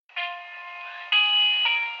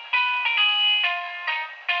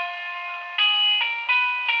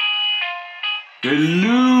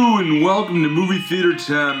Hello and welcome to Movie Theater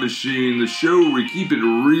Time Machine, the show where we keep it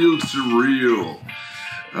real to real.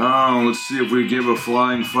 Let's see if we give a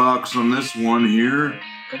flying fox on this one here.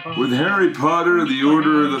 With Harry Potter, The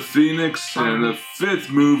Order of the Phoenix, and the fifth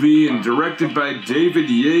movie, and directed by David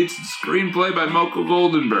Yates, and screenplay by Michael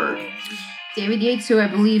Goldenberg. David Yates, who I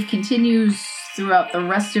believe continues throughout the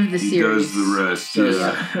rest of the series. He does the rest,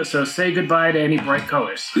 So say goodbye to any bright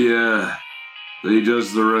colors. Yeah. He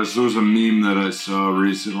does the rest. There was a meme that I saw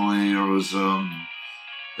recently. It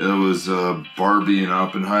was Barbie and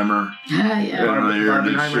Oppenheimer. Yeah.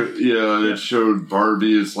 Barbie, it showed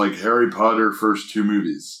Barbie. It's like Harry Potter first two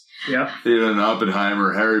movies. Yeah. And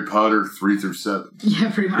Oppenheimer, Harry Potter 3 through 7.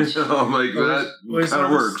 Yeah, pretty much. Like that kind of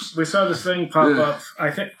works. We saw this thing pop up. I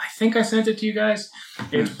think I sent it to you guys.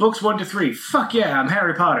 It's books 1 to 3. Fuck yeah, I'm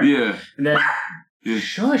Harry Potter. Yeah. And then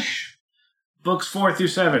shush. Books 4 through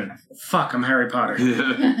 7. Fuck, I'm Harry Potter.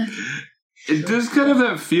 Yeah. It does kind of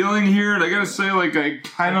that feeling here, and I gotta say,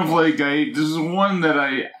 this is one that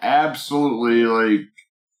I absolutely,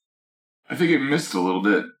 I think it missed a little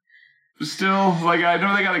bit. Still, I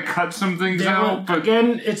know they gotta cut some things out, but...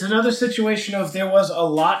 Again, it's another situation of there was a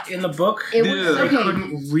lot in the book. It was, They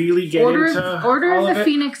couldn't really get into Order all of the it.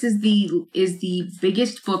 Phoenix is the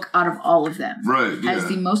biggest book out of all of them. Right, Has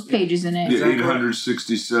the most pages in it. Yeah,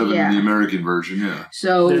 867 in the American version, yeah.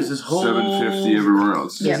 So... There's this whole... 750 everywhere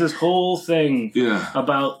else. There's this whole thing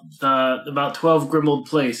about 12 Grimmauld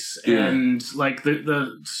Place and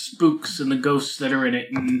the spooks and the ghosts that are in it.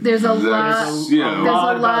 And there's a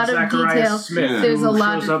lot about of Zachariah details. Smith, There's a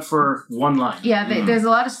lot shows up for one line. Yeah, there's a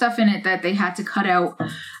lot of stuff in it that they had to cut out.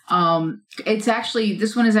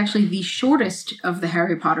 This one is actually the shortest of the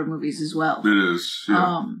Harry Potter movies as well. It is.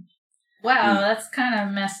 Yeah. Wow, that's kind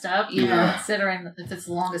of messed up, considering that it's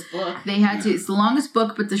the longest book. It's the longest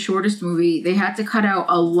book, but the shortest movie. They had to cut out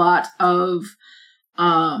a lot of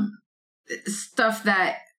stuff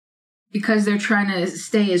that, because they're trying to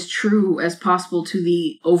stay as true as possible to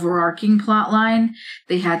the overarching plot line,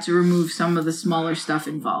 they had to remove some of the smaller stuff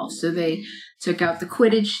involved. So they took out the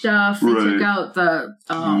Quidditch stuff. They took out the...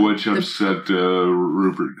 which upset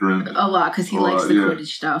Rupert Grint a lot, because he likes the Quidditch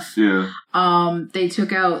stuff. Yeah. They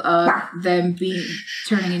took out them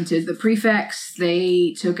turning into the prefects.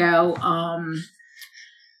 They took out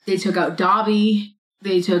Dobby.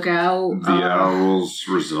 They took out... the Owl's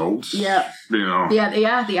results. Yeah.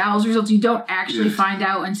 Yeah, the Owl's results you don't actually find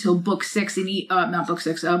out until book 6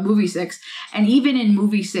 and movie 6. And even in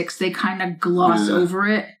movie 6, they kind of gloss over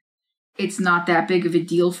it. It's not that big of a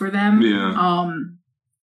deal for them. Yeah.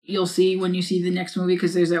 You'll see when you see the next movie,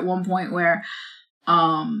 because there's at one point where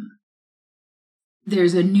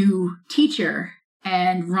there's a new teacher,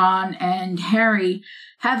 and Ron and Harry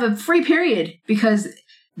have a free period because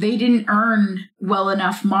they didn't earn well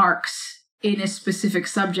enough marks in a specific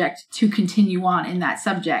subject to continue on in that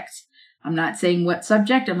subject. I'm not saying what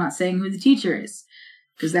subject. I'm not saying who the teacher is,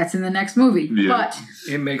 because that's in the next movie. Yeah. But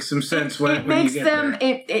it makes some sense when you get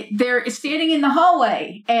there. They're standing in the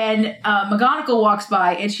hallway, and McGonagall walks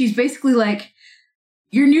by, and she's basically like,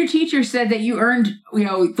 your new teacher said that you earned,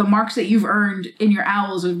 the marks that you've earned in your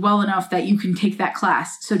Owls are well enough that you can take that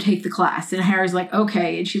class. So take the class. And Harry's like,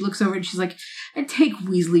 okay. And she looks over and she's like, and take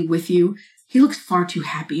Weasley with you. He looks far too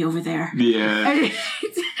happy over there. Yeah.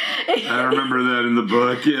 I remember that in the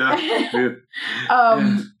book. Yeah.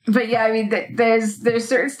 But yeah, I mean, there's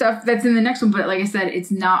certain stuff that's in the next one. But like I said,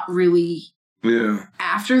 it's not really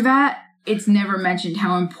after that. It's never mentioned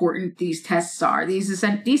how important these tests are.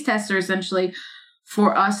 These tests are essentially,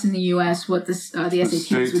 for us in the U.S., what the SATs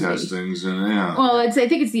state would testings be. Well, I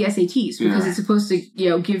think it's the SATs, because it's supposed to,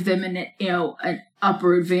 give them an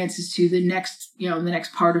upper advances to the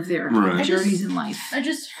next part of their journeys in life. I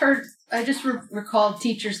just recalled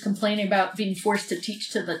teachers complaining about being forced to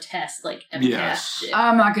teach to the test, like MCAS shit.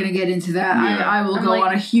 I'm not going to get into that. Yeah. I will go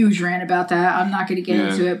on a huge rant about that. I'm not going to get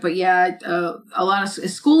into it, but a lot of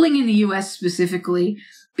schooling in the U.S. specifically,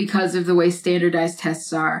 because of the way standardized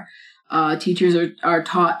tests are. Teachers are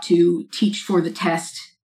taught to teach for the test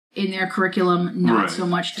in their curriculum, not so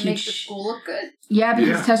much to make the school look good. Yeah,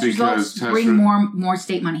 because test results bring more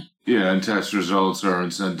state money. Yeah, and test results are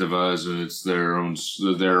incentivized, and it's their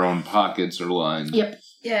own pockets are lined. Yep.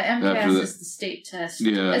 Yeah, MCAS is the state test.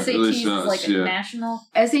 Yeah, SATs is like a national.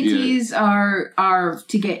 SATs are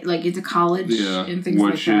to get into college and things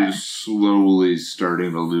like that. Which is slowly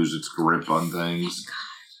starting to lose its grip on things.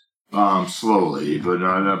 Slowly, but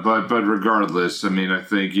regardless, I mean, I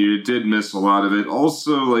think you did miss a lot of it.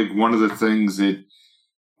 Also, one of the things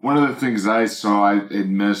I saw it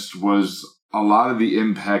missed was a lot of the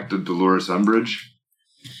impact of Dolores Umbridge.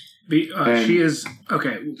 She is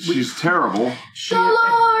okay. She's terrible.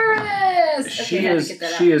 Dolores. She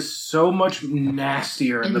is so much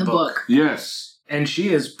nastier in the book. Yes, and she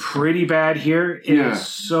is pretty bad here. It is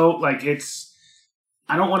so it's.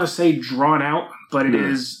 I don't want to say drawn out, but it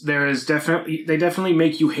is. There is definitely they definitely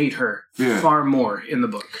make you hate her far more in the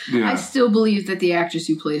book. Yeah. I still believe that the actress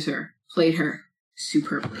who played her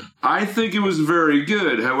superbly. I think it was very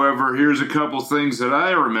good. However, here's a couple things that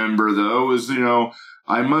I remember, though, is,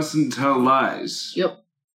 I Mustn't Tell Lies. Yep.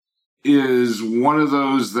 Is one of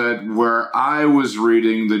those that where I was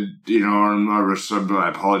reading I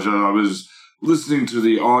apologize, I was listening to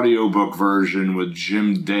the audiobook version with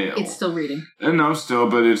Jim Dale. It's still reading. And no, still,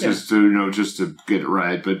 but it's just to get it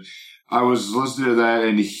right. But I was listening to that,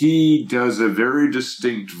 and he does a very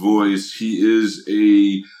distinct voice. He is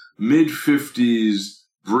a mid-50s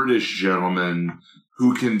British gentleman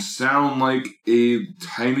who can sound like a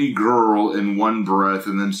tiny girl in one breath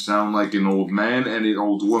and then sound like an old man and an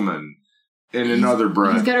old woman in another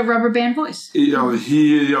breath. He's got a rubber band voice. He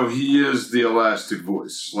is the elastic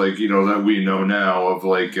voice, that we know now of,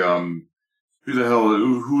 who the hell,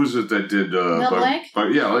 who is it that did, Mel Blanc?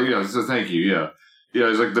 So thank you, yeah. Yeah,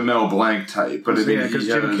 he's like the Mel Blanc type. But because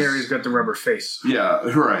Jim Carrey's got the rubber face. Yeah,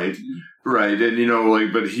 right. Right,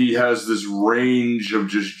 and but he has this range of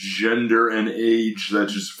just gender and age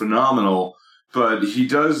that's just phenomenal. But he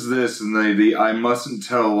does this, and the I Mustn't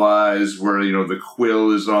Tell Lies, where the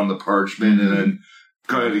quill is on the parchment, and then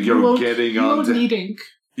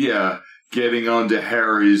getting onto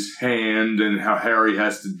Harry's hand, and how Harry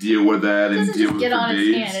has to deal with that and deal with get on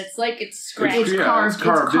his hand. It's like it's scratched. It's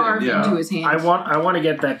carved into his hand. I want to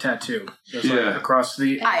get that tattoo. Just across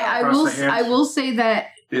the hand. I will say that.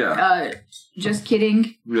 Yeah. Just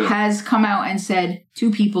Kidding has come out and said to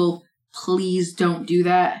people, please don't do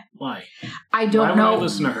that. Why? I don't know. Why would I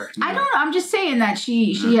listen to her? I don't know. I'm just saying that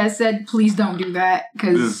she has said, please don't do that,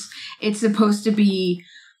 because it's supposed to be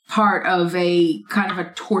part of a kind of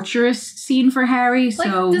a torturous scene for Harry.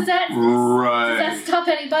 So does that stop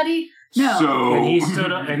anybody? No. So, and he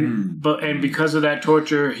stood up, and because of that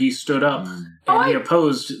torture, he stood up. And he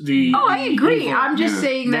opposed the. Oh, I agree. Evil. I'm just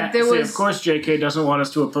saying that there was. Of course, J.K. doesn't want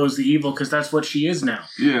us to oppose the evil, because that's what she is now.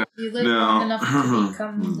 Yeah. You live long enough to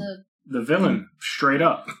become the villain, straight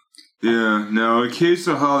up. Yeah. Now, in case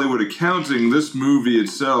of Hollywood accounting, this movie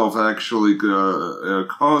itself actually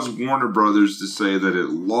caused Warner Brothers to say that it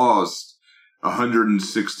lost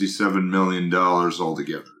 $167 million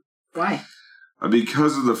altogether. Why?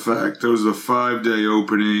 Because of the fact it was a 5-day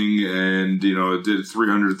opening, and it did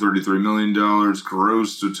 $333 million,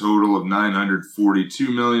 grossed a total of $942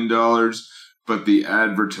 million. But the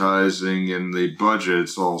advertising and the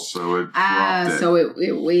budgets also dropped. So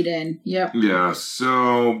it weighed in. Yep. Yeah.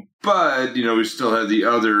 So, but we still had the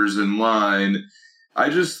others in line. I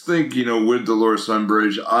just think with Dolores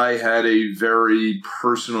Umbridge, I had a very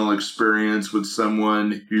personal experience with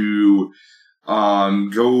someone who.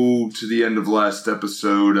 Go to the end of last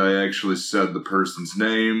episode. I actually said the person's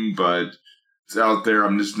name, but it's out there.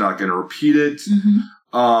 I'm just not going to repeat it.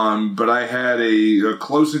 Mm-hmm. But I had a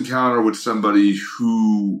close encounter with somebody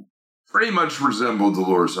who pretty much resembled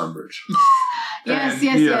Dolores Umbridge. Yes.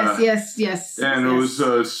 And it was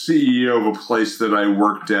a CEO of a place that I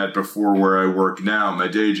worked at before where I work now, my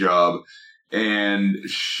day job. And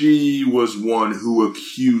she was one who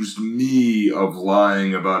accused me of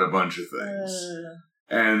lying about a bunch of things.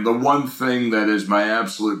 And the one thing that is my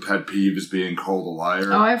absolute pet peeve is being called a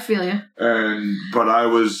liar. Oh, I feel you. But I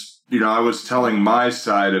was, I was telling my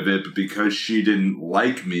side of it, but because she didn't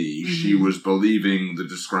like me, she was believing the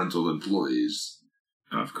disgruntled employees.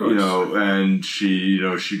 Of course. And she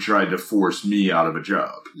tried to force me out of a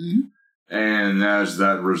job. Mm-hmm. And as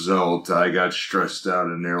that result, I got stressed out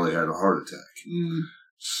and nearly had a heart attack. Mm.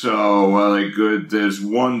 So, there's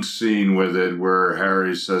one scene with it where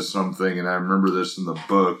Harry says something, and I remember this in the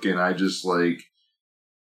book, and I just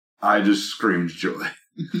screamed joy.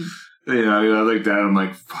 Like that, I'm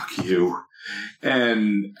like, fuck you.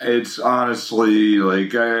 And it's honestly, I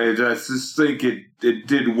just think it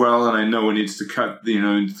did well, and I know it needs to cut,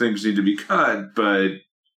 things need to be cut, but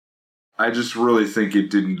I just really think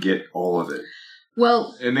it didn't get all of it.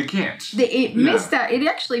 Well, and it can't. It missed that. It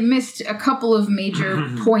actually missed a couple of major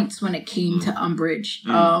points when it came to Umbridge.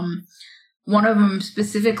 One of them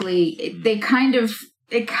specifically, they kind of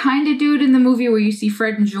do it in the movie where you see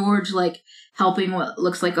Fred and George helping what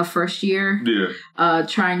looks like a first year. Yeah.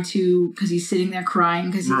 Trying to, because he's sitting there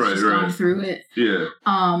crying because he's just gone through it. Yeah.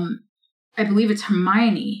 I believe it's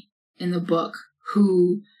Hermione in the book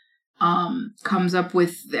who comes up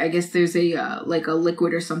with, I guess there's a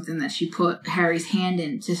liquid or something that she put Harry's hand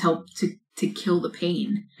in to help to to kill the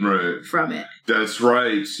pain from it. That's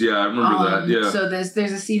right. Yeah, I remember that. Yeah. So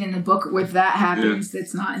there's a scene in the book where that happens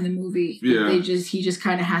that's not in the movie. Yeah. He just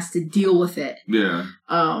kind of has to deal with it. Yeah.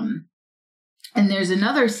 And there's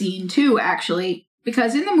another scene too, actually,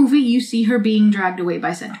 because in the movie you see her being dragged away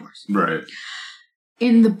by centaurs. Right.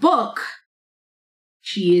 In the book,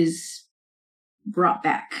 she is brought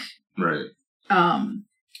back. Right.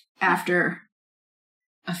 After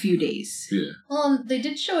a few days. Yeah. Well, they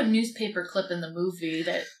did show a newspaper clip in the movie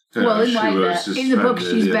that. Well, in the book,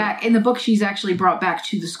 she's back. In the book, she's actually brought back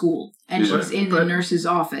to the school, and she's in the nurse's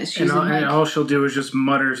office. She's and all she'll do is just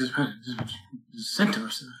mutter,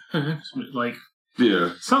 "Centaurs." Like,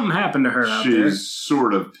 something happened to her out there. She's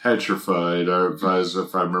sort of petrified,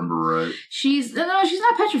 if I remember right. She's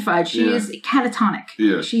not petrified. She is catatonic.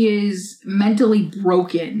 Yeah. She is mentally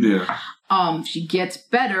broken. Yeah. She gets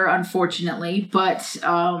better, unfortunately, but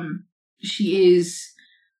she is,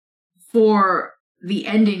 for the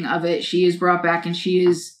ending of it, she is brought back and she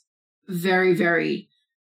is very, very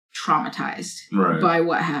traumatized by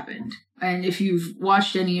what happened. And if you've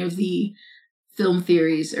watched any of the film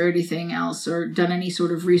theories or anything else, or done any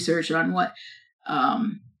sort of research on what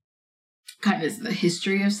kind of the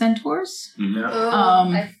history of centaurs,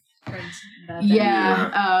 I've heard about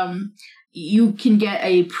that. You can get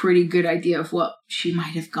a pretty good idea of what she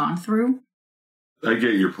might have gone through. I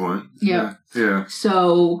get your point. Yeah.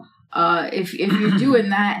 So if you're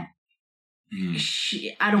doing that,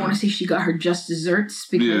 I don't want to say she got her just desserts,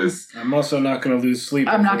 because I'm also not going to lose sleep.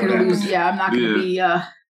 I'm not going to lose. Yeah, I'm not going to be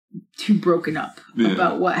too broken up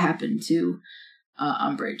about what happened to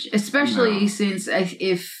Umbridge, especially since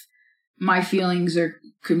if my feelings are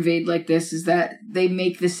conveyed like this, is that they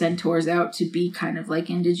make the centaurs out to be kind of like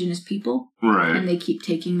indigenous people, and they keep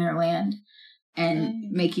taking their land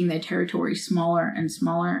and making their territory smaller and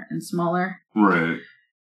smaller and smaller. Right.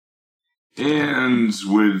 And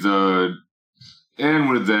with that,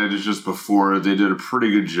 it's just before, they did a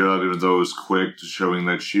pretty good job, even though it was quick, to showing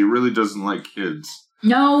that she really doesn't like kids.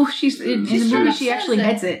 No, in the movie she actually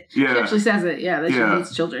admits it. Yeah. She actually says it, that she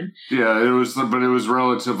hates children. Yeah, but it was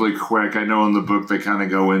relatively quick. I know in the book they kind of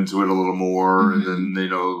go into it a little more, and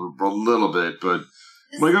then, a little bit, but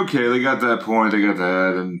okay, they got that point, they got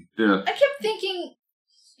that, and I kept thinking,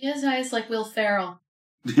 she has eyes like Will Ferrell.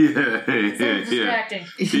 Yeah. Distracting.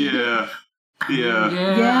 Yeah.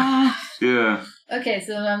 Okay,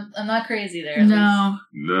 so I'm not crazy there. No,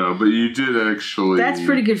 but you did actually. That's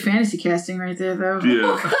pretty good fantasy casting right there, though.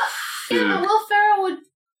 Yeah. But Will Ferrell would.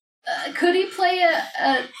 Could he play a?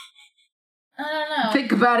 I don't know.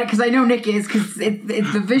 Think about it, because I know Nick is, because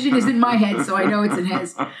the vision is in my head, so I know it's in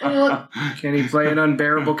his. Can he play an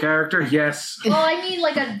unbearable character? Yes. Well, I mean,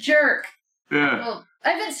 like a jerk. Yeah. Well, I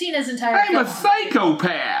haven't seen his entire. I'm a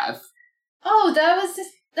psychopath. Oh, that was him?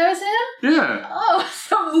 Yeah. Oh,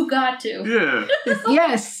 so who got to? Yeah.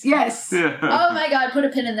 Yes. Yeah. Oh my God, put a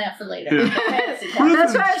pin in that for later. Yeah.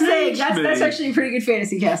 That's what I'm saying. That's actually pretty good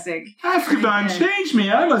fantasy casting. Azkaban changed me.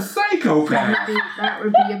 I'm a psychopath. That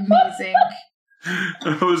would be amazing.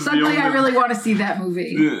 Suddenly I really want to see that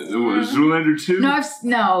movie. Zoolander 2? No.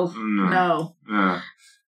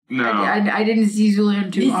 No. I didn't see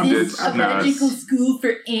Zoolander 2 on this. Is this a magical school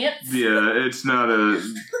for ants? Yeah, it's not a...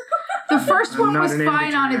 The first one was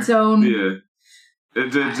fine on its own. Yeah.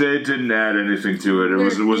 It didn't add anything to it.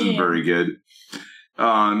 It wasn't very good.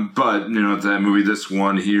 But, that movie, this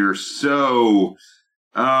one here. So,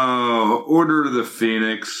 Order of the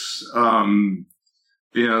Phoenix.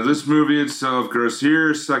 This movie itself goes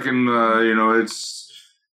here. Second, it's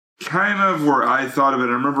kind of where I thought of it. I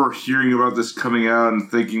remember hearing about this coming out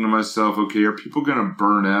and thinking to myself, okay, are people going to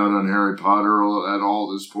burn out on Harry Potter at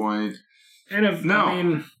all at this point? They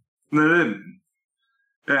didn't.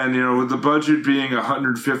 And, with the budget being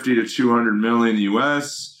 $150 to $200 million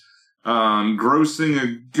US, grossing a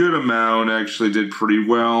good amount, actually did pretty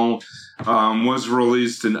well. Was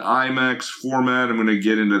released in IMAX format. I'm going to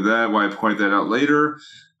get into that, why I point that out later.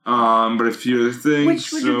 But a few other things.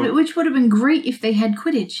 Which would have been great if they had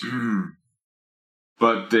Quidditch.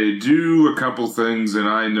 But they do a couple things, and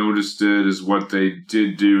I noticed it, is what they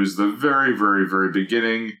did do is the very, very, very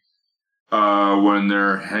beginning. When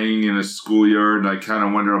they're hanging in a schoolyard, and I kind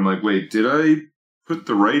of wonder, I'm like, wait, did I put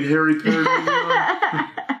the right Harry Potter on?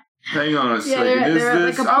 Hang on a second, is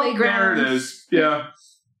this? Like a playground. There it is. Yeah.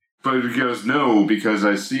 But it goes, no, because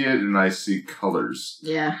I see it and I see colors.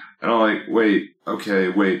 Yeah. And I'm like, wait,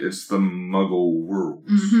 it's the Muggle world.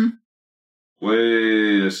 Mm-hmm.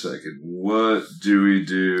 Wait a second. What do we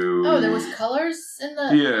do? Oh, there was colors in the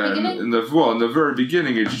beginning? in the very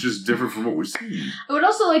beginning, it's just different from what we've seen. I would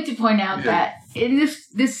also like to point out that in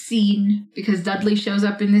this scene, because Dudley shows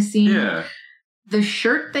up in this scene, the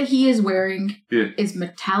shirt that he is wearing is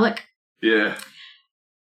metallic. Yeah.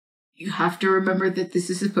 You have to remember that this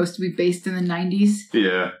is supposed to be based in the 90s.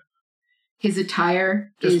 Yeah. His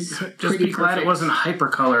attire is pretty Just be glad perfect. it wasn't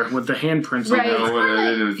hypercolor with the handprints. Right. I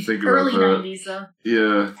didn't even think about early that. 90s, though.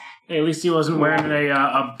 Yeah. Hey, at least he wasn't wearing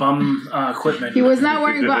a bum equipment. He was not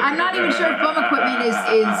wearing. I'm not even sure if bum equipment is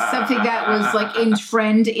something that was like in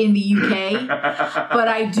trend in the UK. But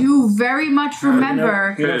I do very much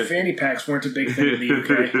remember. Fanny packs weren't a big thing in the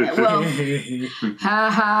UK. Well, ha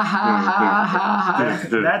ha ha ha ha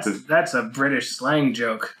ha. That's a British slang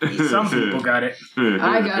joke. Some people got it.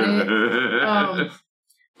 I got it.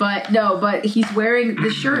 But he's wearing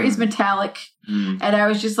the shirt is metallic, and I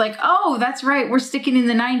was just like, oh, that's right, we're sticking in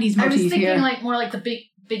the 90s motif here. I was thinking like more like the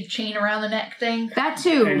big chain around the neck thing. That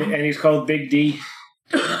too. And he's called Big D.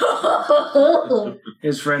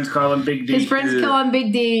 His friends call him Big D. His friends call him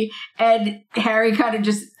Big D, and Harry kind of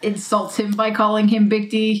just insults him by calling him Big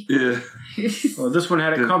D. Yeah. Well, this one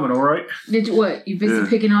had it coming, all right. Did you, what? You busy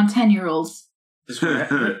picking on 10-year-olds?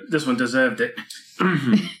 This one deserved it.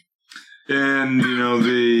 And,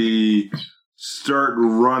 they start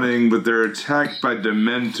running, but they're attacked by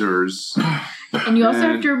Dementors. And you also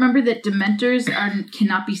have to remember that Dementors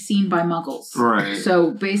cannot be seen by Muggles. Right.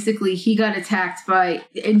 So basically, he got attacked by,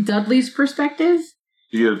 in Dudley's perspective,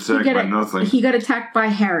 He got attacked by nothing. He got attacked by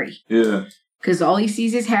Harry. Yeah. Because all he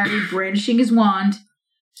sees is Harry brandishing his wand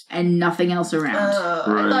and nothing else around.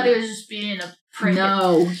 I thought he was just being a prick.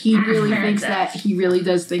 No, he really thinks that. He really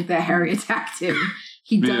does think that Harry attacked him.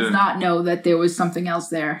 He does not know that there was something else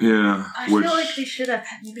there. Yeah. I feel like they should have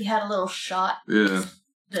maybe had a little shot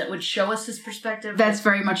that would show us his perspective. That's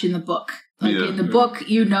very much in the book. Like in the book,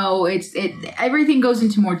 everything goes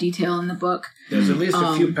into more detail in the book. There's at least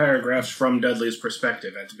a few paragraphs from Dudley's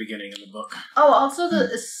perspective at the beginning of the book. Oh, also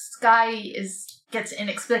the sky gets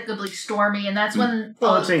inexplicably stormy, and that's when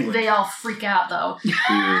they all freak out, though.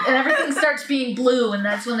 And everything starts being blue, and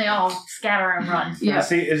that's when they all scatter and run. Yeah.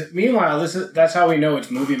 Meanwhile, that's how we know it's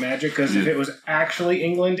movie magic, because if it was actually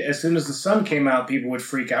England, as soon as the sun came out, people would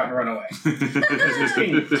freak out and run away. Because it's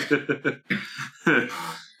England.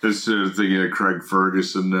 Instead of thinking of Craig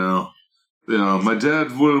Ferguson now. My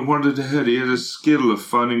dad wanted to head. He had a skill of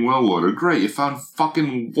finding well water. Great, you found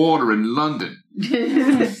fucking water in London.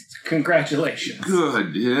 Congratulations.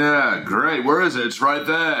 Good, yeah, great. Where is it? It's right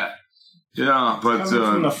there. Yeah, but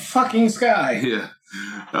coming from the fucking sky. Yeah.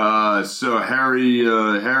 So Harry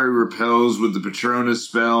repels with the Patronus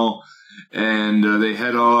spell, and they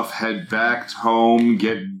head back home,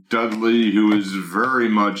 get Dudley, who is very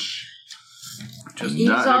much just he's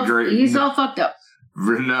all fucked up.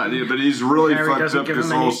 But he's really Harry fucked up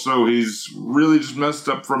because also he's really just messed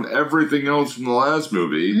up from everything else from the last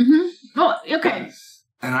movie. Mm-hmm. Well, okay.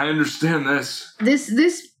 And I understand this.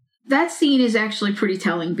 That scene is actually pretty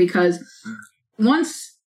telling because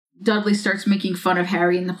once Dudley starts making fun of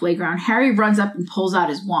Harry in the playground, Harry runs up and pulls out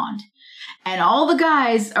his wand. And all the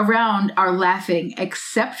guys around are laughing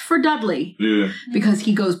except for Dudley. Yeah. Because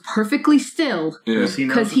he goes perfectly still. Yeah.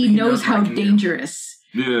 Because he knows how dangerous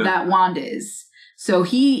that wand is. So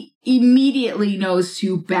he immediately knows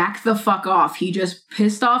to back the fuck off. He just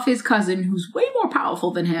pissed off his cousin, who's way more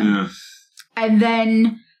powerful than him. Yeah. And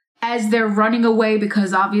then, as they're running away,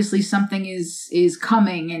 because obviously something is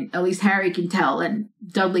coming, and at least Harry can tell, and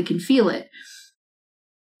Dudley can feel it,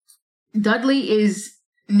 Dudley is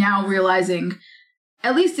now realizing,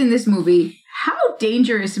 at least in this movie, how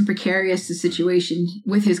dangerous and precarious the situation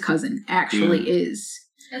with his cousin actually is.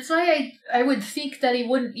 That's why I would think that he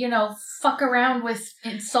wouldn't, fuck around with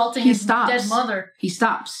insulting his dead mother. He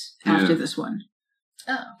stops after this one.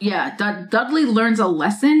 Oh. Yeah, Dudley learns a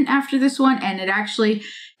lesson after this one, and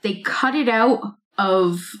they cut it out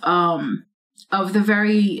of the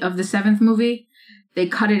seventh movie. They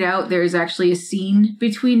cut it out. There's actually a scene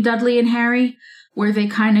between Dudley and Harry where they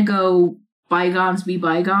kind of go bygones be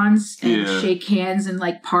bygones and shake hands and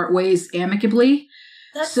part ways amicably.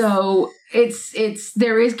 So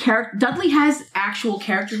there is character. Dudley has actual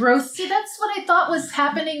character growth. See, that's what I thought was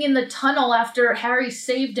happening in the tunnel after Harry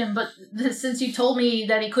saved him. But since you told me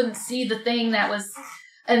that he couldn't see the thing that was,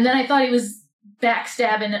 and then I thought he was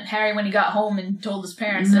backstabbing at Harry when he got home and told his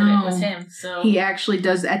parents that it was him. So he actually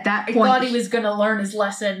does at that point. I thought he was going to learn his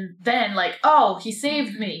lesson then. He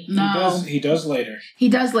saved me. No, he does later. He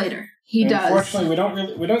does later. He does.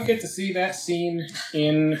 Unfortunately, we don't get to see that scene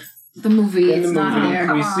in the movie. It's not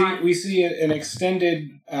there. We see an extended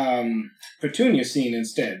Petunia scene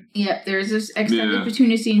instead. Yep, there's this extended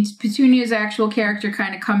Petunia scene. Petunia's actual character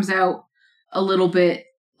kind of comes out a little bit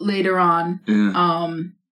later on. Yeah.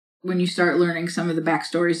 When you start learning some of the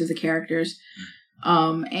backstories of the characters.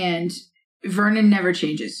 And Vernon never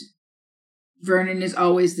changes. Vernon is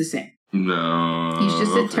always the same. No. He's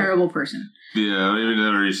just a terrible person. Yeah, even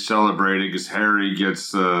though he's celebrating because Harry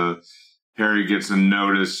gets a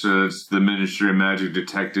notice. It's the Ministry of Magic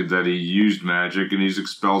detected that he used magic, and he's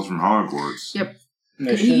expelled from Hogwarts. Yep.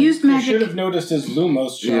 He used magic. They should have noticed his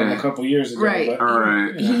Lumos charm a couple years ago. Right. But, all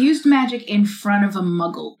right. He used magic in front of a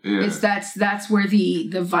Muggle. Yeah. That's where the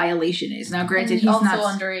violation is. Now, granted, he's also not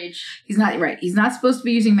underage. He's not right. He's not supposed to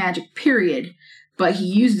be using magic. Period. But he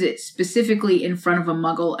used it specifically in front of a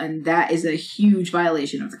Muggle, and that is a huge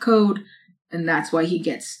violation of the code, and that's why he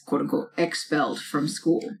gets quote unquote expelled from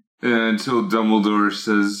school. Yeah, until Dumbledore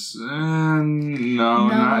says, "No,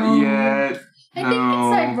 not yet." I think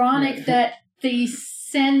it's ironic that they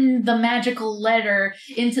send the magical letter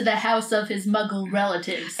into the house of his Muggle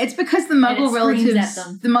relatives. It's because the Muggle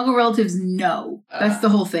relatives know. That's the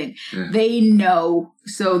whole thing. Yeah. They know.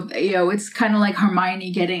 So, it's kind of like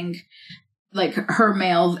Hermione getting like her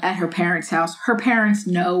mail at her parents' house. Her parents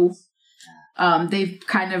know. They've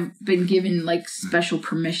kind of been given like special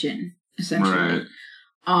permission, essentially. Right.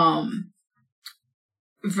 And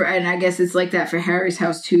I guess it's like that for Harry's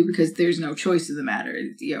house too, because there's no choice in the matter.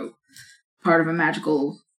 Part of a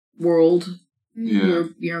magical world, your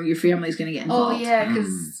family's going to get involved. Oh yeah,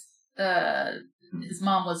 because his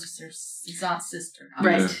mom was his aunt's sister.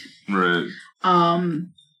 Right. Yeah. Right.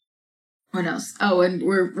 What else? Oh, and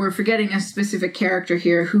we're forgetting a specific character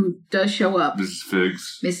here who does show up.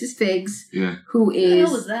 Mrs. Figs. Yeah. Who is... What the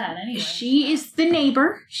hell was that, anyway? She is the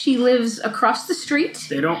neighbor. She lives across the street.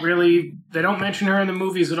 They don't mention her in the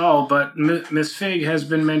movies at all, but Miss Fig has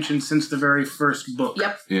been mentioned since the very first book.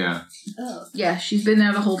 Yep. Yeah. Oh. Yeah, she's been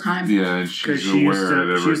there the whole time. Yeah, she's aware of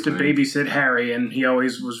everything. She used to babysit Harry, and he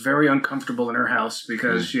always was very uncomfortable in her house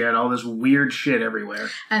because she had all this weird shit everywhere.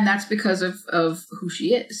 And that's because of who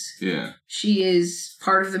she is. Yeah. She is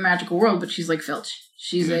part of the magical world, but she's like Filch.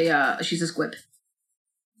 She's a squib.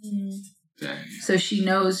 Dang. So she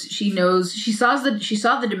saw the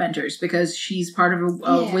Dementors because she's part of a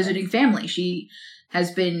wizarding family. She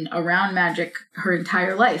has been around magic her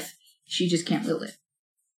entire life. She just can't wield it.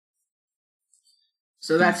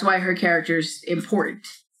 So that's why her character's important.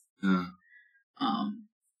 Yeah.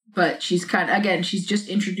 But she's she's just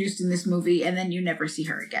introduced in this movie, and then you never see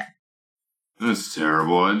her again. That's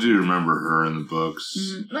terrible. I do remember her in the books.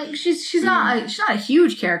 Like she's not a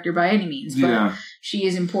huge character by any means, but she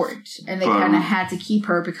is important, and they kind of had to keep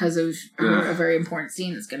her because of a very important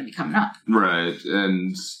scene that's going to be coming up. Right,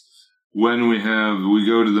 and when we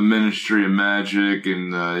go to the Ministry of Magic,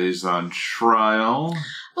 and he's on trial.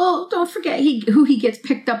 Well, don't forget who he gets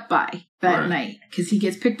picked up by that night, because he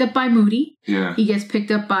gets picked up by Moody. Yeah, he gets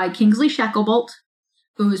picked up by Kingsley Shacklebolt,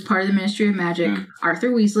 who is part of the Ministry of Magic.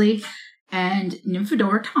 Arthur Weasley. And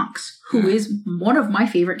Nymphadora Tonks, who is one of my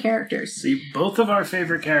favorite characters. See, both of our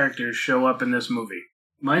favorite characters show up in this movie.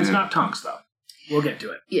 Mine's not Tonks, though. We'll get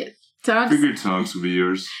to it. Yeah. Tonks. I figured Tonks would be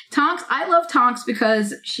yours. Tonks, I love Tonks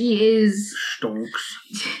because she is... Stonks.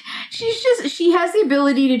 She has the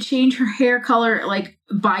ability to change her hair color, like,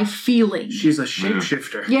 by feeling. She's a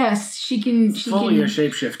shapeshifter. Yes, she can... Fully a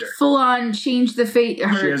shapeshifter. Full on change the fate.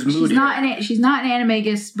 She has mood she's not an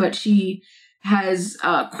animagus, but she... has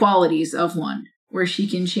qualities of one, where she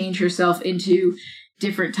can change herself into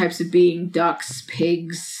different types of being, ducks,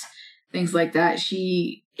 pigs, things like that.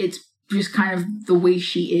 It's just kind of the way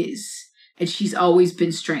she is, and she's always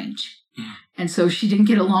been strange. And so she didn't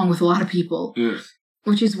get along with a lot of people,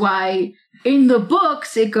 which is why in the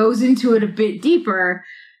books, it goes into it a bit deeper.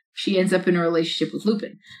 She ends up in a relationship with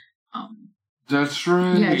Lupin. That's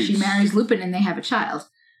right. Yeah, she marries Lupin and they have a child.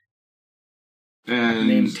 And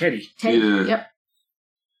named Teddy. Yep.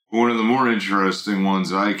 One of the more interesting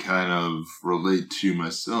ones I kind of relate to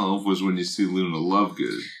myself was when you see Luna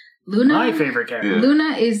Lovegood. Luna, my favorite character.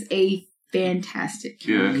 Luna is a fantastic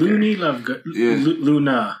character. Looney Lovegood.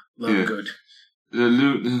 Luna Lovegood.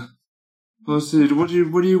 Luna. Well, see, what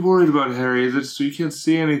are you worried about, Harry? You can't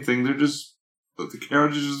see anything. The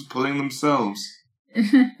carriages are just pulling themselves.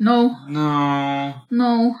 No.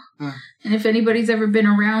 No. And if anybody's ever been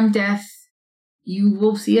around death, you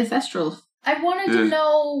will see a Thestral. I wanted to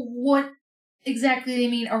know what exactly they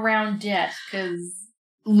mean around death, because...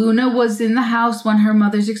 Luna was in the house when her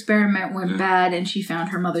mother's experiment went bad, and she found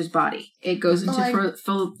her mother's body. It goes into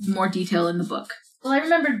full more detail in the book. Well, I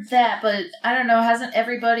remembered that, but I don't know. Hasn't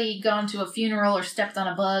everybody gone to a funeral or stepped on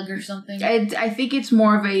a bug or something? I think it's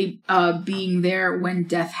more of a being there when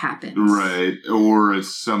death happens. Right. Or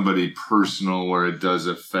it's somebody personal where it does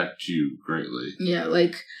affect you greatly. Yeah,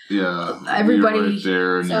 like... Yeah. Everybody... You're right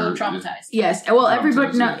there and so traumatized. Yes. Well,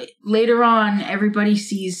 everybody... No, later on, everybody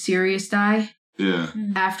sees Sirius die. Yeah.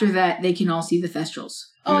 After that, they can all see the Thestrals.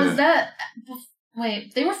 Oh, is that...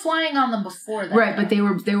 Wait, they were flying on them before that. Right, but they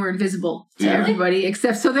were invisible to everybody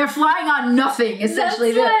except so they're flying on nothing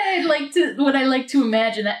essentially. That's what I like to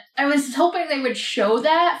imagine. That I was hoping they would show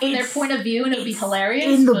that from their point of view and it would be hilarious.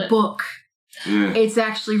 In the book. Yeah. It's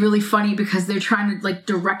actually really funny because they're trying to like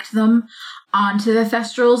direct them onto the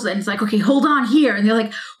Thestrals and it's like, okay, hold on here. And they're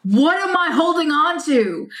like, what am I holding on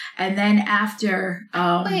to? And then after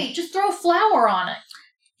wait, just throw a flower on it.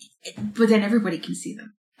 But then everybody can see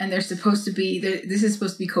them. And they're supposed to be, this is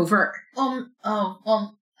supposed to be covert. I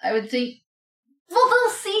would think, well, they'll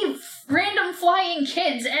see random flying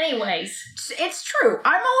kids anyways. It's true.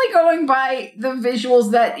 I'm only going by the visuals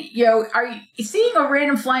that, are you seeing a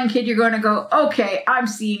random flying kid, you're going to go, okay, I'm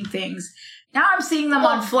seeing things. Now I'm seeing them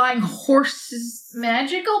on flying horses.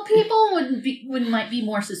 Magical people might be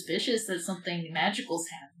more suspicious that something magical's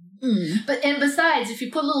happening. And besides, if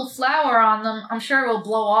you put a little flower on them, I'm sure it will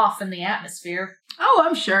blow off in the atmosphere. Oh,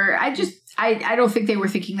 I'm sure. I don't think they were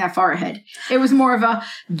thinking that far ahead. It was more of a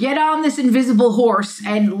get on this invisible horse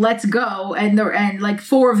and let's go. And like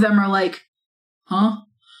 4 of them are like, huh?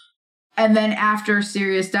 And then after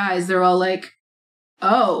Sirius dies, they're all like,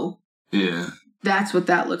 oh, yeah, that's what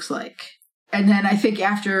that looks like. And then I think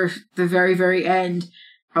after the very, very end,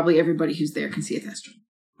 probably everybody who's there can see a Thestral.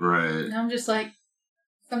 Right. And I'm just like,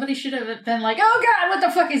 somebody should have been like, oh God, what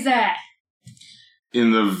the fuck is that?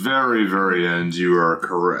 In the very, very end, you are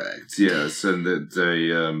correct. Yes, and that they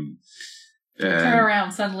turn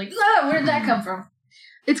around suddenly. Oh, where did that come from?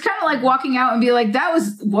 It's kind of like walking out and be like, "That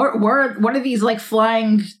was what are these like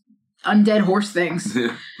flying undead horse things?"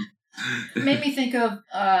 Yeah. It made me think of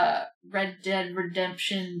Red Dead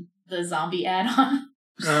Redemption, the zombie add-on.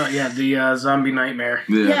 Yeah, the zombie nightmare.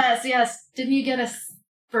 Yeah. Yes. Didn't you get a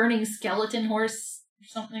burning skeleton horse or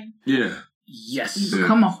something? Yeah. Yes. You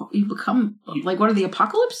become like what are the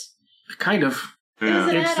apocalypse? Kind of. Yeah.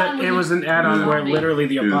 It was an add-on where literally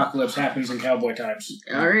the apocalypse happens in cowboy times.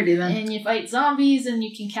 Alrighty then. And you fight zombies and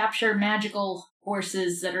you can capture magical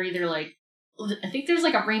horses that are either like, I think there's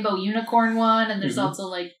like a rainbow unicorn one and there's also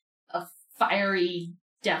like a fiery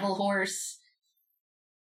devil horse.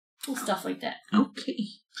 Cool stuff like that. Okay.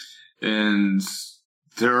 And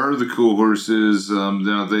there are the cool horses.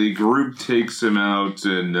 Now the group takes him out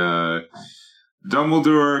and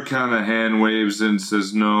Dumbledore kind of hand waves and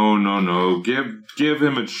says, no, give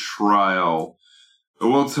him a trial.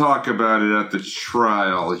 We'll talk about it at the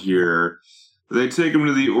trial here. They take him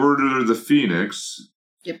to the Order of the Phoenix.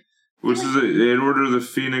 Yep. Which is an Order of the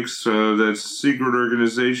Phoenix, that's a secret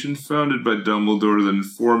organization founded by Dumbledore that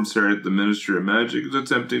informs Harry that the Ministry of Magic is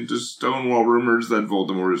attempting to stonewall rumors that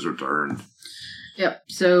Voldemort is returned. Yep.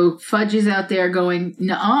 So Fudge is out there going,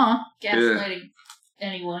 nuh-uh. Gaslighting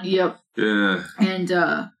anyone. Yep. Yeah. And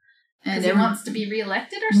because he wants to be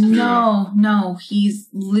reelected or something? No. He's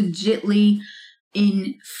legitly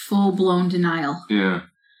in full-blown denial. Yeah.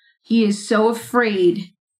 He is so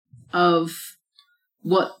afraid of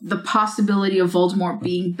what the possibility of Voldemort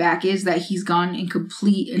being back is that he's gone in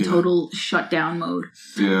complete and total shutdown mode.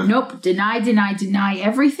 Yeah. Nope. Deny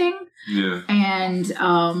everything. Yeah. And,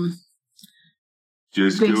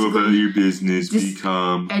 just go about your business, be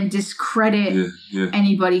calm. And discredit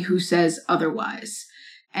anybody who says otherwise.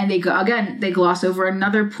 And they gloss over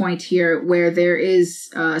another point here where there is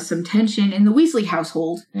some tension in the Weasley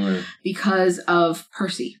household because of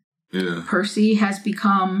Percy. Yeah. Percy has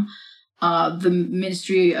become the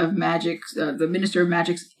Ministry of Magic, the Minister of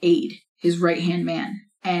Magic's aide, his right-hand man.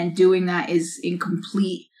 And doing that is in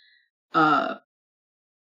complete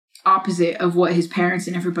opposite of what his parents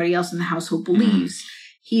and everybody else in the household believes.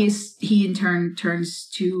 He in turn turns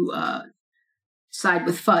to side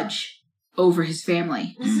with Fudge over his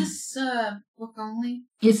family. Is this book only?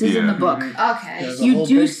 This is in the book. Okay. There's a whole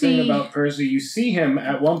big thing about Percy. You see him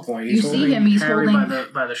at one point. He's holding Harry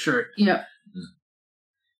by the shirt. Yep.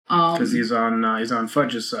 Because he's on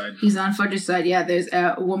Fudge's side. He's on Fudge's side. Yeah. There's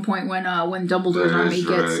at one point when Dumbledore's army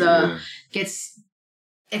gets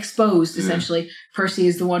exposed. Essentially, Percy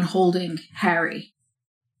is the one holding Harry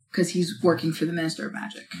because he's working for the Minister of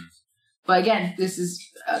Magic. But again, this is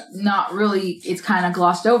not really. It's kind of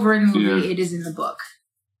glossed over in the movie. Yeah. It is in the book.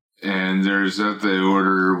 And there's at the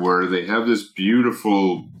Order where they have this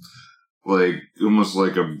beautiful like almost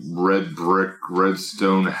like a red brick,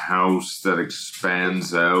 redstone house that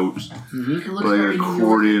expands out, It looks like very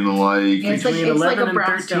accordion-like. Yeah, it's like- Between 11 a and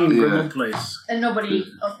brownstone. 13 Yeah. Grimble Place. And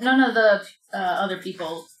none of the other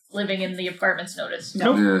people living in the apartments noticed.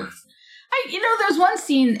 No. Yeah. There's one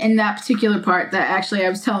scene in that particular part that actually I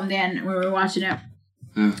was telling Dan when we were watching it.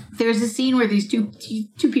 Yeah. There's a scene where these two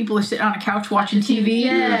people are sitting on a couch watching TV.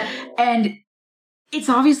 Yeah. And it's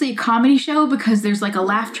obviously a comedy show because there's like a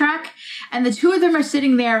laugh track, and the two of them are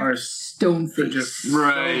sitting there Or stone faced. just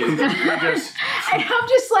Right. And I'm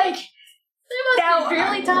just like, They must be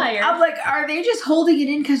really tired. I'm like, are they just holding it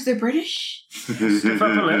in because they're British?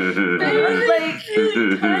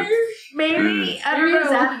 Maybe. I don't Maybe it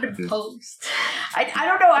was know. added to post. I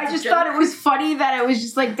don't know. I just thought it was funny that it was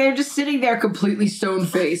just like they're just sitting there completely stone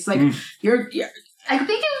faced. Like you're. I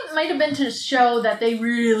think it might have been to show that they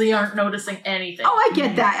really aren't noticing anything. Oh, I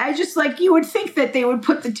get that. I just like you would think that they would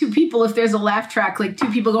put the two people if there's a laugh track, like two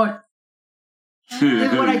people going.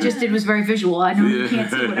 What I just did was very visual. I know you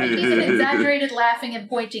can't see what I He's did. an exaggerated laughing and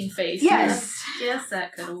pointing face. Yes. Yes,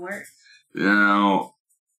 that could have worked.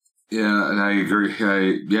 Yeah, and I agree.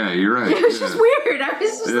 You're right. It was just weird. I was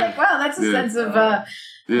just like, wow, that's a sense of.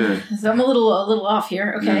 So I'm a little off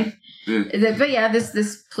here. Okay. Yeah. But yeah,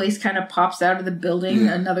 this place kind of pops out of the building.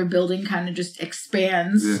 Yeah. Another building kind of just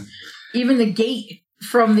expands. Yeah. Even the gate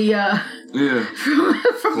from the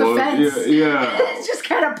from the fence. Yeah. It just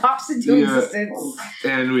kind of pops into existence.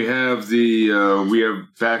 And we have we have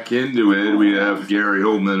back into it. We have Gary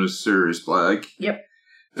Oldman as Sirius Black. Yep.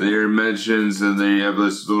 There mentions, and they have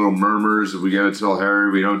this little murmurs. We got to tell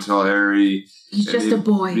Harry. We don't tell Harry. He's just a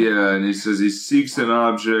boy. Yeah, and he says he seeks an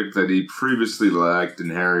object that he previously lacked, and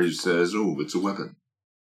Harry says, "Oh, it's a weapon."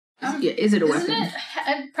 Is it a Isn't weapon?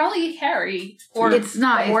 it probably Harry? Or It's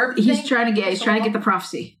not. the orb He's thing? trying to get the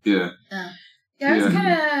prophecy. Yeah. Yeah, I was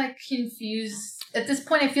kind of confused. At this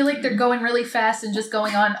point, I feel like they're going really fast and just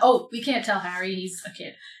going on, oh, we can't tell Harry he's a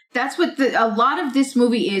kid. That's what a lot of this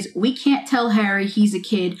movie is. We can't tell Harry he's a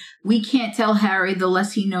kid. We can't tell Harry the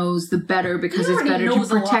less he knows, the better, because He it's already better to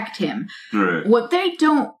knows a lot. protect him. Right. What they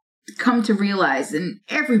don't come to realize, and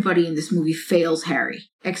everybody in this movie fails Harry,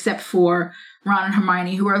 except for Ron and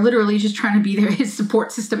Hermione, who are literally just trying to be his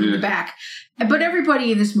support system in the back. But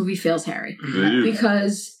everybody in this movie fails Harry. They do.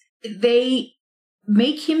 Because they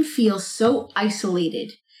make him feel so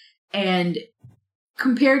isolated, and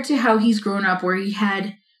compared to how he's grown up, where he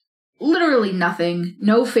had literally nothing,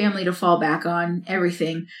 no family to fall back on,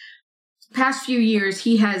 everything. Past few years,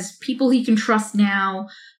 he has people he can trust now,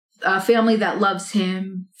 a family that loves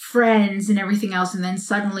him, friends, and everything else, and then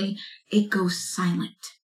suddenly it goes silent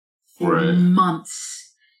for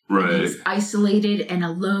months. Right. And he's isolated and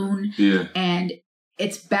alone, Yeah. and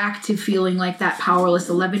it's back to feeling like that powerless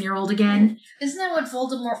 11-year-old again. Isn't that what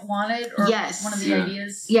Voldemort wanted? Or Yes. one of the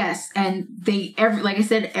ideas? Yes, and like I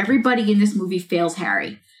said, everybody in this movie fails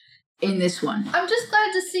Harry in this one. I'm just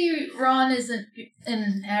glad to see Ron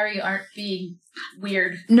and Harry aren't being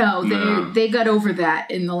weird. No, they got over that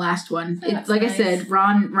in the last one. That's Like nice. I said,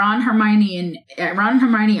 Ron, Hermione, and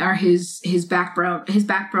are his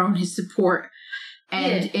backbone, his support,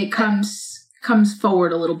 and it comes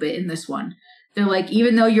forward a little bit in this one. They're like,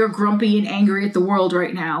 even though you're grumpy and angry at the world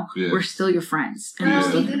right now, we're still your friends. And we're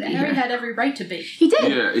still gonna be Harry here. had every right to be. He did.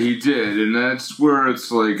 Yeah, he did, and that's where it's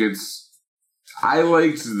like I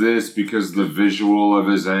liked this because the visual of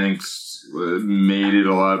his angst made it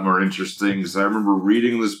a lot more interesting. Because I remember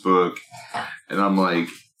reading this book, and I'm like,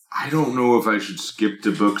 I don't know if I should skip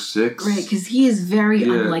to book 6. Right, because he is very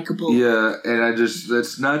unlikable. Yeah, and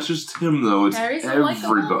that's not just him though; it's Harry's unlikable?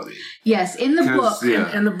 everybody. Yes, in the book.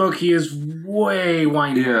 In the book, he is way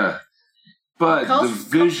whiny. Yeah, but the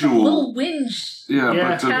visual, little whinge.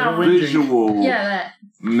 but the cow visual, that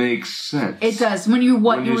makes sense. It does. When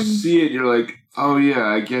you see it, you're like, oh yeah,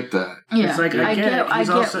 I get that. Yeah, it's like I get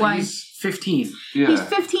why he's 15. Yeah. He's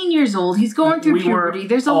 15 years old. He's going through puberty.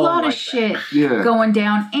 There's a lot of shit going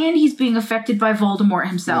down, and he's being affected by Voldemort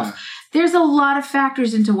himself. Yeah. There's a lot of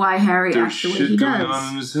factors into why Harry There's acts the way shit he going does.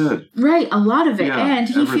 on in his head. Right, a lot of it, Yeah, and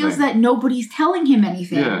he everything. feels that nobody's telling him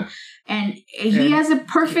anything. Yeah. And he has a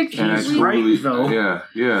perfect. And I totally,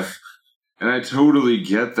 yeah. And I totally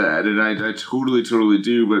get that, and I totally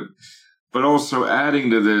do, but also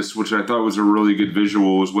adding to this, which I thought was a really good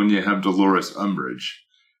visual, was when you have Dolores Umbridge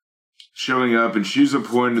showing up, and she's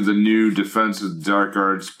appointed the new Defense of the Dark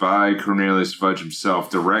Arts by Cornelius Fudge himself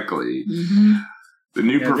directly. Mm-hmm. The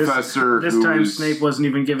new professor. This time, Snape wasn't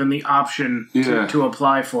even given the option to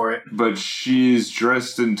apply for it. But she's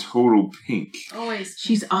dressed in total pink. Always.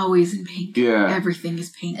 She's always in pink. Yeah. Everything is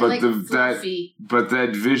pink. But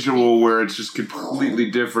that visual where it's just completely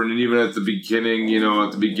different, and even at the beginning,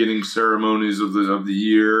 at the beginning ceremonies of the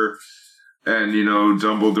year, and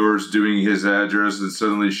Dumbledore's doing his address, and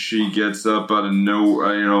suddenly she gets up out of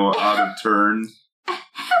out of turn.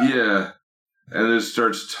 Yeah. And then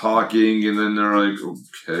starts talking, and then they're like,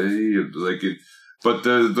 okay, But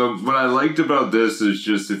the what I liked about this is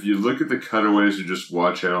just if you look at the cutaways and just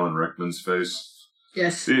watch Alan Rickman's face.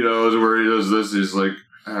 Yes. Where he does this, he's like,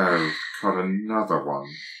 oh, got another one.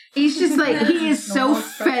 He's just like, he is so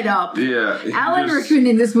fed up. Yeah. Alan Rickman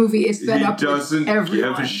in this movie is fed up with everyone. He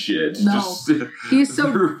doesn't give a shit. No. He's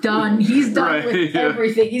so done. He's done with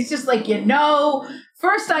everything. He's just like,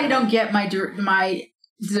 first I don't get my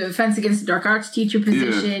Defense Against the Dark Arts teacher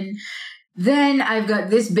position. Yeah. Then I've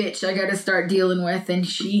got this bitch I got to start dealing with, and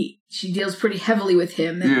she deals pretty heavily with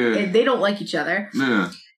him, and they don't like each other.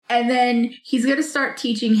 Yeah. And then he's going to start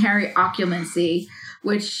teaching Harry occlumency,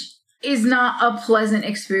 which is not a pleasant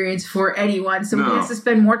experience for anyone. So he has to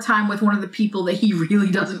spend more time with one of the people that he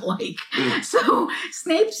really doesn't like. Yeah. So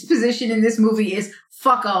Snape's position in this movie is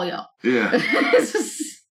fuck all y'all. Yeah.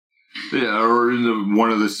 Yeah, or in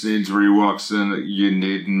one of the scenes where he walks in, you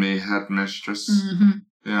need me, headmistress. Mm-hmm.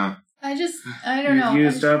 Yeah. I don't know. We've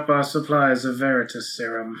used up our supplies of Veritas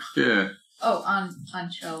serum. Yeah. Oh, on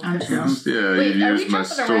show. On show. Yeah, you used my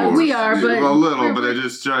store. We are, but... a little, but I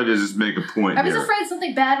just tried to just make a point I was afraid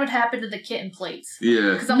something bad would happen to the kitten plates.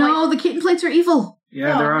 Yeah. The kitten plates are evil.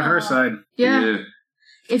 Yeah, they're on her side. Yeah.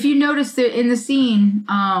 If you notice that in the scene,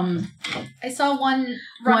 I saw one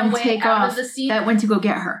take out off of the scene that went to go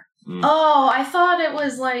get her. Mm. Oh, I thought it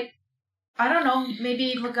was like, I don't know,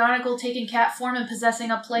 maybe McGonagall taking cat form and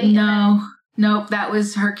possessing a plate. Nope, that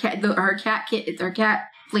was her cat. Her cat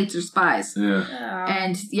plates are spies. Yeah,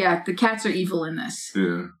 and the cats are evil in this.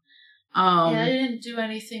 Yeah, they didn't do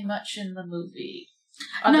anything much in the movie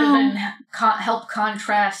other than help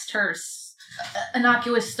contrast her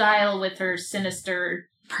innocuous style with her sinister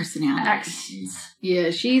personality. Actions.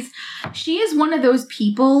 Yeah, she is one of those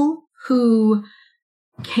people who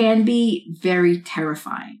can be very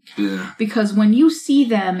terrifying. Yeah. Because when you see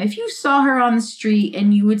them, if you saw her on the street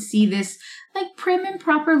and you would see this prim and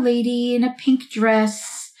proper lady in a pink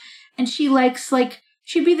dress, and she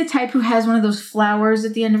she'd be the type who has one of those flowers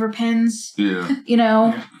at the end of her pens. Yeah. you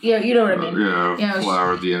know what I mean.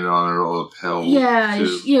 Flower at the end on her lapel.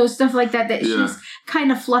 Yeah, stuff like that. She's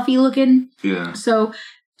kind of fluffy looking. Yeah. So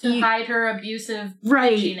to hide her abusive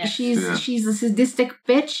bitchiness. She's a sadistic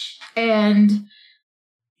bitch, and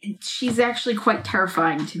she's actually quite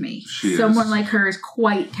terrifying to me. Someone like her is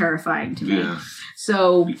quite terrifying to me. Yeah.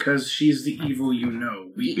 So because she's the evil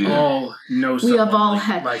we all know someone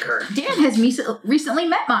like her. Dan has recently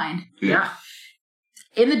met mine. Yeah.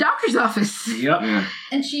 In the doctor's office. Yep. Yeah.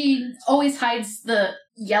 And she always hides the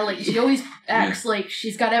yelling. She always acts like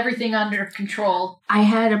she's got everything under control. I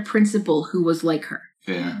had a principal who was like her.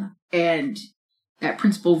 Yeah. And that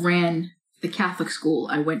principal ran the Catholic school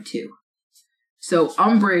I went to. So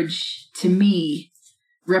Umbridge, to me,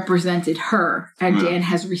 represented her, and Dan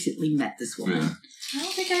has recently met this woman. Yeah. I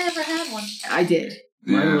don't think I ever had one. I did.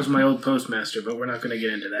 Mine was my old postmaster, but we're not going to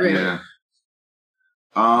get into that. Right. Yeah.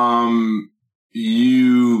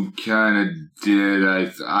 You kind of did,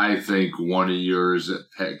 I think, one of yours at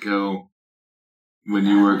Petco when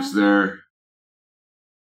you worked there.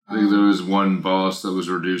 I think there was one boss that was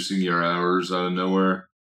reducing your hours out of nowhere.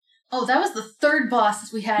 Oh, that was the third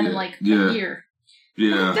boss we had in a year.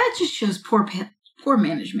 Yeah. That just shows poor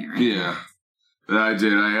management, right? Yeah. I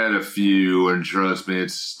did. I had a few, and trust me,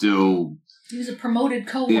 it's still... He was a promoted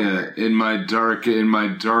coworker. Yeah, in my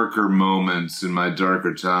darker moments, in my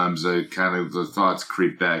darker times, the thoughts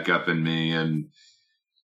creep back up in me, and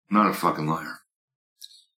I'm not a fucking liar.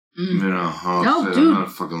 Mm. I'm not a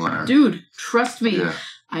fucking liar. Dude, trust me. Yeah.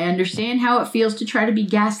 I understand how it feels to try to be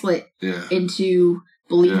gaslit into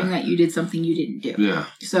believing that you did something you didn't do. Yeah.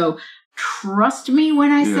 So trust me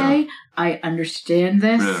when I say I understand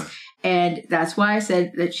this. Yeah. And that's why I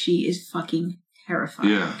said that she is fucking terrifying.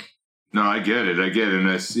 Yeah. No, I get it, and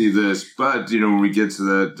I see this. But, when we get to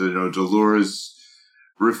that, Dolores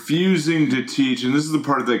refusing to teach, and this is the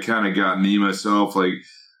part that kind of got me myself,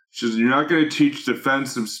 she says, you're not going to teach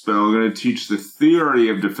defensive spells, you're going to teach the theory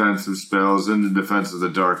of defensive spells in the Defense of the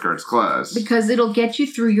Dark Arts class. Because it'll get you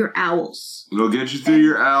through your owls. It'll get you through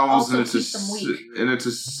your owls, and it's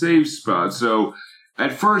a safe spot. So...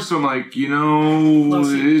 At first, I'm like,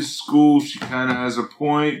 it is school. She kind of has a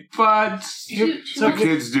point, but the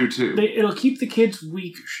kids do too. It'll keep the kids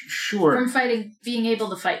weak, sure. From being able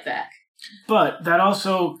to fight back. But that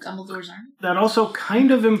also Dumbledore's army. That also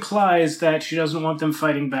kind of implies that she doesn't want them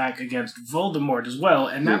fighting back against Voldemort as well,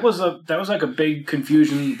 and that was like a big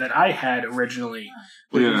confusion that I had originally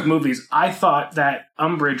with these movies. I thought that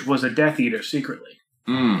Umbridge was a Death Eater secretly.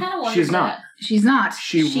 She's not. She's not.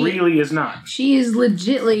 She really is not. She is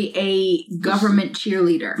legitly a government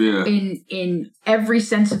cheerleader in every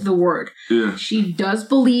sense of the word. Yeah. She does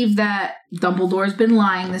believe that Dumbledore's been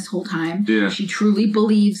lying this whole time. Yeah. She truly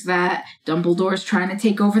believes that Dumbledore's trying to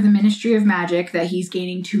take over the Ministry of Magic, that he's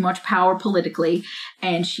gaining too much power politically,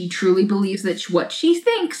 and she truly believes that what she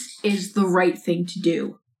thinks is the right thing to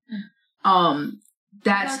do.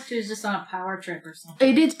 I thought she was just on a power trip or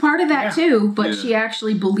something. It's part of that too, but she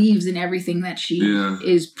actually believes in everything that she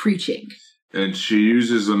is preaching. And she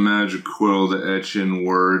uses a magic quill to etch in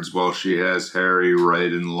words while she has Harry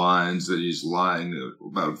write in lines that he's lying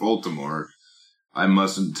about Voldemort. I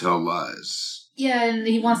mustn't tell lies. Yeah, and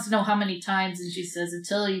he wants to know how many times, and she says,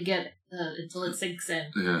 until it sinks in.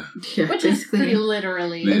 Yeah. Which is pretty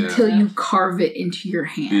literally. Until you carve it into your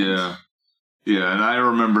hand. Yeah. Yeah, and I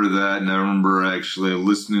remember that, and I remember actually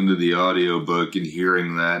listening to the audiobook and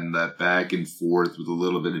hearing that, and that back and forth with a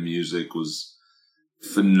little bit of music was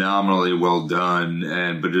phenomenally well done,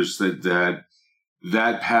 but just that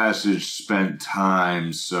passage spent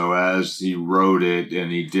time, so as he wrote it,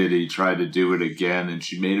 and he tried to do it again, and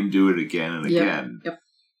she made him do it again and again. Yep.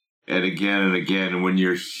 And again and again, and when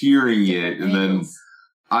you're hearing it, and then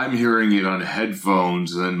I'm hearing it on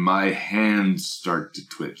headphones, and then my hands start to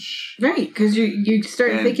twitch. Right, because you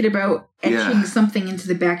start thinking about etching something into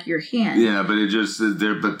the back of your hand. Yeah, but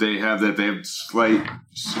they have slight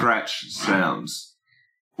scratch sounds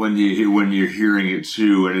when you're hearing it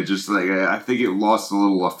too, and it just I think it lost a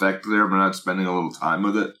little effect there, but not spending a little time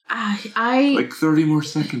with it. I 30 more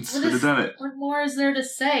seconds could have done it. What more is there to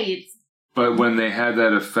say? But when they had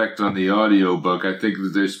that effect on the audiobook, I think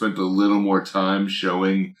that they spent a little more time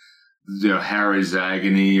showing Harry's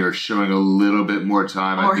agony, or showing a little bit more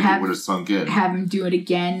time. I think it would have sunk in. Have him do it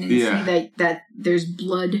again and see that there's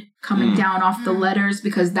blood coming down off the letters,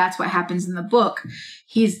 because that's what happens in the book.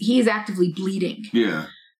 He's actively bleeding. Yeah.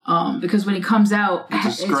 Because when he comes out, it's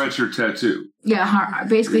a scratch or tattoo. Yeah,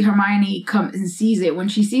 basically Hermione comes and sees it. When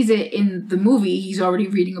she sees it in the movie, he's already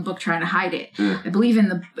reading a book trying to hide it. Yeah. I believe in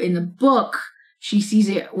the book, she sees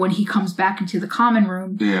it when he comes back into the common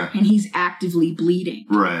room, and he's actively bleeding.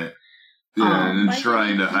 Right. Yeah, and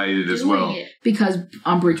trying to hide it as well. Because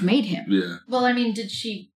Umbridge made him. Yeah. Well, I mean, did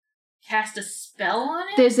she cast a spell on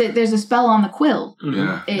it? There's a spell on the quill.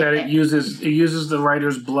 Mm-hmm. Yeah. It uses the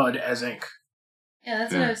writer's blood as ink. Yeah,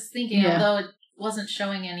 that's what I was thinking, although it wasn't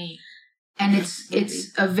showing any. And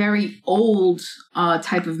it's a very old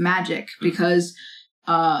type of magic, because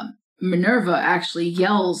Minerva actually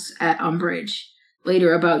yells at Umbridge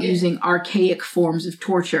later about using archaic forms of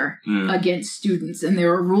torture against students, and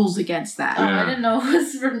there are rules against that. Oh, I didn't know it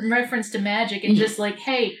was in reference to magic, and just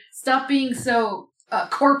hey, stop being so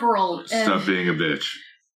corporal. Stop being a bitch.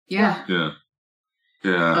 Yeah. Yeah.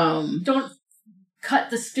 Yeah. Don't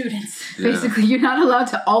cut the students. Yeah. Basically, you're not allowed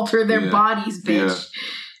to alter their bodies, bitch.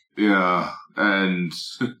 Yeah. And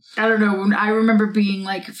I don't know, when I remember being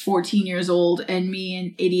 14 years old, and me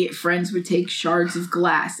and idiot friends would take shards of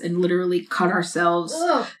glass and literally cut ourselves,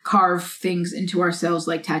 carve things into ourselves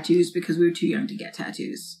like tattoos, because we were too young to get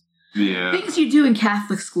tattoos. Yeah. Things you do in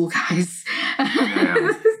Catholic school, guys.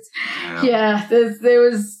 Yeah. There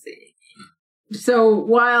was. So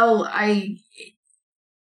while I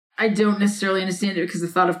don't necessarily understand it, because the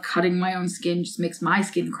thought of cutting my own skin just makes my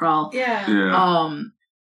skin crawl. Yeah.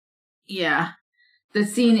 Yeah. The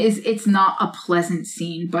scene it's not a pleasant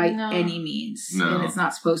scene by any means. No. And it's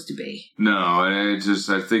not supposed to be. No, and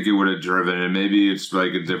I think it would have driven it. Maybe it's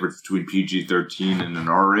a difference between PG-13 and an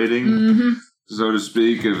R rating, so to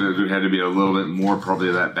speak. If it had to be a little bit more, probably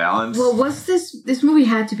of that balance. Well, this movie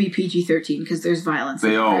had to be PG-13 because there's violence.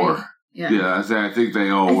 They all were. Yeah, I think they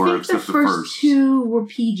all were, except the first two were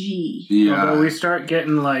PG. Yeah, although we start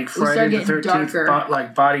getting Friday the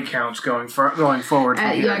 13th body counts going forward. Going forward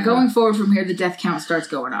from here, the death count starts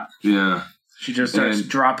going up. Yeah, she just starts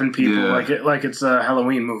dropping people like it's a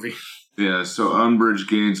Halloween movie. Yeah, so Umbridge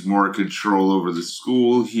gains more control over the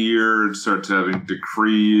school here and starts having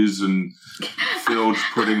decrees, and Filch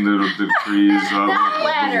putting the decrees up That on the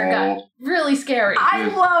ladder got wall. really scary. I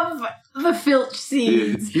Yeah. love the Filch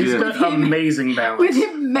scenes. He's Yeah. got amazing balance. With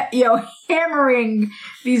him, hammering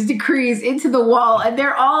these decrees into the wall, and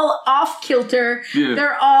they're all off kilter. Yeah,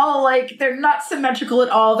 They're all they're not symmetrical at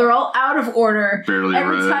all. They're all out of order. barely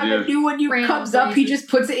Every read. time Yeah. a new one Random comes up, he places.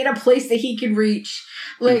 just puts it in a place that he can reach.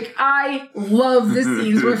 Like, I love the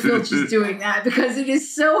scenes where Filch is doing that because it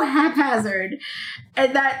is so haphazard.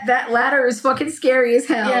 And that ladder is fucking scary as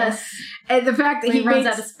hell. Yes. And the fact that When he runs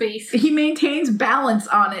makes- out of space. he maintains balance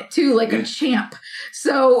on it too, like Yeah. a champ.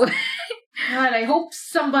 So God, I hope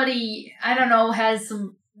somebody, I don't know, has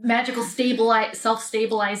some magical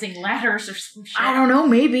self-stabilizing ladders or some shit. I don't know,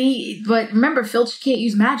 maybe, but remember, Filch can't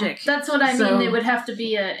use magic. That's what I So- mean. It would have to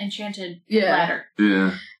be an enchanted Yeah. ladder.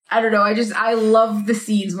 Yeah. I don't know. I love the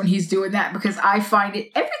scenes when he's doing that because I find it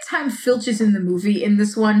every time Filch is in the movie in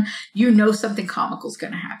this one, you know something comical's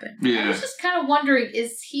going to happen. I Yeah. was just kind of wondering,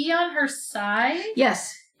 is he on her side?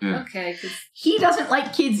 Yes, Yeah. Okay, 'cause he doesn't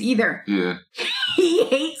like kids either. Yeah. He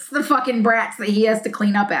hates the fucking brats that he has to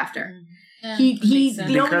clean up after. He- that makes he- sense.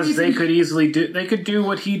 the only Because reason they could easily do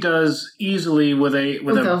what he does easily with a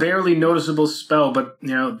With a- barely noticeable spell, but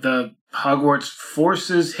the Hogwarts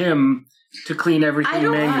forces him to clean everything I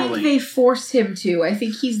don't manually. think they force him to. I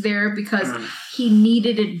think he's there because Mm. he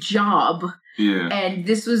needed a job Yeah. and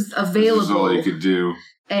this was This available. is all he could do.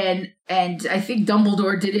 And I think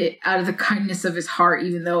Dumbledore did it out of the kindness of his heart,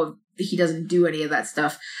 even though he doesn't do any of that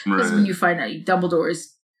stuff. Because when Right. you find out Dumbledore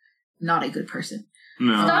is not a good person.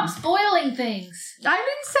 No. Stop spoiling things. I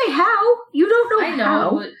didn't say how. You don't know I know.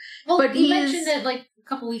 how. Well, But you he mentioned is- it like a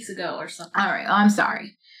couple weeks ago or something. All right, I'm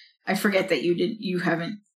sorry. I forget that you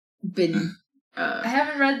haven't been. I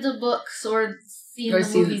haven't read the books or seen Or the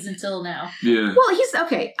seen- movies until now. Yeah. Well, he's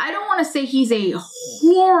okay. I don't want to say he's a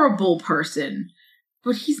horrible person,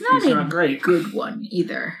 but he's not He's a not great. good one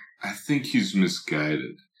either. I think he's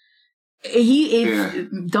misguided. He is. Yeah.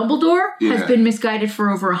 Dumbledore has Yeah. been misguided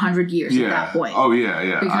for over 100 years Yeah. at that point. Oh, yeah,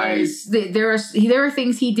 yeah. Because there are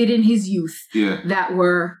things he did in his youth Yeah. that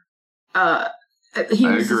were he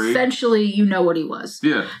I was agree. essentially you know what he was.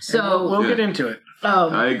 Yeah. So we'll Yeah. get into it.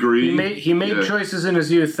 I agree. He made Yeah. choices in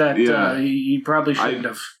his youth that Yeah. he probably shouldn't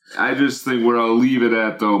have. I just think where I'll leave it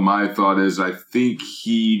at, though, my thought is I think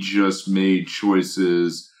he just made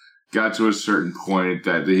choices, got to a certain point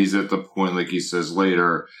that he's at the point, like he says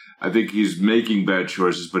later, I think he's making bad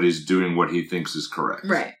choices, but he's doing what he thinks is correct.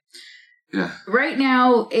 right. Yeah. Right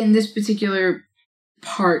now in this particular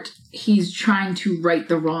part, he's trying to right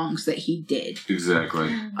the wrongs that he did.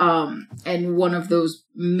 Exactly. And one of those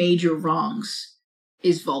major wrongs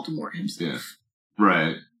is Voldemort himself.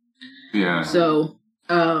 Right. Yeah. So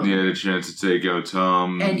He had a chance to take out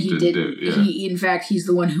Tom. and he didn't did. do it. Yeah. He, in fact, he's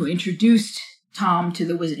the one who introduced Tom to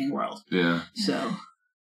the Wizarding World. Yeah. So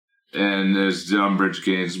And as Umbridge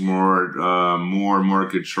gains more and more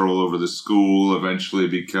control over the school, eventually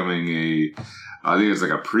becoming I think it's like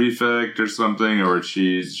a prefect or something, or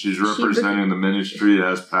she's representing the ministry that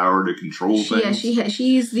has power to control things.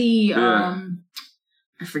 she's the Yeah.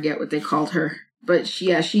 I forget what they called her, but she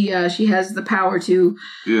has the power to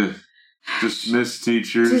Yeah. Dismiss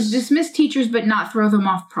teachers. dismiss teachers but not throw them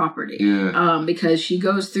off property. Yeah. Because she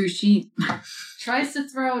goes through Tries to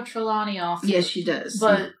throw Trelawney off. yes, she does.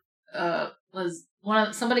 But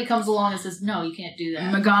somebody comes along and says, "No, you can't do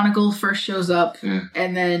that." McGonagall first shows up, Yeah.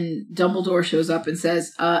 and then Dumbledore shows up and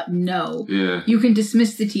says, "No, Yeah. you can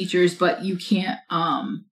dismiss the teachers, but you can't.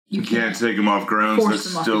 You can't take them off grounds. Force That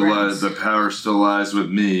them off still the grounds. the power still lies with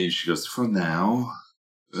me. She goes, for now.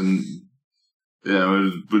 And yeah,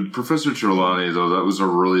 but Professor Trelawney, though, that was a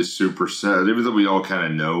really super sad. Even though we all kind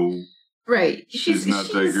of know Right? she's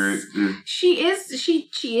not that great. Yeah. She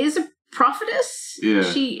is a prophetess. Yeah.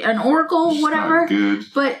 She an oracle, She's whatever. not good.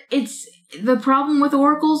 But it's the problem with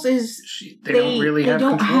oracles is They don't really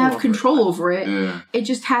have control over it. Yeah. It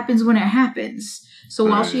just happens when it happens. So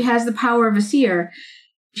while Right. she has the power of a seer,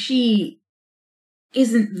 she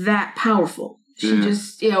isn't that powerful. She Yeah.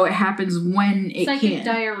 just, it happens when it Psychic can.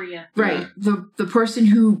 diarrhea. Right. The person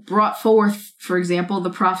who brought forth, for example, the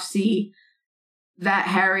prophecy that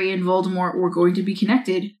Harry and Voldemort were going to be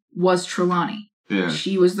connected was Trelawney. Yeah.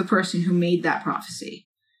 She was the person who made that prophecy.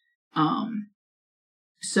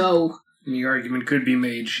 So The argument could be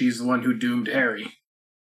made she's the one who doomed Harry.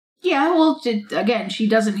 yeah, well, again, she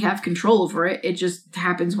doesn't have control over it. It just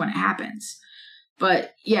happens when it happens.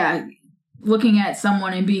 But yeah, looking at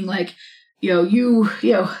someone and being like, you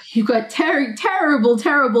got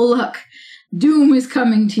terrible luck. Doom is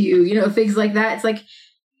coming to you. Things like that. It's like,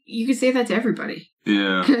 you could say that to everybody.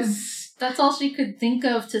 Yeah. Because that's all she could think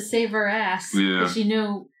of to save her ass. Yeah. Because she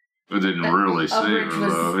knew It didn't really save Umbridge her,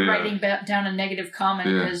 was though. Yeah. writing down a negative comment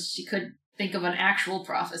Yeah. because she couldn't think of an actual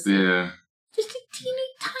prophecy. Yeah. just a teeny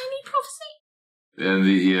tiny prophecy. And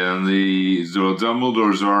so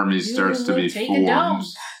Dumbledore's army starts to be take a dump.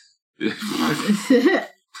 formed.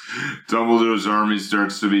 Dumbledore's army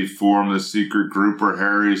starts to be formed, the secret group where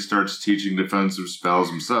Harry starts teaching defensive spells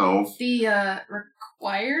himself. The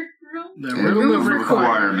required room? The And room of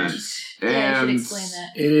requirements. Yeah, I should And explain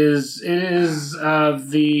that. It is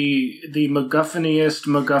the MacGuffiniest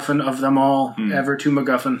MacGuffin of them all, ever to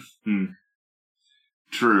MacGuffin.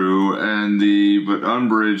 True, but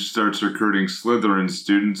Umbridge starts recruiting Slytherin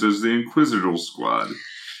students as the Inquisitor Squad.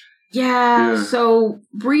 Yeah. So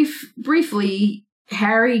briefly,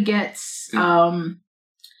 Harry gets kind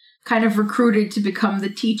of recruited to become the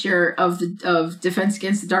teacher of Defense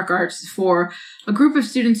Against the Dark Arts for a group of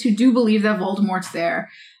students who do believe that Voldemort's there,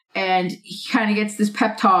 and he kind of gets this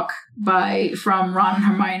pep talk from Ron and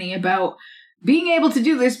Hermione about being able to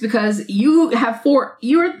do this because you're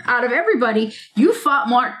out of everybody, you fought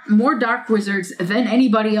more dark wizards than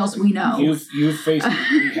anybody else we know. You've faced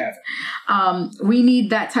it, we haven't. We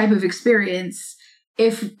need that type of experience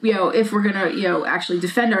if we're gonna actually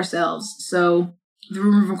defend ourselves. So the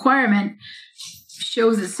room of requirement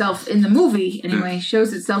shows itself in the movie anyway.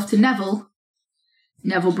 Shows itself to Neville.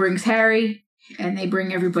 Neville brings Harry, and they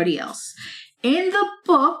bring everybody else. In the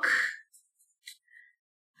book,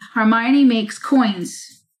 Hermione makes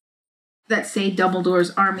coins that say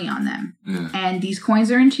Dumbledore's army on them. Yeah. And these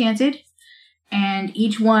coins are enchanted. And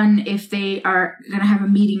each one, if they are going to have a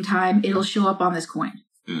meeting time, it'll show up on this coin.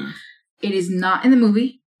 Yeah. It is not in the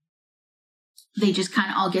movie. They just kind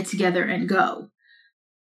of all get together and go.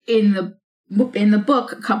 In the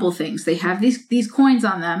book, a couple things. They have these coins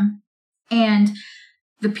on them. And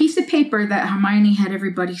the piece of paper that Hermione had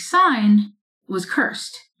everybody sign was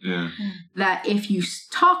cursed. Yeah. That if you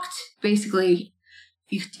talked, basically,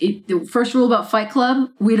 the first rule about Fight Club,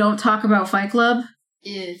 we don't talk about Fight Club.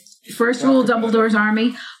 First rule of Dumbledore's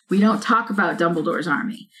army, we don't talk about Dumbledore's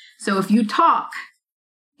army. So if you talk,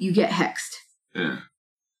 you get hexed. Yeah.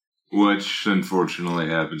 Which, unfortunately,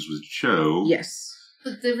 happens with Cho. Yes.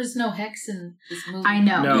 But there was no hex in this movie. I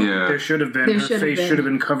know. No, Yeah. there should have been. There Her should have face been. should have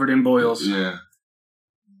been covered in boils. Yeah.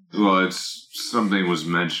 Well, something was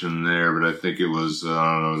mentioned there, but I think it was,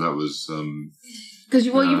 I don't know, that was, Because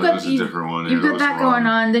that you've was a different one. you've got was that wrong. going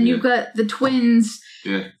on. Then you've got the twins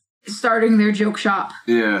starting their joke shop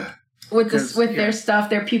Yeah. with their stuff,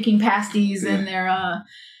 their puking pasties and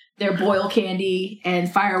their boil candy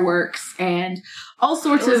and fireworks and all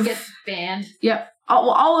sorts Those of get banned. Yep.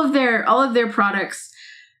 All of their products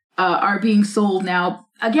are being sold now.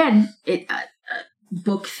 Again, a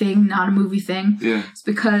book thing, not a movie thing. Yeah. It's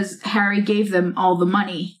because Harry gave them all the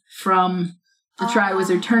money from the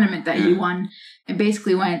Triwizard tournament that he won, and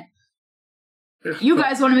basically went, "You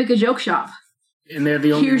guys want to make a joke shop? And they're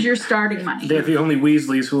the only. Here's your starting money." They're the only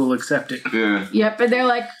Weasleys who will accept it. Yeah. Yep, and they're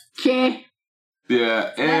like, "Okay."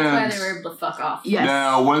 Yeah. And That's why they were able to fuck off. Yes.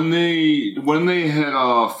 now, when they head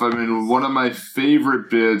off, I mean, one of my favorite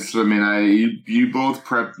bits, I mean, you both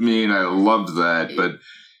prepped me and I loved that, but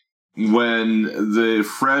when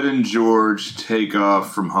Fred and George take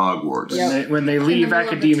off from Hogwarts. Yep. When they In leave the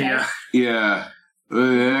middle of the academia, test. Yeah.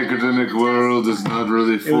 The academic world is not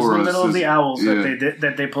really for us. it was the middle of the owls Yeah.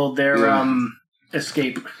 that they pulled their Yeah.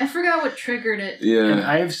 escape. I forgot what triggered it. And Yeah.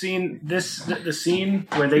 I have seen the scene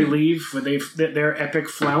where they leave, where their epic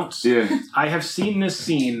flounce. Yeah. I have seen this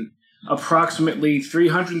scene approximately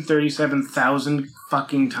 337,000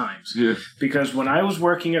 fucking times. Yeah. Because when I was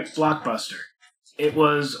working at Blockbuster, it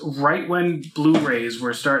was right when Blu-rays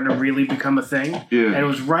were starting to really become a thing. Yeah. And it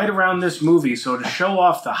was right around this movie, so to show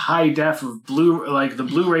off the high def of the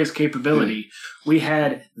Blu-ray's capability, we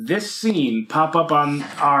had this scene pop up on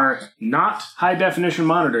our not high definition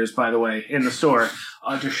monitors, by the way, in the store,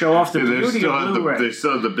 to show off the Yeah, beauty of Blu-ray. they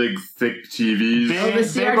still have the big, thick TVs. Big, the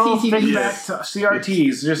CRT big old thick TVs. back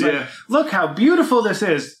CRTs. Just like, Yeah. look how beautiful this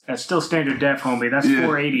is. That's still standard def, homie. That's Yeah.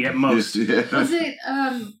 480 at most. Yeah.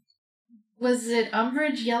 Was it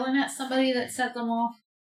Umbridge yelling at somebody that set them off?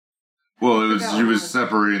 Well, she was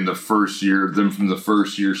separating them from the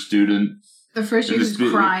first year student. The first year he was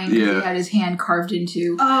crying because he had his hand carved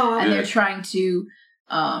into, and they're trying to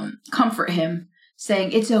comfort him,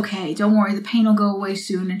 saying, "It's okay, don't worry, the pain will go away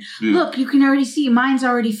soon." And look, you can already see mine's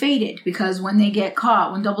already faded because when they get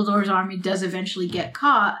caught, when Dumbledore's army does eventually get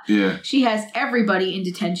caught, she has everybody in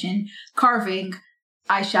detention carving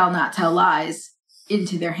 "I shall not tell lies"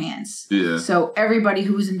 into their hands. Yeah. So everybody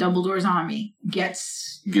who was in Dumbledore's army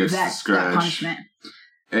gets that scratch. punishment.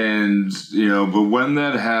 And, but when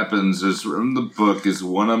that happens, it's in the book, is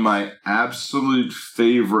one of my absolute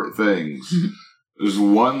favorite things. There's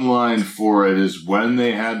one line for it, is when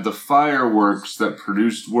they had the fireworks that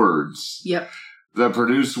produced words. Yep. That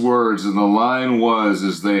produced words, and the line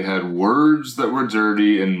is they had words that were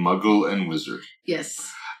dirty and muggle and wizard.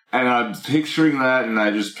 Yes. And I'm picturing that, and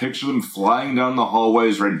I just picture them flying down the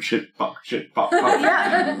hallways, writing shit, pop, pop.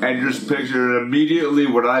 Yeah. And just picture it. Immediately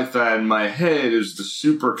what I thought in my head is the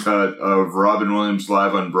supercut of Robin Williams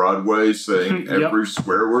live on Broadway saying every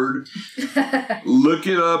swear word. Look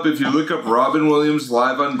it up. If you look up Robin Williams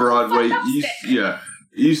live on Broadway,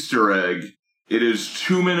 Easter egg. It is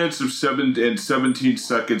 2 minutes and 17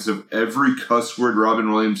 seconds of every cuss word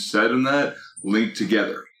Robin Williams said in that linked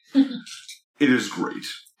together. It is great.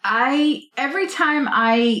 Every time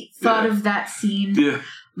I thought of that scene,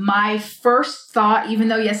 my first thought, even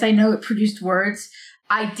though, yes, I know it produced words,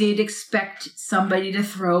 I did expect somebody to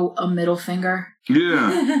throw a middle finger.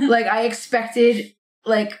 Yeah. Like, I expected,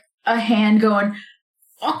 like, a hand going,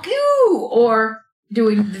 fuck you, or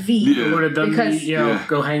doing the V. Yeah. Would have done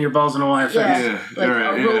go hang your balls in a wire fence. Yeah. Like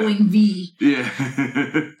a rolling V. Yeah.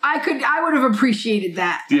 I would have appreciated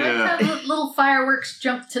that. Yeah. Like how little fireworks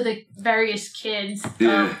jumped to the various kids,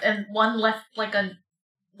 and one left like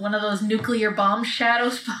one of those nuclear bomb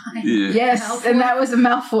shadows behind. Yeah. Yes, Malfoy. And that was a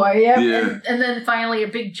Malfoy. Yep. Yeah. And then finally a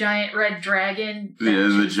big giant red dragon. Yeah,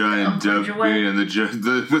 and the giant duck. And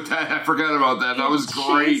I forgot about that. That was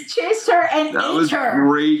great. Chased her and That ate was her.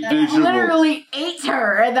 great visual. Literally ate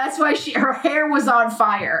her, and that's why her hair was on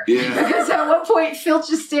fire. Yeah. Because at one point Filch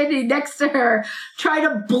is standing next to her, trying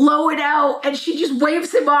to blow it out, and she just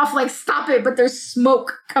waves him off like, "Stop it!" But there's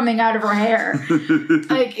smoke coming out of her hair.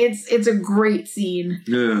 Like it's a great scene.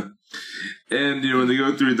 Yeah. And, when they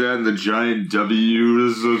go through that and the giant W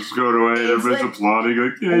is going away and everybody's like applauding,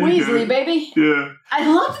 like, yeah, Weasley, baby. Yeah. I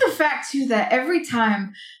love the fact, too, that every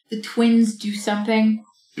time the twins do something,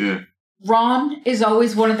 Ron is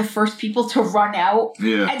always one of the first people to run out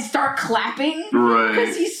and start clapping. Right.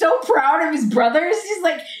 Because he's so proud of his brothers. He's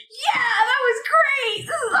like, yeah, that was great.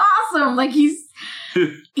 This is awesome. Like, he's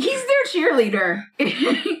their cheerleader.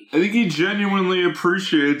 I think he genuinely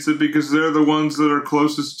appreciates it because they're the ones that are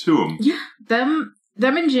closest to him. Yeah, them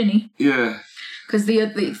and Ginny. Yeah. Because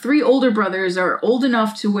the three older brothers are old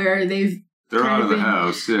enough to where they're out of the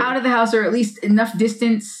house. Yeah. Out of the house, or at least enough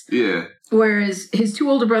distance. Yeah. Whereas his two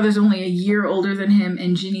older brothers are only a year older than him,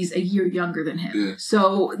 and Ginny's a year younger than him. Yeah.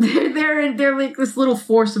 So they're like this little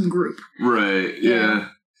foursome group. Right. Yeah.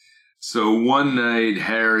 So one night,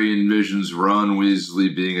 Harry envisions Ron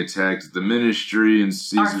Weasley being attacked at the Ministry and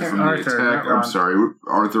sees it from the attack. I'm sorry,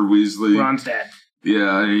 Arthur Weasley. Ron's dad.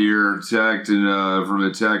 Yeah, you're attacked, and from the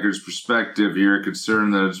attacker's perspective, you're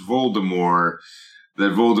concerned that it's Voldemort.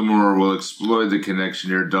 That Voldemort will exploit the connection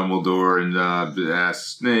near Dumbledore and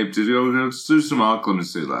ask Snape to do some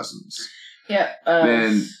occlumency lessons. Yeah.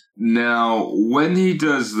 And now, when he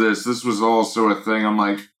does this was also a thing. I'm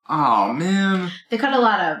like, oh, man. They cut a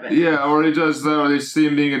lot out of it. Yeah, or he does that, or they see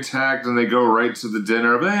him being attacked, and they go right to the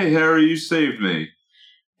dinner of, hey, Harry, you saved me.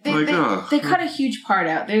 They cut a huge part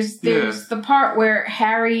out. There's the part where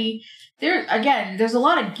Harry... There's a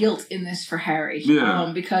lot of guilt in this for Harry.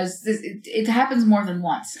 Yeah. Because it happens more than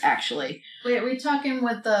once, actually. Wait, are we talking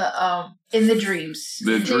with the... in the dreams.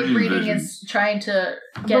 The dream reading vision. is trying to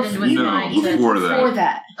get into his mind. Even before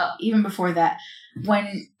that. Even before that.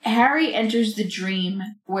 When Harry enters the dream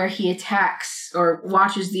where he attacks or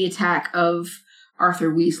watches the attack of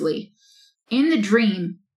Arthur Weasley, in the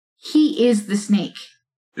dream, he is the snake.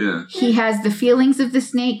 Yeah. He has the feelings of the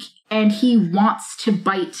snake, and he wants to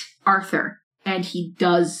bite Arthur. And he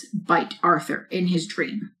does bite Arthur in his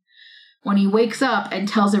dream. When he wakes up and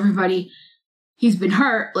tells everybody he's been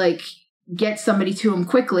hurt, like, get somebody to him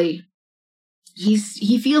quickly, he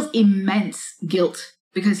feels immense guilt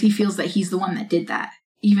because he feels that he's the one that did that,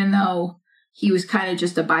 even though he was kind of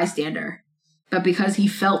just a bystander. But because he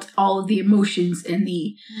felt all of the emotions and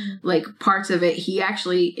the parts of it, he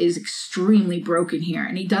actually is extremely broken here,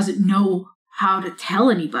 and he doesn't know how to tell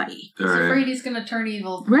anybody. He's afraid he's going to turn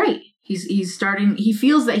evil. Right. He's starting. He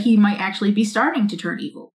feels that he might actually be starting to turn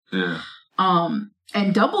evil. Yeah. And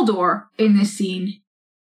Dumbledore in this scene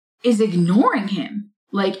is ignoring him.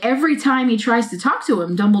 Like, every time he tries to talk to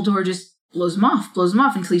him, Dumbledore just blows him off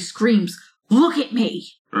until he screams, "Look at me!"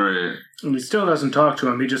 Right. And he still doesn't talk to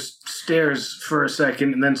him. He just stares for a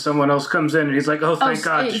second, and then someone else comes in, and he's like, "Oh, thank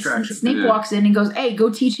God, distraction." Snape walks in and goes, "Hey, go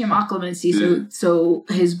teach him occlumency, so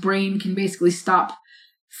his brain can basically stop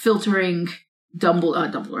filtering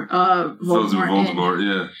Voldemort in."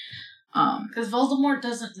 Yeah. Because Voldemort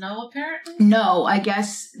doesn't know, apparently? No, I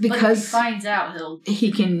guess because but if he finds out,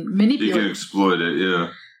 he can manipulate. He can exploit it, yeah.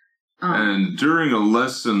 And during a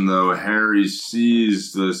lesson, though, Harry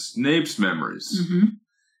sees the Snape's memories. Mm-hmm.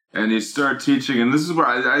 And he starts teaching, and this is where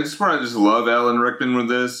I just love Alan Rickman with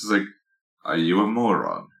this. It's like, are you a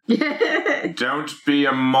moron? Don't be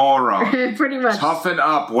a moron. Pretty much. Toughen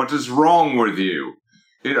up. What is wrong with you?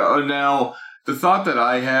 Now, the thought that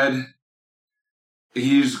I had,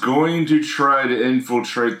 he's going to try to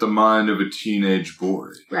infiltrate the mind of a teenage boy.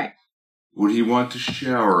 Right. Would he want to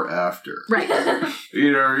shower after? Right.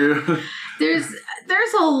 There's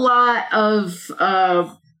a lot of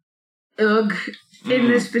ugh in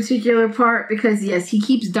this particular part because, yes, he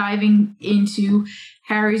keeps diving into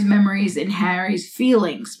Harry's memories and Harry's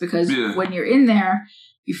feelings because when you're in there,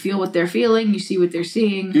 you feel what they're feeling, you see what they're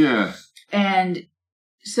seeing. Yeah. And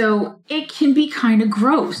so it can be kind of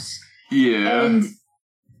gross. Yeah. And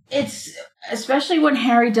it's, especially when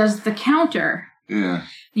Harry does the counter. Yeah.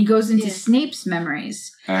 He goes into Snape's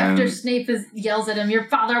memories. After Snape yells at him, your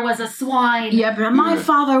father was a swine. Yeah, but my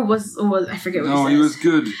father was I forget what he says. No, he was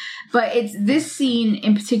good. But it's this scene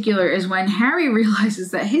in particular is when Harry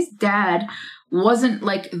realizes that his dad wasn't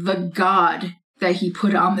like the god that he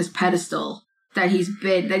put on this pedestal that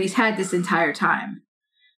he's had this entire time.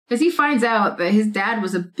 Because he finds out that his dad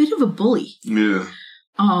was a bit of a bully. Yeah.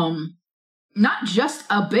 Not just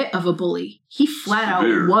a bit of a bully. He flat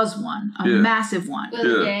out was one. A massive one. With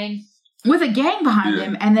a gang. With a gang behind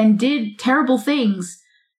him, and then did terrible things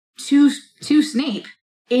to Snape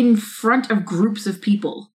in front of groups of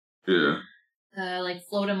people. Yeah. Like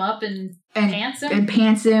float him up and pants him? And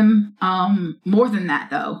pants him. More than that,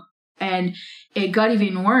 though. And it got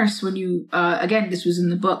even worse when you, again, this was in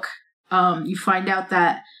the book, you find out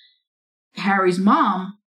that Harry's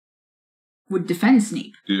mom would defend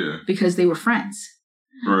Snape. Yeah. Because they were friends.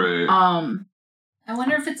 Right. I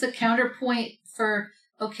wonder if it's a counterpoint for,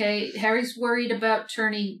 okay, Harry's worried about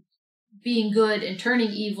being good and turning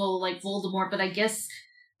evil like Voldemort, but I guess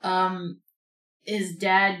his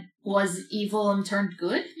dad was evil and turned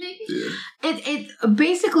good, maybe? Yeah. It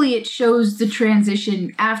basically it shows the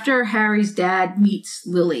transition after Harry's dad meets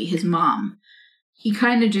Lily, his mom. He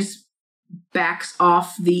kind of just backs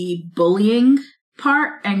off the bullying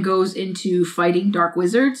part and goes into fighting dark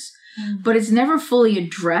wizards, but it's never fully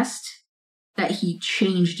addressed that he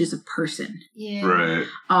changed as a person. Yeah. Right.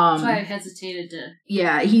 That's why I hesitated to.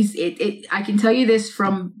 Yeah, I can tell you this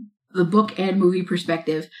from the book and movie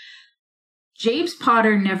perspective. James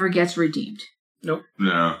Potter never gets redeemed. Nope.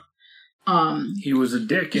 No. He was a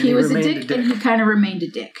dick. And he was a dick, and he kind of remained a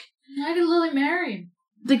dick. Why did Lily marry him?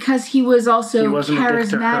 Because he was also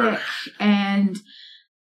charismatic and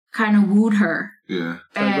kind of wooed her. Yeah.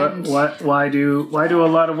 And why do a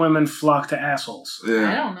lot of women flock to assholes?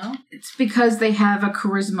 Yeah. I don't know. It's because they have a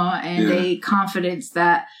charisma and a confidence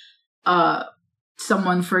that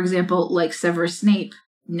someone, for example, like Severus Snape,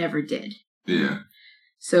 never did. Yeah.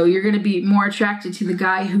 So you're going to be more attracted to the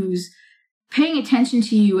guy who's paying attention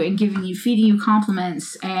to you and feeding you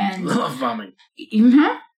compliments and love bombing.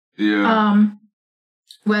 Mm-hmm. Yeah.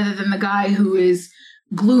 Rather than the guy who is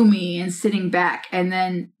gloomy and sitting back, and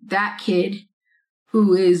then that kid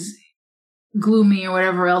who is gloomy or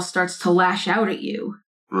whatever else starts to lash out at you.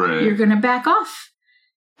 Right. You're going to back off.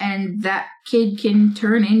 And that kid can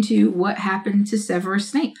turn into what happened to Severus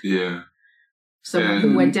Snape. Yeah. Someone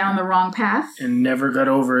who went down the wrong path. And never got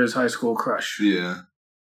over his high school crush. Yeah.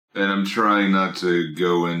 And I'm trying not to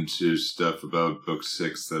go into stuff about book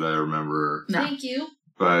 6 that I remember. No. Thank you.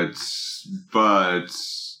 But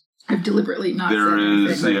I've deliberately not there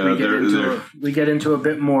is, we get into a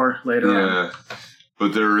bit more later on. Yeah.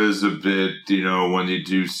 But there is a bit, when you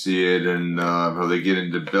do see it and how they get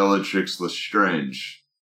into Bellatrix Lestrange.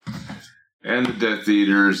 And the Death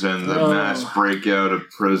Eaters and the mass breakout of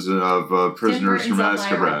prisoners from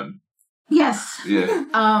Azkaban. Yes.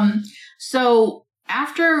 Yeah. So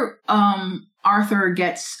after Arthur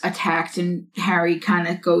gets attacked and Harry kind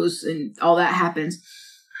of goes and all that happens,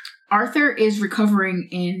 Arthur is recovering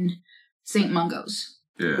in St. Mungo's,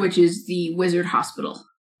 which is the wizard hospital.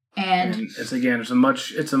 And it's a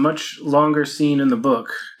much longer scene in the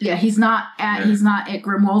book. Yeah, he's not at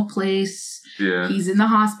Grimwald Place. Yeah. He's in the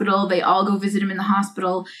hospital. They all go visit him in the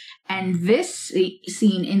hospital. And this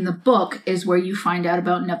scene in the book is where you find out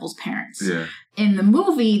about Neville's parents. Yeah. In the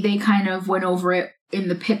movie, they kind of went over it in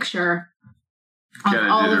the picture. Kind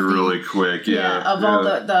of did it really quick, of all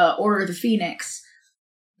the Order of the Phoenix.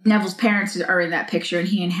 Neville's parents are in that picture, and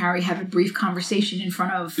he and Harry have a brief conversation in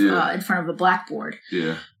front of the blackboard.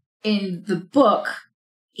 Yeah. In the book,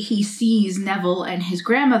 he sees Neville and his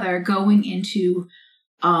grandmother going into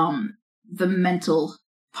the mental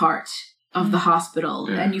part of the hospital,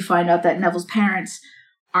 Yeah. and you find out that Neville's parents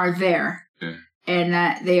are there, and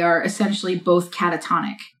that they are essentially both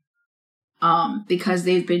catatonic, because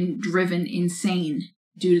they've been driven insane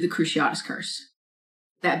due to the Cruciatus curse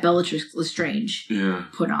that Bellatrix Lestrange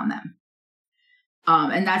put on them.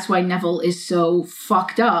 And that's why Neville is so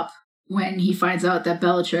fucked up when he finds out that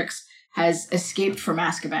Bellatrix has escaped from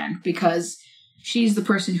Azkaban, because she's the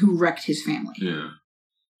person who wrecked his family.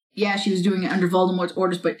 Yeah, she was doing it under Voldemort's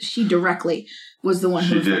orders, but she directly was the one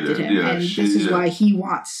who affected him. Yeah, and this is why he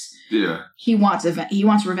wants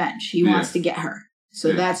revenge. He wants to get her.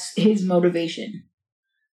 So that's his motivation.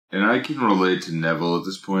 And I can relate to Neville at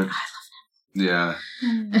this point. I love Neville. Yeah.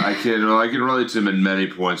 I can relate to him in many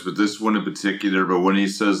points, but this one in particular, but when he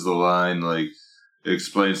says the line, like,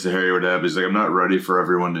 explains to Harry what happened, he's like, I'm not ready for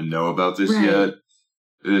everyone to know about this yet.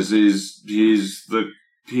 He's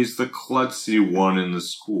the klutzy one in the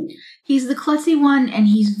school. He's the klutzy one, and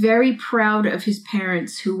he's very proud of his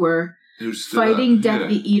parents who were fighting Death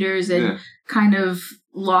Eaters and kind of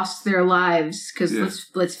lost their lives. Because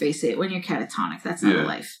let's face it, when you're catatonic, that's not a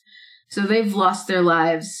life. So they've lost their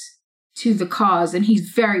lives to the cause, and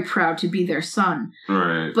he's very proud to be their son.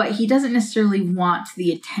 Right. But he doesn't necessarily want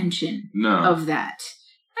the attention of that.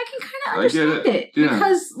 I can kind of understand it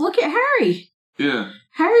because look at Harry. Yeah.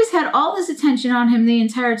 Harry's had all this attention on him the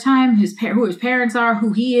entire time, who his parents are,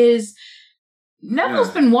 who he is.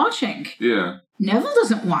 Neville's been watching. Yeah. Neville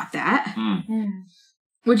doesn't want that.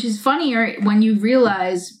 Which is funnier when you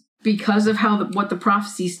realize, because of what the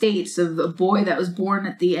prophecy states of a boy that was born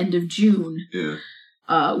at the end of June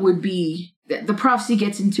would be... The prophecy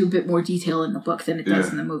gets into a bit more detail in the book than it does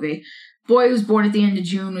in the movie. Boy who was born at the end of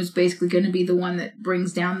June was basically going to be the one that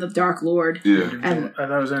brings down the Dark Lord. Yeah. I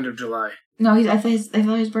thought it was end of July. No, I thought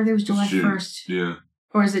his birthday was July 1st. Yeah.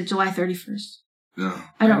 Or is it July 31st? No.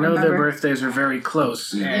 I don't remember. Their birthdays are very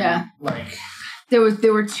close. And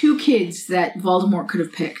there were two kids that Voldemort could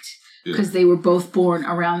have picked because they were both born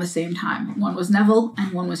around the same time. One was Neville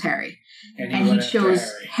and one was Harry. And he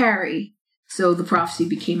chose Harry, so the prophecy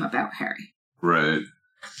became about Harry. Right.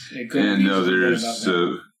 And there's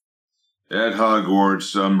at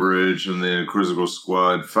Hogwarts, Umbridge and the Quizzical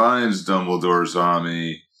Squad finds Dumbledore's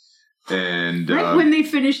army. And when they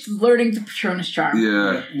finished learning the Patronus charm.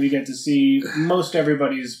 Yeah. We get to see most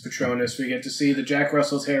everybody's Patronus. We get to see the Jack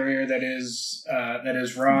Russell Terrier that is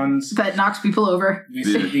Ron's. That knocks people over. We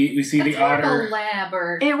see the otter. More of a lab,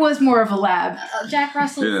 or it was more of a lab. Jack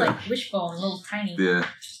Russell's like wishbone, little tiny. Yeah.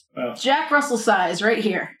 Well, Jack Russell size right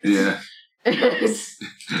here. Yeah. Lifts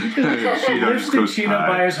the Cheetah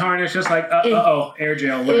by his harness, just like air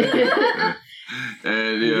gel. And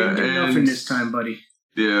you didn't get nothing this time, buddy.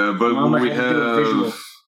 Yeah, but we have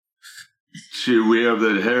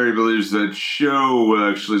that Harry believes that Cho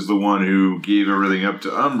actually is the one who gave everything up to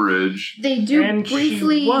Umbridge. They do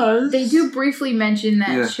briefly mention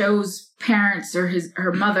that Cho's parents or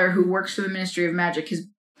her mother, who works for the Ministry of Magic, has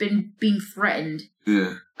been being threatened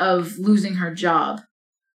of losing her job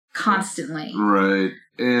constantly. Right.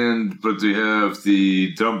 But they have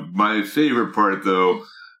my favorite part though,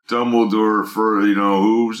 Dumbledore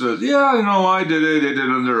who says, I did it. I did it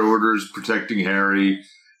under orders, protecting Harry,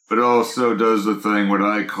 but also does the thing what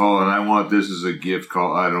I call, and I want this as a gift,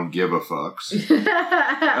 called I don't give a fucks.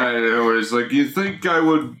 I know, it's like, you think I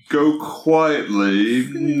would go quietly?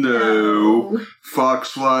 No. Fox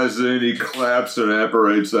flies in, he claps and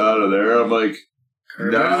apparates out of there. I'm like,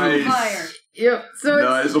 nice. Yep. So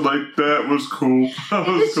nice. I'm like, that was cool.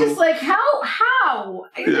 It's just like, how?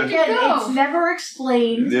 Again, it's never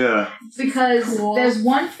explained. Yeah. Because there's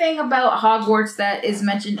one thing about Hogwarts that is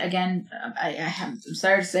mentioned, again, I'm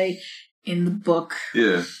sorry to say, in the book.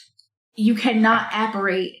 Yeah. You cannot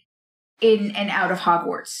apparate in and out of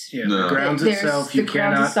Hogwarts. Yeah, no. The grounds itself, you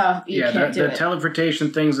cannot. The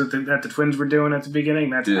teleportation things that the twins were doing at the beginning,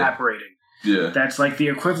 that's apparating. Yeah. That's like the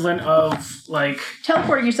equivalent of like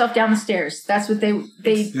teleporting yourself down the stairs. That's what they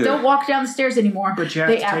don't walk down the stairs anymore. But you have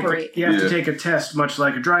to take a test, much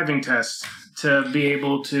like a driving test, to be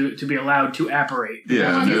able to be allowed to apparate.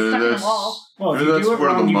 Yeah. Well, if you do it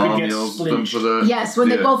wrong, you could get splinched. Yes, when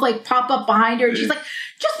they both like pop up behind her and she's like,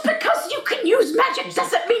 just because you can use magic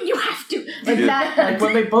doesn't mean you have to. Like that. Like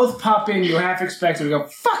when they both pop in, you half expect them to go,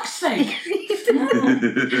 fuck's sake.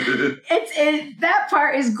 That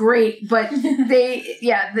part is great, but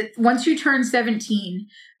once you turn 17,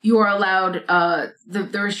 you are allowed,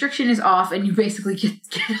 the restriction is off, and you basically get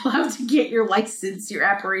allowed to get your license, your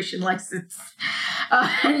apparition license.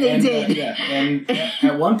 And they did. And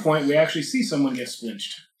at one point, we actually see someone get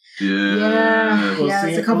splinched. Yeah.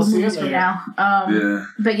 It's a couple movies from now.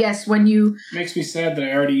 But yes, when you... Makes me sad that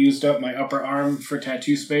I already used up my upper arm for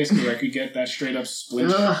tattoo space because I could get that straight up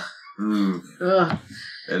split.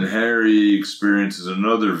 And Harry experiences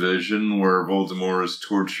another vision where Voldemort is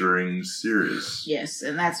torturing Sirius. Yes,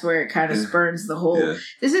 and that's where it kind of spurns the whole... Yeah.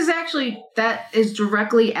 This is actually... That is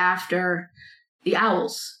directly after the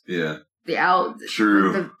Owls. Yeah. The owl...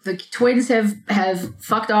 True. The twins have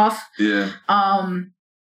fucked off. Yeah.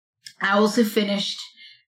 Owls have finished,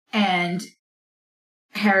 and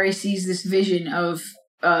Harry sees this vision of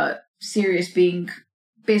Sirius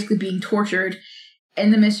basically being tortured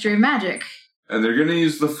in the Mystery of Magic. And they're going to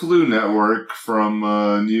use the Flu Network from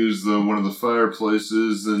one of the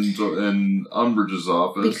fireplaces in Umbridge's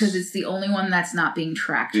office because it's the only one that's not being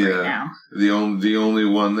tracked right now. The only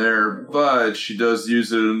one there, but she does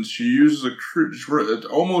use it, and she uses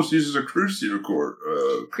almost uses a Crucio cord.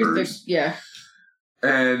 Yeah.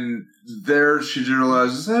 And there she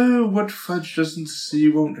realizes, what Fudge doesn't see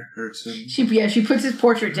won't hurt him. She puts his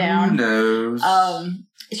portrait down. Who knows?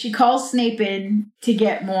 She calls Snape in to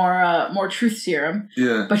get more truth serum.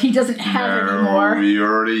 Yeah. But he doesn't have any more. We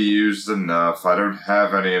already used enough. I don't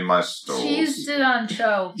have any in my stores. She used it on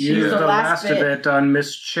Cho. She used the last of it on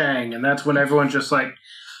Miss Chang, and that's when everyone's just like,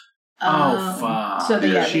 oh, fuck. So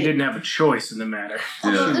she didn't have a choice in the matter.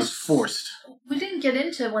 Yeah. She was forced. We didn't get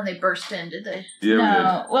into when they burst in, did they? Yeah,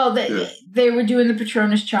 no. Well, they were doing the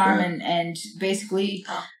Patronus charm, and basically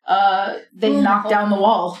they knocked down the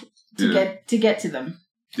wall to get to them.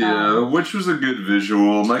 Yeah, which was a good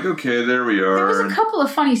visual. I'm like, okay, there we are. There was a couple of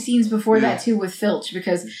funny scenes before that, too, with Filch,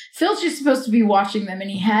 because Filch is supposed to be watching them, and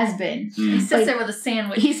he has been. He sits there with a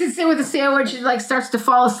sandwich. He sits there with a sandwich and, starts to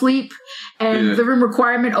fall asleep, and the room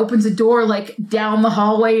requirement opens a door, down the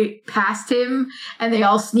hallway past him, and they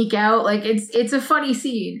all sneak out. It's a funny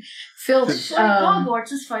scene. Filch...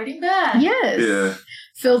 Hogwarts is fighting back. Yes. Yeah.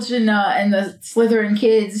 Filch and the Slytherin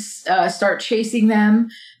kids start chasing them,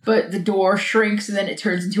 but the door shrinks and then it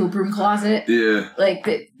turns into a broom closet. Yeah.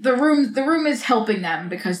 The room is helping them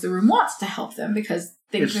because the room wants to help them because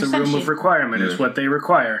things are sentient. It's the room of requirement. It's what they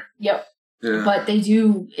require. Yep. Yeah. But they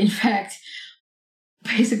do, in fact,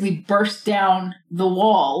 basically burst down the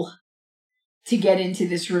wall to get into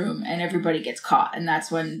this room, and everybody gets caught, and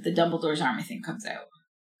that's when the Dumbledore's Army thing comes out.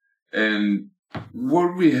 And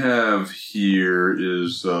what we have here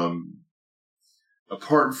is a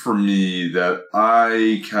part for me that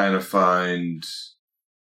I kind of find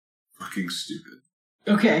fucking stupid.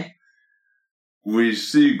 Okay. We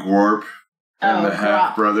see Gorp and the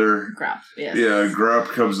half-brother. Grop, yes. Yeah, Grop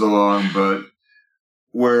comes along, but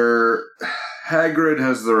where Hagrid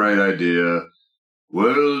has the right idea.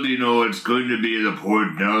 Well, it's going to be the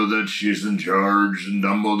point now that she's in charge and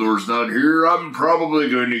Dumbledore's not here, I'm probably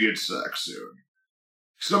going to get sacked soon.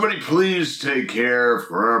 Somebody please take care of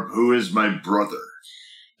Grop, who is my brother.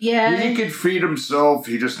 Yeah. He can feed himself,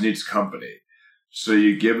 he just needs company. So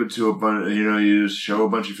you give it to a bunch, you just show a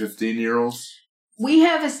bunch of 15-year-olds? We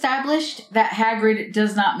have established that Hagrid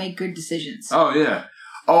does not make good decisions. Oh, yeah.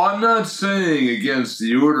 Oh, I'm not saying against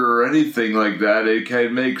the order or anything like that. It kind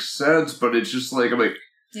of makes sense, but it's just I'm like,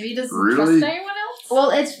 maybe he doesn't really? Trust anyone else?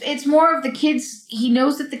 Well, it's more of the kids. He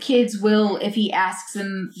knows that the kids will, if he asks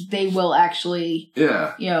them, they will actually,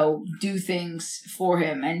 do things for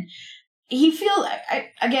him. And he feels,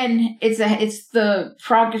 again, it's the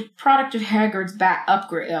product of Hagrid's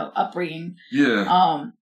upbringing. Yeah.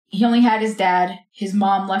 He only had his dad. His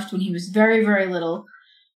mom left when he was very, very little.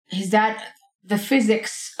 His dad... The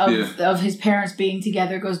physics of his parents being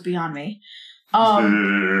together goes beyond me. Yeah.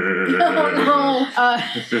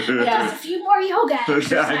 Just a few more yoga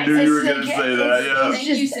exercises. Yeah, I knew you were going to say that, yeah. Thank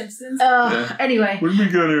you, Simpsons. Anyway. When are we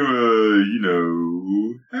going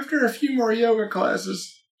to, after a few more yoga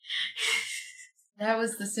classes? That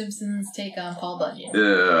was the Simpsons take on Paul Bunyan.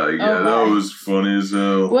 Yeah, that was funny as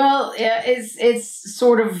hell. Well, yeah, it's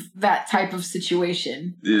sort of that type of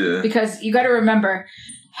situation. Yeah. Because you got to remember...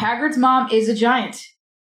 Hagrid's mom is a giant.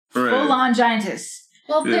 Right. Full-on giantess.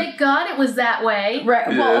 Well, thank God it was that way. Right.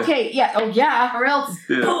 Yeah. Well, okay, yeah. Oh, yeah. Or else,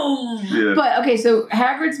 boom! Yeah. But, okay, so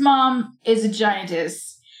Hagrid's mom is a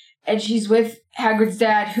giantess. And she's with Hagrid's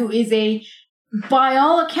dad, who is by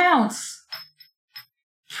all accounts,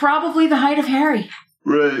 probably the height of Harry.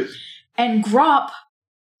 Right. And Grop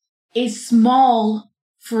is small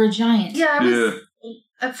for a giant. Yeah,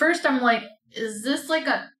 at first I'm like, is this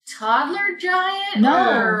a toddler giant?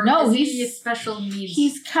 No, is he's he a special needs.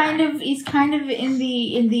 He's kind of in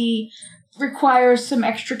the requires some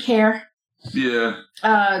extra care. Yeah.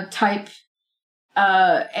 Type.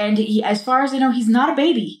 And he, as far as I know, he's not a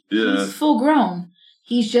baby. Yeah. He's full grown.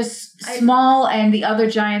 he's just small, and the other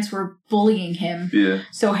giants were bullying him. Yeah.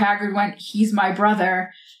 So Hagrid went, he's my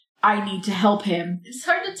brother. I need to help him. It's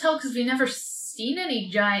hard to tell because we've never seen any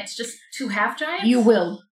giants, just 2 half giants. You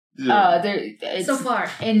will. Yeah. So far.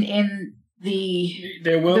 In the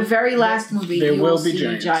the very last movie, there you will will be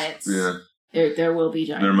see giants. Yeah. There will be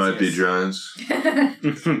giants. There might be yes. giants.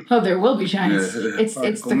 Oh, there will be giants. Yeah. It's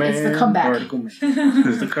the comeback.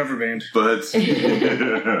 It's the cover band. But,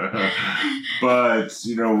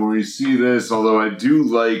 when we see this, although I do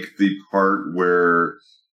like the part where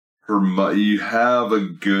you have a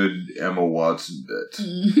good Emma Watson bit.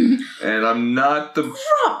 And I'm not the...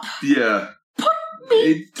 Drop! Yeah.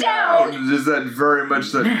 Me down! Is that very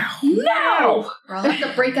much that... Now! Or I'll have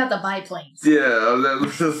to break out the biplanes. Yeah,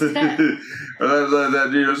 that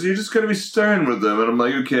so you're just gonna be stern with them, and I'm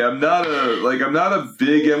like, okay, I'm not a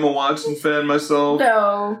big Emma Watson fan myself.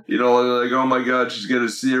 No. Like, oh my god, she's gonna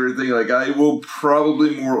see everything. Like, I will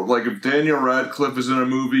probably more, like, if Daniel Radcliffe is in a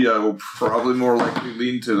movie, I will probably more likely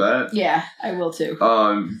lean to that. Yeah, I will too.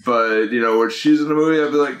 But when she's in a movie,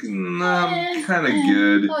 I'll be like, nah, I'm kind of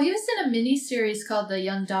good. Oh, he was in a miniseries called The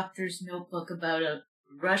Young Doctor's Notebook about a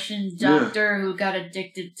Russian doctor who got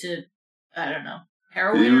addicted to, I don't know,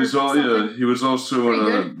 heroin. He was something. He was also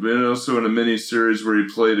in a mini series where he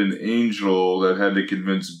played an angel that had to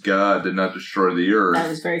convince God to not destroy the earth. That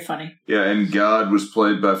was very funny. Yeah, and God was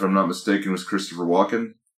played by, if I'm not mistaken, was Christopher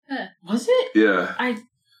Walken. Was it? Yeah.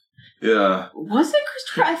 Yeah. Was it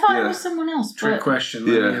Christopher? I thought it was someone else. Trick question.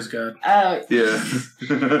 Yeah. Is God. Yeah.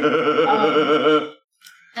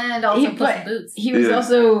 And also Puss in Boots. He was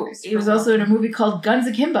also in a movie called Guns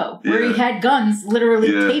Akimbo, where he had guns literally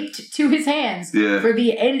taped to his hands for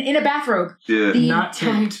in a bathrobe. Yeah. Not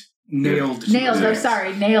taped. Nailed. Nailed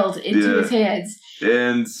into his hands.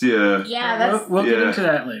 And that's we'll get into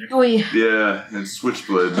that later. Yeah, and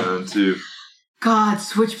Switchblade Man too. God,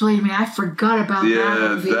 Switchblade Man, I forgot about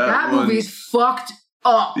that movie. That movie's fucked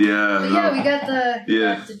up. Yeah. Well, we got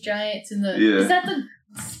the giants in the. Is that the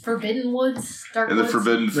Forbidden Woods? Dark in Woods? the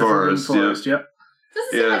Forbidden Forest. Yep.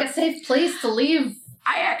 Doesn't seem like a safe place to leave.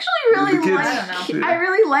 I actually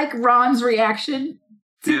really like Ron's reaction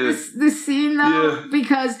to this scene though,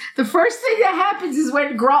 because the first thing that happens is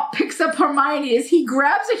when Grop picks up Hermione is he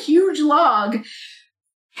grabs a huge log,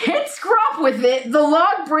 hits Grop with it, the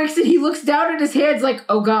log breaks and he looks down at his hands like,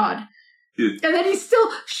 oh god. Yeah. And then he's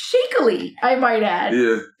still shakily, I might add,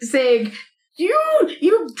 saying,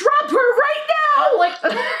 You drop her right now! Like,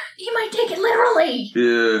 he might take it literally.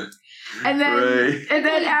 Yeah. And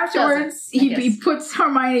then afterwards, he puts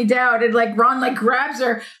Hermione down, and like Ron like grabs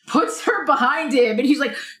her, puts her behind him, and he's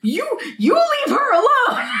like, "You leave her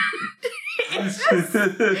alone." It's just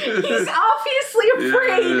he's obviously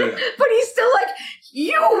afraid, but he's still like,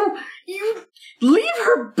 "You leave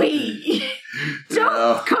her be.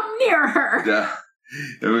 Don't come near her." Yeah.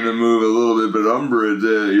 I'm going to move a little bit, but Umbridge,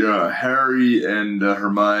 Harry and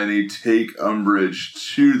Hermione take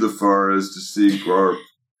Umbridge to the forest to see Garp.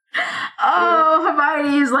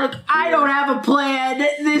 Hermione is like, I don't have a plan.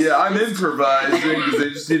 I'm improvising because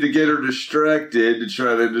they just need to get her distracted to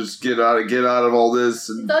try to just get out of all this.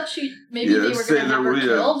 And, I thought maybe they were going to have her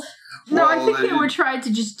killed. No, I think they were trying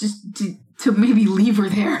to just to maybe leave her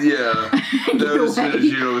there. Yeah.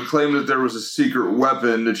 That claim that there was a secret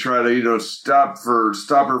weapon to try to, stop her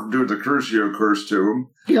from doing the Crucio curse to him.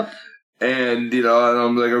 Yep. And, and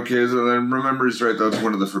I'm like, okay, so then remember he's right, that's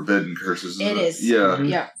one of the forbidden curses. It is. Yeah. Mm-hmm.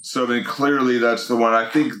 Yeah. So, clearly that's the one. I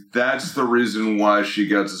think that's the reason why she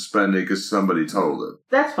got suspended, because somebody told her.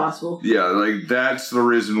 That's possible. Yeah, that's the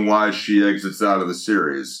reason why she exits out of the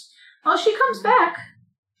series. Oh, she comes back.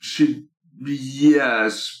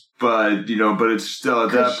 Yes, but it's still,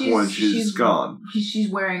 at that point, she's gone. She's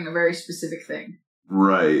wearing a very specific thing.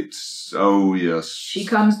 Right. Oh, yes. She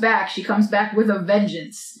comes back. She comes back with a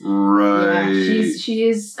vengeance. Right. Yeah, she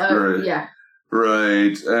is, right. Yeah.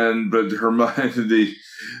 Right. But Hermione,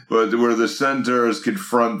 where the Centaurs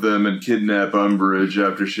confront them and kidnap Umbridge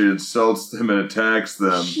after she insults them and attacks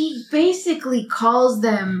them. She basically calls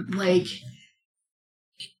them,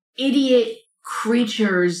 idiot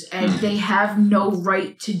creatures, and they have no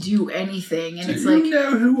right to do anything. And it's like, you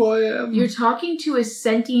know who I am. You're talking to a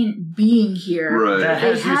sentient being here, right? That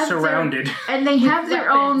has you surrounded, and they have their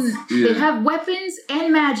own. Yeah. They have weapons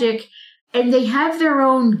and magic, and they have their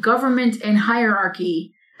own government and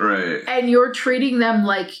hierarchy. Right. And you're treating them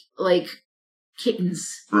like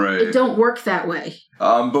kittens. Right. It don't work that way.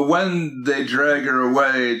 But when they drag her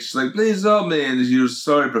away, she's like, please help me. And you're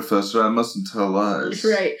sorry, Professor, I mustn't tell lies.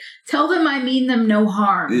 Right. Tell them I mean them no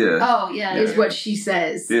harm. Yeah. Oh, yeah. Is what she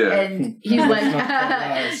says. Yeah. And he's like,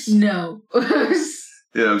 no.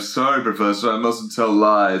 Yeah, I'm sorry, Professor. I mustn't tell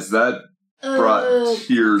lies. That brought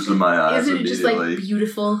tears in my eyes Isn't it just immediately. like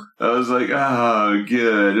beautiful? I was like, oh,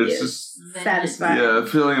 good. It's Yes. just, Satisfying. yeah, a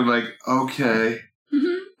feeling of like, okay,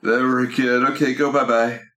 that we're good. Okay, go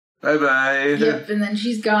bye-bye. Bye-bye. Yep, and then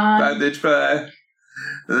she's gone. Bye, bitch, bye.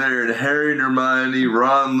 There, Harry and Hermione,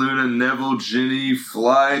 Ron, Luna, Neville, Ginny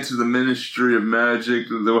fly to the Ministry of Magic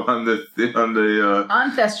on the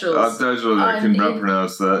On Thestrals. I cannot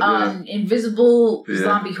pronounce that. On invisible Yeah.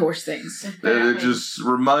 zombie horse things. It just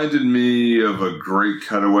reminded me of a great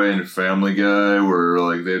cutaway in Family Guy where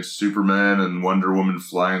like they had Superman and Wonder Woman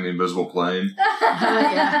flying the invisible plane.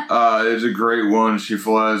 Yeah. It's a great one. She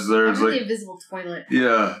flies there. It's like the invisible toilet.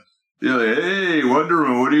 yeah. You're like, hey, Wonder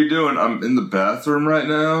Woman, what are you doing? I'm in the bathroom right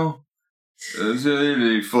now. And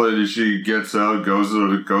she gets out, goes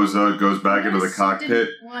back into the cockpit.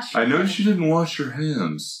 I noticed you didn't wash your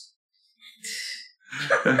hands.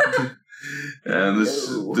 And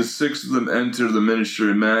the six of them enter the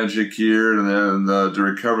Ministry of Magic here, and then to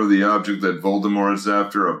recover the object that Voldemort is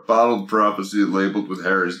after, a bottled prophecy labeled with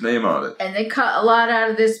Harry's name on it. And they cut a lot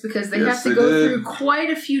out of this because they Yes, have to they go did. through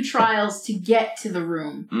quite a few trials to get to the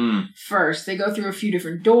room Mm. first. They go through a few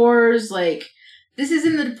different doors. Like, this is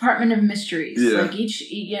in the Department of Mysteries. Yeah.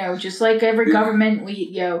 Like, just like every government,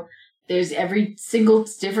 there's every single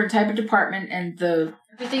different type of department, and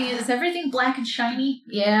Everything black and shiny?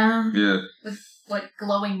 yeah, With what,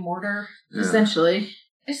 glowing mortar? Yeah. essentially.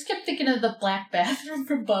 I just kept thinking of the black bathroom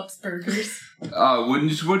from Bob's Burgers.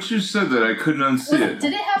 Once you said that, I couldn't unsee it.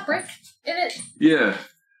 Did it have brick in it? Yeah.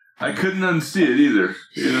 I couldn't unsee it either.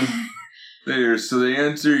 You know? There, so they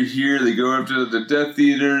enter here, they go after the Death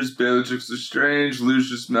Eaters, Bellatrix Lestrange,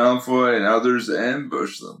 Lucius Malfoy, and others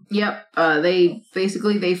ambush them. Yep.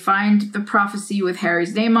 They find the prophecy with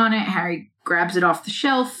Harry's name on it. Harry grabs it off the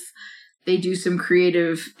shelf. They do some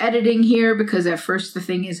creative editing here because at first the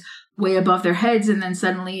thing is way above their heads and then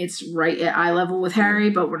suddenly it's right at eye level with Harry,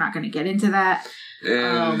 but we're not going to get into that.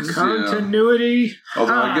 And Continuity.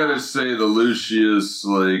 although I gotta say, the Lucius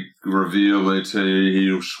reveal, they tell you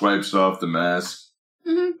he swipes off the mask.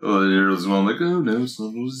 Mm-hmm. There's one like, oh no, it's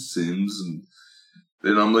not what it seems, and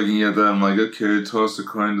then I'm looking at that, I'm like, okay, toss a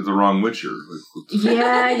coin to the wrong Witcher. Like, what the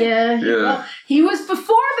Yeah. Yeah. Well, he was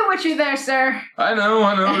before the Witcher there, sir. I know.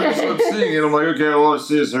 That's what I'm seeing it. I'm like, okay, all I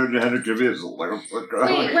see is Henrik Cavill. Like, oh my God.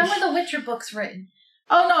 Wait, when were the Witcher books written?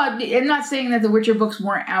 Oh no, I'm not saying that the Witcher books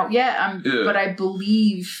weren't out yet. But I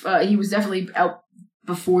believe he was definitely out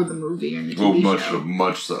before the movie and the TV show.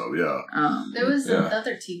 much so, yeah. There was Yeah.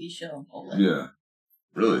 another TV show. Yeah.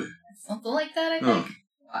 Really? Something like that, I think.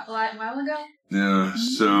 A while ago. Yeah,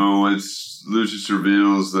 so Lucius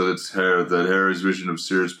reveals that Harry's vision of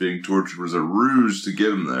Sirius being tortured was a ruse to get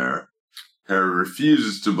him there. Harry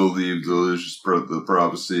refuses to believe the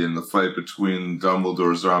prophecy, and the fight between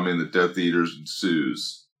Dumbledore's army and the Death Eaters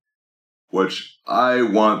ensues. Which, I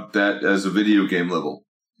want that as a video game level.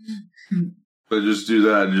 But just do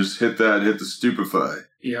that and just hit the Stupefy.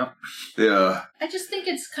 Yep. Yeah. I just think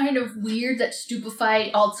it's kind of weird that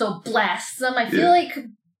Stupefy also blasts them. I feel like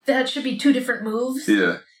that should be two different moves.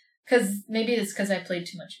 Yeah. Maybe it's because I played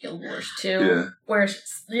too much Guild Wars too. Yeah. Where,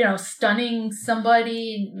 stunning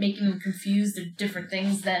somebody, making them confused are different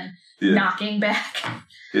things than knocking back.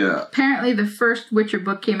 Yeah. Apparently the first Witcher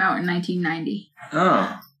book came out in 1990.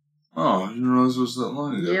 Oh, I didn't realize it was that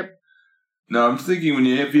long ago. Yep. Now, I'm thinking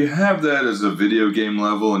if you have that as a video game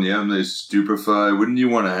level and you have this Stupefy, wouldn't you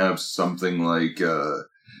want to have something like...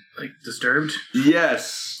 Like Disturbed?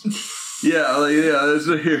 Yes! That's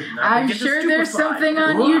right here. I'm sure there's something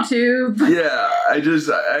on YouTube. Yeah, I just...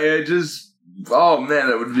 Oh, man,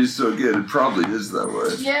 that would be so good. It probably is that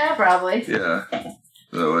way. Yeah, probably. Yeah.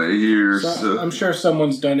 That way here, so... I'm sure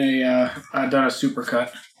someone's done a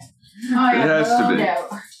supercut. Oh, It has to be. doubt.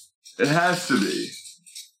 It has to be.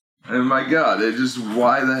 And my God,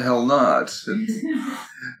 why the hell not?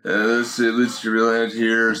 Let's see, let's land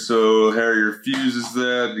here. So Harry refuses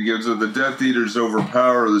that. He gives up. The Death Eaters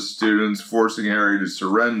overpower the students, forcing Harry to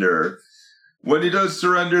surrender. When he does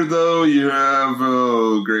surrender, though, you have,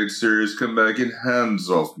 great Sirius come back in. Hands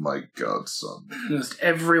off my godson. Just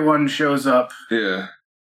everyone shows up. Yeah.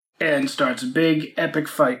 And starts a big, epic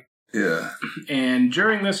fight. Yeah. And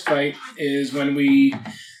during this fight is when we...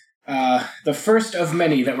 the first of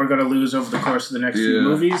many that we're going to lose over the course of the next few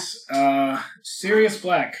movies. Sirius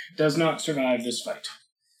Black does not survive this fight.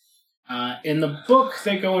 In the book,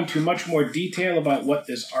 they go into much more detail about what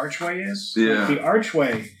this archway is. Yeah. The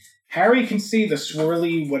archway, Harry can see the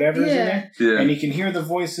swirly whatever's in it, and he can hear the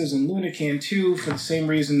voices, and Luna can too, for the same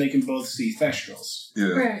reason they can both see Thestrals. Yeah.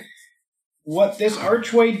 Right. what this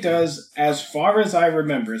archway does, as far as I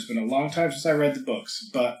remember, it's been a long time since I read the books,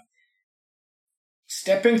 but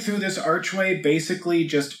stepping through this archway basically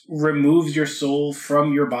just removes your soul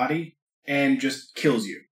from your body and just kills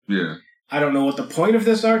you. Yeah. I don't know what the point of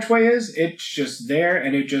this archway is. It's just there,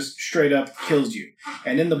 and it just straight up kills you.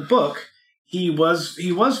 And in the book, he was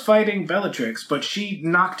fighting Bellatrix, but she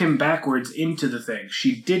knocked him backwards into the thing.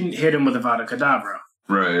 She didn't hit him with Avada Kedavra.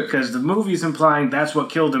 Right. Because the movie's implying that's what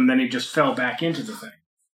killed him, then he just fell back into the thing.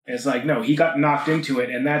 It's like, no, he got knocked into it,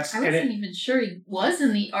 and that's... I wasn't even sure he was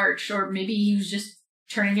in the arch, or maybe he was just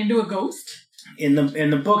turning into a ghost. In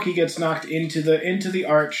the book, he gets knocked into the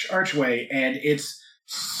archway, and it's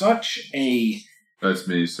such a... That's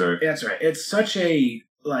me, sorry. That's right. It's such a,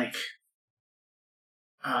 like...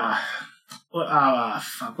 I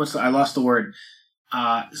lost the word.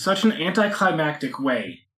 Such an anticlimactic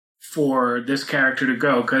way for this character to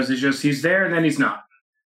go, because it's just, he's there and then he's not.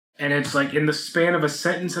 And it's like, in the span of a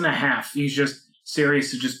sentence and a half,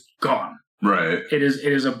 Sirius is just gone. Right. It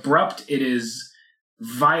is abrupt, it is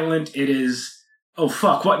violent, it is, oh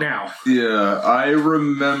fuck, what now? Yeah, I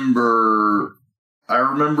remember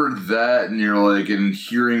that, and you're like, and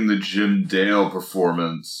hearing the Jim Dale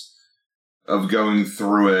performance of going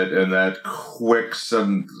through it, and that quick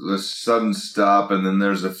sudden stop, and then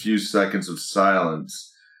there's a few seconds of silence,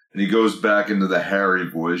 and he goes back into the Harry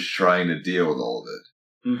voice trying to deal with all of it.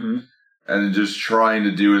 Mm-hmm. And just trying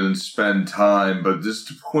to do it and spend time. But just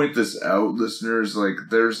to point this out, listeners, like,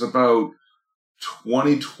 there's about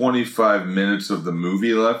 20-25 minutes of the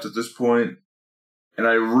movie left at this point, and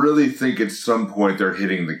I really think at some point they're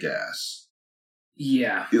hitting the gas.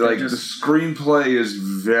 Yeah. Like, the screenplay is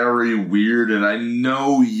very weird, and I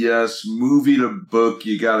know, yes, movie to book,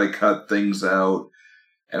 you gotta cut things out.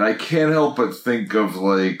 And I can't help but think of,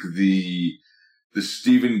 like, the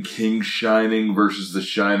Stephen King Shining versus The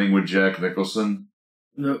Shining with Jack Nicholson.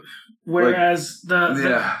 Here's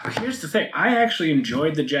the thing. I actually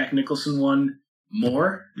enjoyed the Jack Nicholson one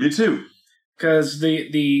more. Me too. Because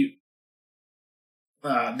the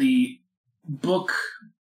book,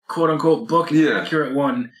 quote-unquote, book accurate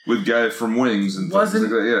one with Guy from Wings and things like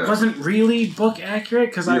that, wasn't really book accurate,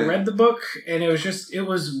 because I read the book, and it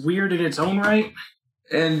was weird in its own right.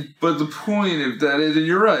 But the point of that is, and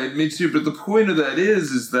you're right, me too, but the point of that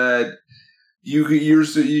is that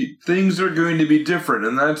things are going to be different,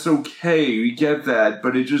 and that's okay, we get that,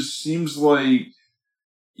 but it just seems like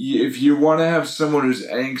if you want to have someone who's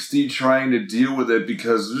angsty trying to deal with it,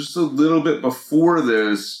 because just a little bit before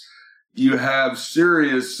this, you have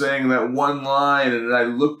Sirius saying that one line, and I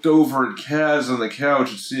looked over at Kaz on the couch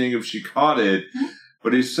and seeing if she caught it,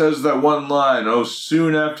 but he says that one line, oh,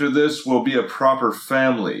 soon after this we'll be a proper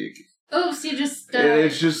family. Oops, you just...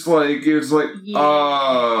 it's like,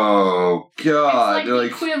 oh, God. It's like the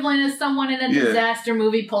equivalent of someone in a disaster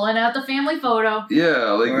movie pulling out the family photo.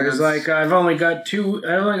 Yeah, like... Or it's like, I've only got 2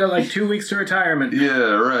 weeks to retirement.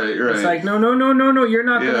 Yeah, right. It's like, no, you're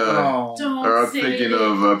not gonna... Oh.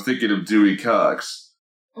 I'm thinking of Dewey Cox.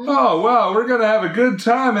 Oh, wow, we're going to have a good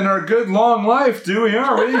time in our good long life, Dewey,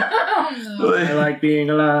 aren't we? Oh, no. I like being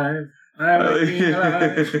alive. Oh,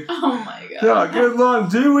 my God. Yeah, good long,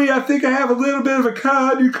 Dewey. I think I have a little bit of a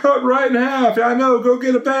cut. You cut right in half. I know, go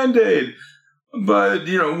get a Band-Aid. But,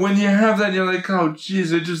 when you have that, you're like, oh,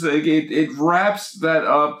 jeez, it just, like, it wraps that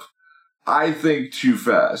up, I think, too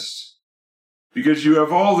fast. Because you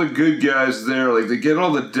have all the good guys there, like, they get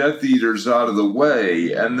all the Death Eaters out of the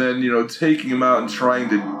way, and then, taking them out and trying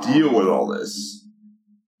to deal with all this.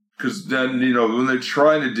 Because then, when they're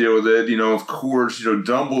trying to deal with it, of course,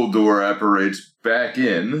 Dumbledore apparates back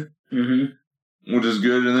in, which is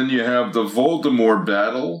good, and then you have the Voldemort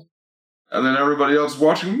battle, and then everybody else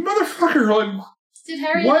watching, motherfucker, like, did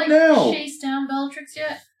Harry, chase down Bellatrix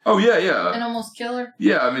yet? Oh, yeah. And almost kill her?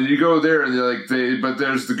 Yeah, I mean, you go there and but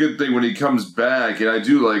there's the good thing when he comes back, and I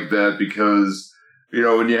do like that because,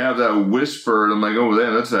 when you have that whisper, and I'm like, oh,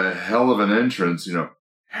 man, that's a hell of an entrance,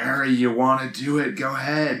 Harry, you want to do it? Go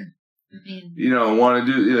ahead. Want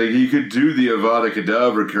to do, he could do the Avada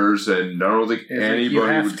Kedavra curse, and I don't think anybody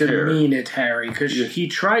would care. You have to mean it, Harry, because he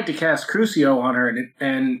tried to cast Crucio on her,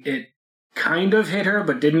 and it kind of hit her,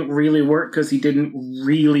 but didn't really work because he didn't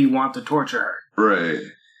really want to torture her. Right.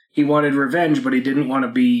 He wanted revenge, but he didn't want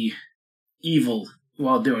to be evil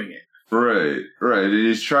while doing it. Right. And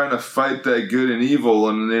he's trying to fight that good and evil,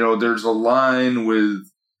 and, there's a line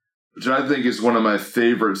which I think is one of my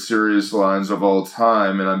favorite Sirius lines of all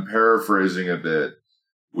time, and I'm paraphrasing a bit.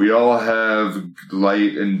 We all have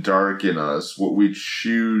light and dark in us. Which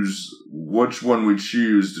one we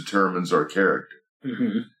choose determines our character.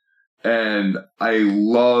 Mm-hmm. And I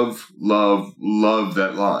love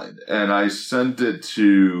that line. And I sent it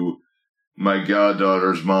to my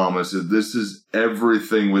goddaughter's mom. I said, this is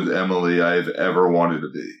everything with Emily I've ever wanted to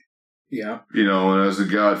be. Yeah. You know, and as a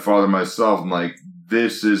godfather myself, I'm like,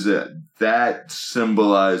 this is it. That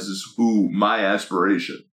symbolizes my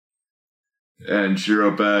aspiration. And she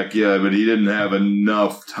wrote back, yeah, but he didn't have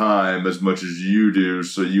enough time as much as you do,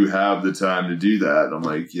 so you have the time to do that. And I'm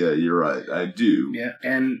like, yeah, you're right, I do. Yeah,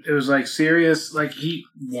 and it was like serious, like he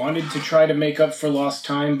wanted to try to make up for lost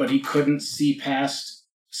time, but he couldn't see past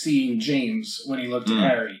seeing James when he looked at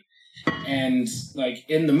Harry. And like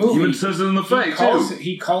in the movie, even says it in the fight too.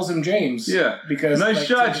 He calls him James. Yeah, because nice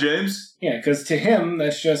shot, James. Yeah, because to him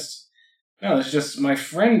that's just my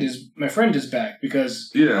friend is back because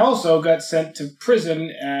he also got sent to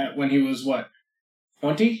prison when he was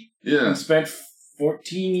 20? Yeah, and spent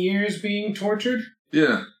 14 years being tortured.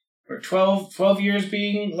 Yeah, or 12 years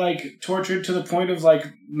being like tortured to the point of like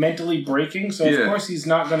mentally breaking. So of course he's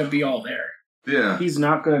not going to be all there. Yeah. He's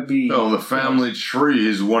not going to be... Oh, the family tree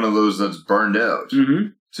is one of those that's burned out,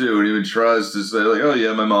 too. And even tries to say, like, oh,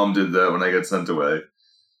 yeah, my mom did that when I got sent away.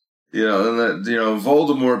 You know, and that, you know,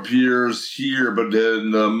 Voldemort appears here, but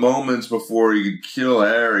in the moments before he could kill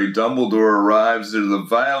Harry, Dumbledore arrives there, the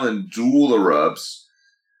violent duel erupts,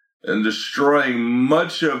 and destroying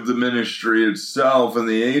much of the Ministry itself in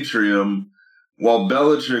the atrium, while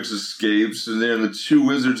Bellatrix escapes, and then the two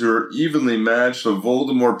wizards are evenly matched, so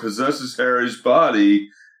Voldemort possesses Harry's body,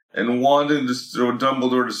 and wanting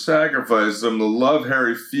Dumbledore to sacrifice them, the love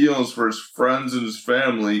Harry feels for his friends and his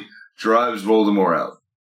family drives Voldemort out.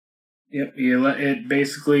 Yep, it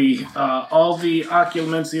basically, all the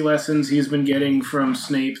occlumency lessons he's been getting from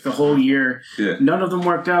Snape the whole year, none of them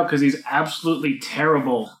worked out because he's absolutely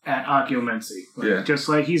terrible at occlumency. Just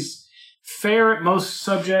like he's fair at most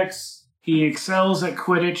subjects, he excels at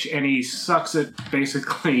Quidditch, and he sucks at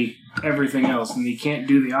basically everything else, and he can't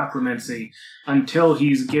do the occlumency until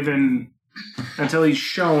he's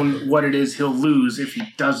shown what it is he'll lose if he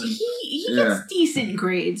doesn't. He gets decent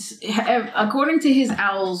grades. According to his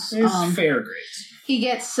owls, fair grades. He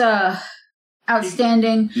gets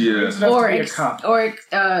outstanding or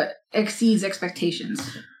exceeds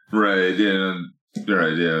expectations. Right, yeah.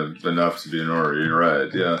 Right, yeah. Enough to be an Auror, you're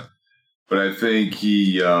right, yeah. But I think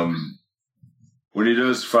he... when he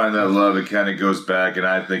does find that love, it kind of goes back, and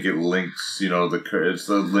I think it links, you know,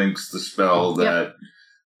 links the spell that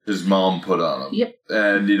his mom put on him. Yep.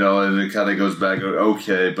 And, you know, and it kind of goes back,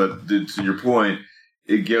 okay, but to your point,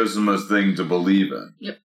 it gives him a thing to believe in.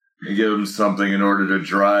 Yep. It gives him something in order to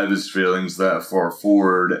drive his feelings that far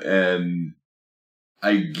forward, and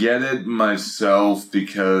I get it myself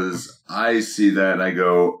because I see that and I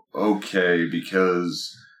go, okay,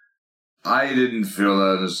 because... I didn't feel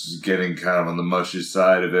that this was getting kind of on the mushy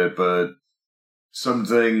side of it, but some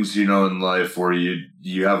things, you know, in life where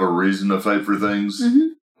you have a reason to fight for things.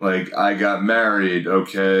 Like, I got married,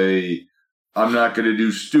 okay, I'm not going to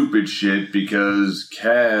do stupid shit because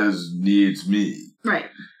Kaz needs me. Right.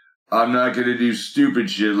 I'm not going to do stupid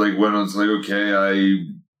shit like when it's like, okay, I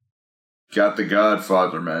got the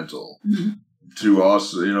Godfather mantle. Two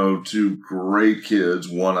awesome, you know, two great kids.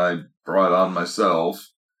 One I brought on myself.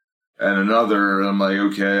 And another, I'm like,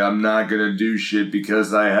 okay, I'm not going to do shit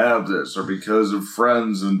because I have this or because of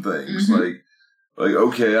friends and things. Like,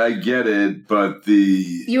 okay, I get it, but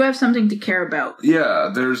you have something to care about. Yeah,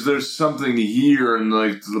 there's something here, and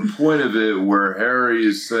like to the point of it where Harry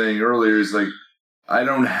is saying earlier, he's like, I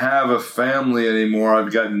don't have a family anymore.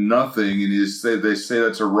 I've got nothing. And they say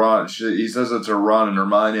that to Ron. He says that to Ron and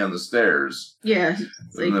Hermione on the stairs. Yeah.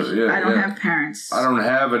 Like, I don't have parents. I don't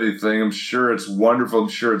have anything. I'm sure it's wonderful. I'm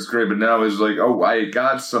sure it's great. But now he's like, oh, I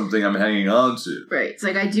got something I'm hanging on to. Right. It's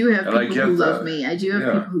like, I do have people who love me. I do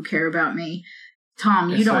have people who care about me.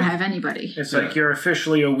 Tom, you don't have anybody. It's like, you're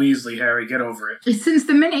officially a Weasley, Harry. Get over it. Since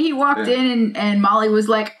the minute he walked in and Molly was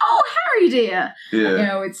like, oh, Harry, dear. Yeah. You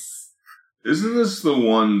know, it's... Isn't this the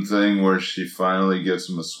one thing where she finally gets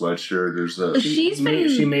him a sweatshirt? She made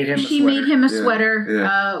him a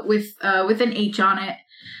sweater with an H on it.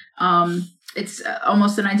 It's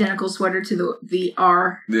almost an identical sweater to the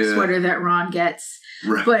R sweater that Ron gets.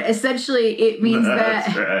 Right. But essentially, it means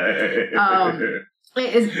that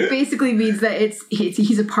it basically means that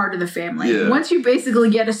he's a part of the family. Yeah. Once you basically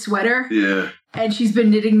get a sweater, and she's been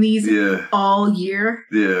knitting these all year.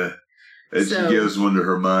 Yeah. And she gives one to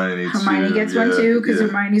Hermione, too. Hermione gets one, too, because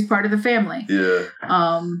Hermione's part of the family. Yeah.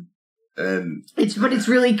 But it's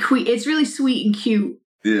really it's really sweet and cute.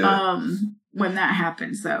 Yeah. When that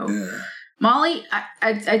happens, though. Yeah. Molly,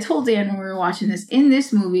 I told Dan when we were watching this, in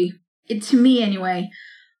this movie, to me anyway,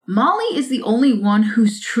 Molly is the only one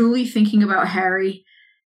who's truly thinking about Harry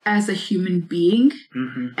as a human being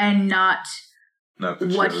and not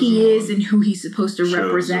what he is and who he's supposed to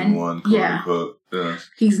represent. One, quote unquote. Yeah.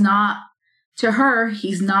 He's not, to her,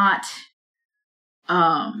 he's not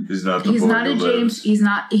he's not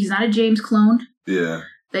a James clone. Yeah.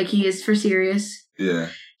 Like he is for Sirius. Yeah.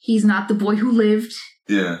 He's not the boy who lived.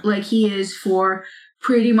 Yeah. Like he is for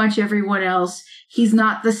pretty much everyone else. He's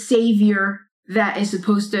not the savior that is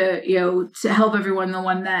supposed to, to help everyone, the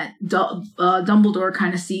one that Dumbledore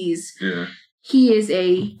kind of sees. Yeah. He is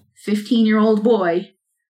a 15-year-old boy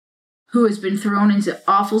who has been thrown into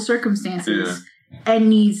awful circumstances and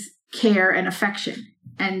needs care and affection.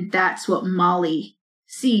 And that's what Molly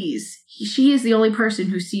sees. She is the only person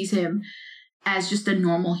who sees him as just a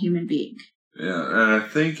normal human being. Yeah, and I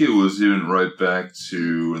think it was even right back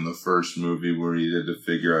to in the first movie where he had to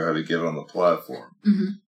figure out how to get on the platform. Mm-hmm.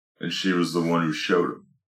 And she was the one who showed him.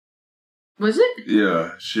 Was it?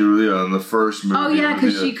 Yeah, in the first movie. Oh, yeah,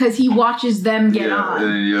 because he watches them get on.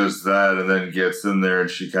 And he does that and then gets in there and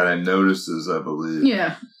she kind of notices, I believe.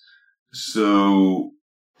 Yeah. So,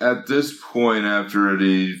 at this point, after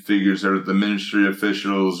he figures out the ministry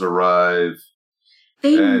officials arrive...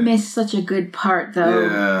 They miss such a good part, though.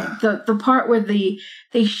 Yeah. The part where they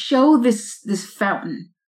show this fountain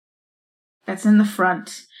that's in the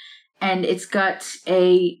front, and it's got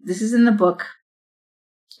this is in the book,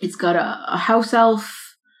 it's got a house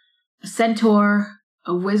elf, a centaur,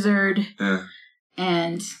 a wizard,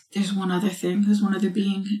 and there's one other thing. There's one other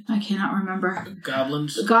being. I cannot remember.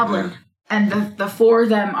 Goblins. The goblin. Yeah. And the four of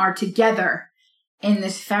them are together in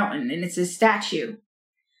this fountain, and it's a statue.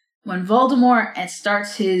 When Voldemort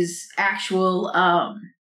starts his actual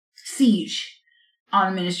siege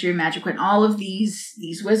on the Ministry of Magic, when all of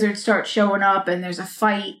these wizards start showing up and there's a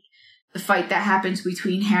fight, the fight that happens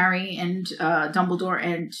between Harry and Dumbledore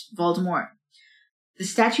and Voldemort, the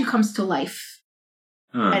statue comes to life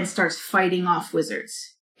and starts fighting off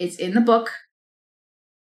wizards. It's in the book.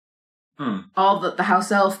 All the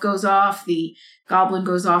house elf goes off, the goblin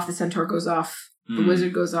goes off, the centaur goes off. The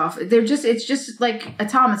wizard goes off. It's just like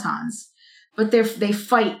automatons, but they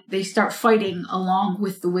fight. They start fighting along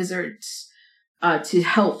with the wizards to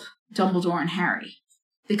help Dumbledore and Harry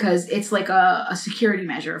because it's like a security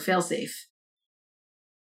measure, a failsafe.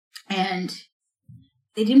 And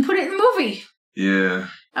they didn't put it in the movie. Yeah,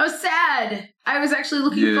 I was sad. I was actually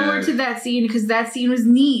looking forward to that scene because that scene was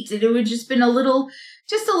neat, and it would just been a little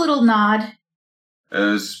nod.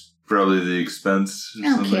 It's probably the expense.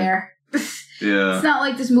 I don't care. Yeah. It's not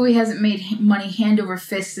like this movie hasn't made money hand over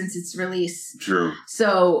fist since its release. True.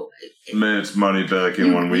 So... It made its money back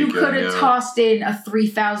in one weekend. You could have tossed in a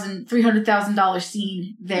 $300,000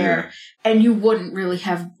 scene there, and you wouldn't really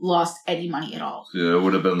have lost any money at all. Yeah, it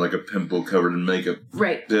would have been like a pimple covered in makeup.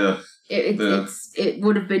 Right. Yeah. It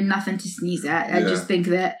would have been nothing to sneeze at. I just think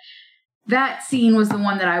that scene was the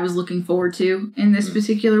one that I was looking forward to in this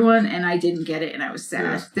particular one, and I didn't get it, and I was sad.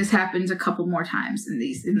 Yeah. This happens a couple more times in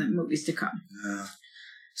the movies to come. Yeah.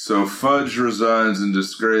 So Fudge resigns in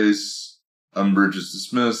disgrace. Umbridge is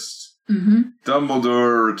dismissed. Mm-hmm.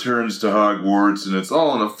 Dumbledore returns to Hogwarts, and it's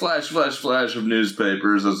all in a flash of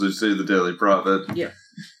newspapers, as they say the Daily Prophet. Yep.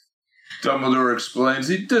 Dumbledore explains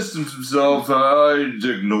he distanced himself. I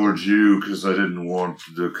ignored you because I didn't want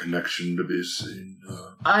the connection to be seen.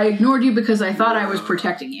 I ignored you because I thought I was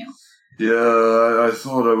protecting you. Yeah, I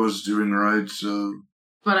thought I was doing right.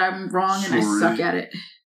 But I'm wrong and I suck at it.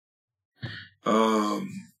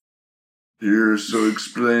 Here, so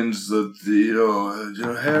explains that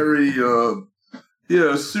Harry,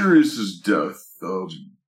 Sirius's death.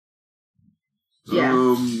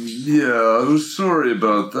 I was sorry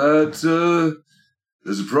about that.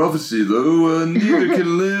 There's a prophecy, though. Neither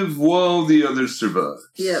can live while the other survives.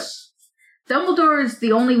 Yep. Dumbledore is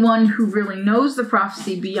the only one who really knows the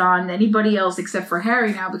prophecy beyond anybody else except for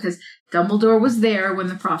Harry now, because Dumbledore was there when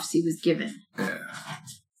the prophecy was given. Yeah.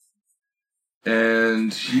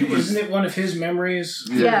 And Isn't it one of his memories?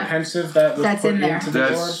 Yeah. Pensive that was that's put in there. Into the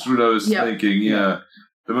That's orb? what I was thinking, yeah.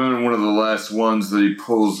 The one of the last ones that he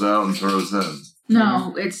pulls out and throws in.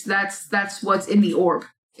 No, that's what's in the orb,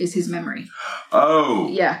 is his memory. Oh.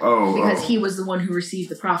 Yeah. Because he was the one who received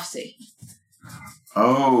the prophecy.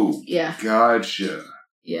 Oh. Yeah. Gotcha.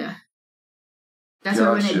 Yeah. That's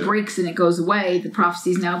why when it breaks and it goes away, the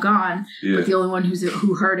prophecy's now gone, but the only one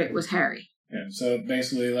who heard it was Harry. Yeah, so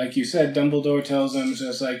basically, like you said, Dumbledore tells him,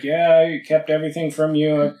 just like, I kept everything from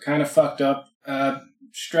you, I kind of fucked up.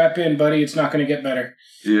 Strap in, buddy, it's not going to get better.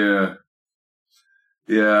 Yeah.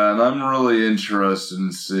 Yeah, and I'm really interested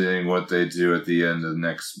in seeing what they do at the end of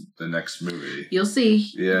the next movie. You'll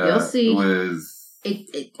see. Yeah. You'll see. With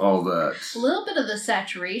all that. A little bit of the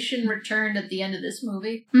saturation returned at the end of this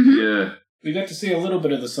movie. Yeah. We got to see a little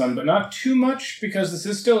bit of the sun, but not too much because this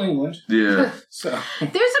is still England. Yeah. So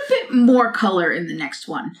There's a bit more color in the next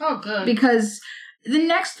one. Oh, good. Because the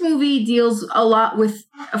next movie deals a lot with,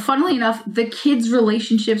 funnily enough, the kids'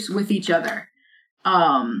 relationships with each other.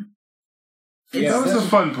 That was a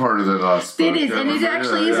fun part of the last book. It is, and it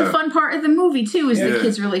actually is a fun part of the movie, too, is the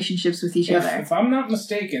kids' relationships with each other. If I'm not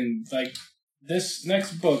mistaken, like, this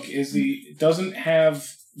next book doesn't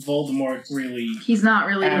have Voldemort really. He's not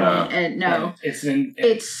really no.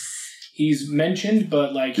 He's mentioned,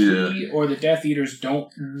 but like he or the Death Eaters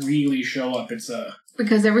don't really show up.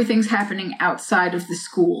 Because everything's happening outside of the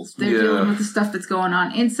schools. They're dealing with the stuff that's going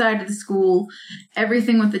on inside of the school.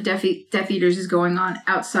 Everything with the Death Eaters is going on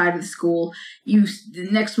outside of the school. The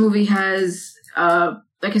next movie has,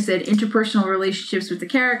 like I said, interpersonal relationships with the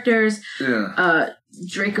characters. Yeah.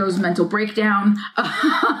 Draco's mental breakdown.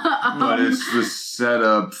 But it's the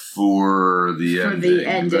setup for the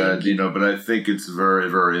ending. But I think it's very,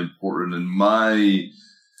 very important. And my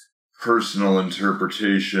personal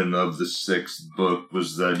interpretation of the 6th book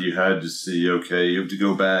was that you had to see, you have to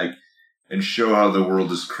go back and show how the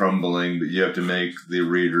world is crumbling, but you have to make the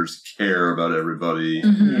readers care about everybody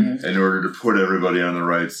in order to put everybody on the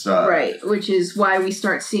right side. Right, which is why we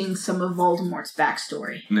start seeing some of Voldemort's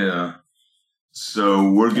backstory. Yeah. So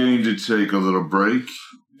we're going to take a little break.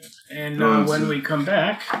 And when we come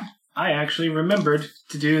back, I actually remembered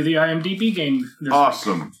to do the IMDb game this week.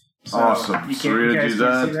 Awesome. So awesome. So we're going to do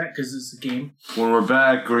that because it's a game. When we're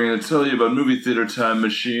back, we're going to tell you about Movie Theater Time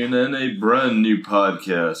Machine and a brand new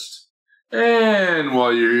podcast. And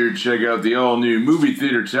while you're here, check out the all-new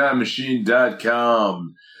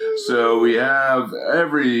MovieTheaterTimeMachine.com. So we have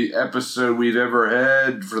every episode we've ever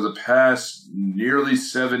had for the past nearly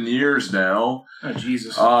 7 years now. Oh,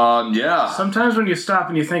 Jesus. Yeah. Sometimes when you stop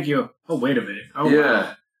and you think, oh, wait a minute. Oh, yeah.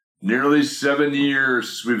 Wow. Nearly 7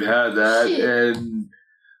 years we've had that. Shit. And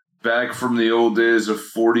back from the old days of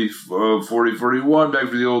 4041, back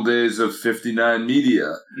from the old days of 59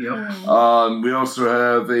 Media. Yep. We also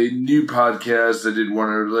have a new podcast. I did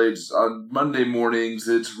one of the latest on Monday mornings.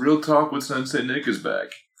 It's Real Talk with Sensei Nick is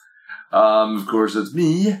back. Of course, that's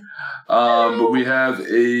me. But we have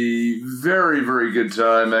a very, very good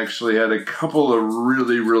time. Actually had a couple of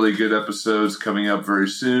really, really good episodes coming up very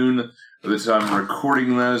soon. By the time I'm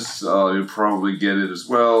recording this, you'll probably get it as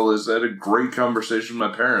well. I had a great conversation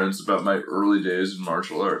with my parents about my early days in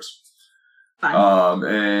martial arts.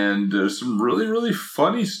 And some really, really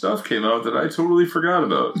funny stuff came out that I totally forgot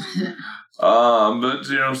about. But,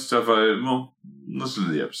 stuff listen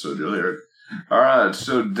to the episode, you'll hear it. Alright,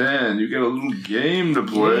 so Dan, you got a little game to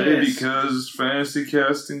play because fantasy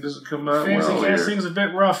casting doesn't come out fantasy casting's a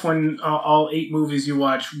bit rough when all 8 movies you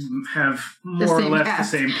watch have more or less the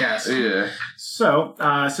same cast. Yeah. So,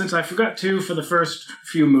 since I forgot to for the first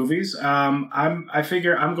few movies, I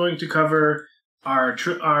figure I'm going to cover our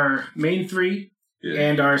main 3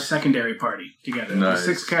 and our secondary party together. Nice.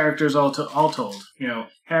 6 characters all told.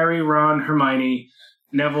 Harry, Ron, Hermione,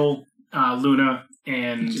 Neville, Luna,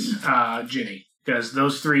 and Ginny, because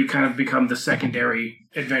those 3 kind of become the secondary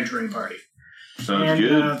adventuring party. Sounds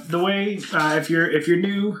good. The way, if you're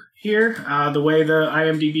new here, the way the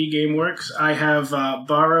IMDb game works, I have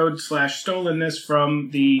borrowed/stolen this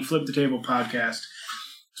from the Flip the Table podcast.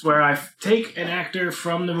 It's where I take an actor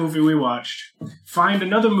from the movie we watched, find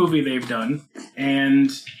another movie they've done,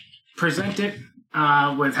 and present it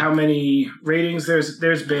with how many ratings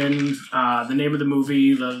there's been, the name of the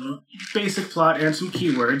movie, the basic plot, and some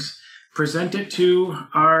keywords. Present it to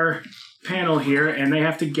our panel here, and they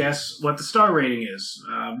have to guess what the star rating is.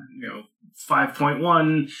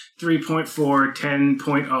 5.1, 3.4,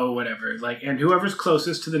 10.0, whatever. And whoever's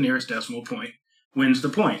closest to the nearest decimal point wins the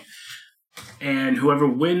point. And whoever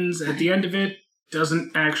wins at the end of it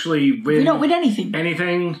doesn't actually win. We don't win anything.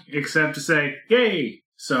 Anything except to say, yay!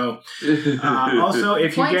 So, also,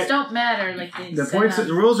 if you points don't matter, like they the said points,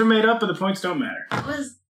 the rules are made up, but the points don't matter.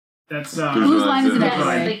 That's whose line is it yes,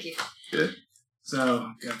 anyway? thank you. Yeah.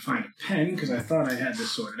 So, gotta find a pen because I thought I had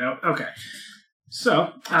this sorted out. Okay.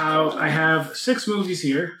 So, I have 6 movies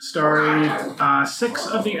here, starring 6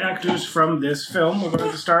 of the actors from this film. We're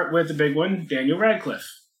going to start with the big one, Daniel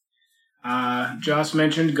Radcliffe. Joss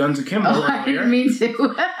mentioned Guns Akimbo earlier. I didn't mean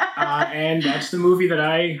to. And that's the movie that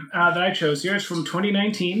I chose here. It's from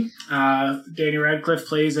 2019. Daniel Radcliffe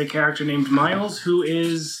plays a character named Miles, who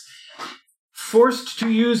is forced to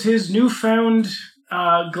use his newfound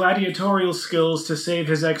gladiatorial skills to save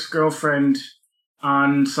his ex-girlfriend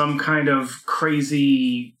on some kind of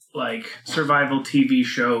crazy like survival TV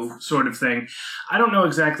show sort of thing. I don't know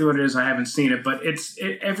exactly what it is. I haven't seen it, but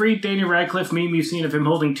every Daniel Radcliffe meme you've seen of him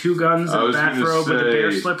holding two guns and a bathrobe with the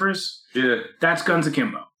bear slippers. Yeah. That's Guns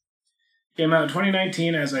Akimbo. Came out in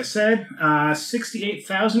 2019, as I said.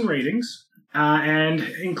 68,000 ratings. And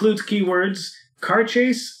includes keywords car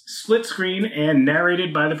chase, split screen, and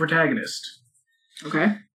narrated by the protagonist.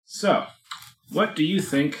 Okay. So, what do you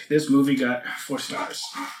think this movie got for stars?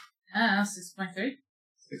 6.3.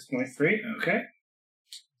 6.3, okay.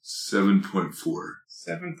 7.4.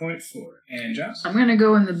 7.4. And Josh? I'm going to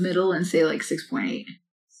go in the middle and say like 6.8.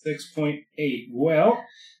 6.8. Well,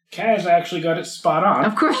 Kaz actually got it spot on.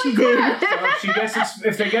 Of course she did. So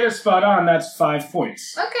if they get it spot on, that's 5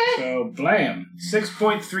 points. Okay. So, blam.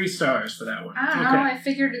 6.3 stars for that one. I don't know. I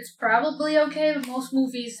figured it's probably okay, but most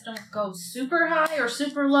movies don't go super high or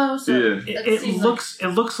super low. So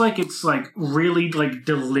It looks like it's like really like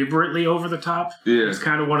deliberately over the top. Yeah. It's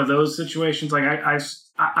kind of one of those situations. Like I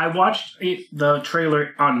watched the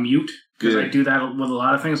trailer on mute because I do that with a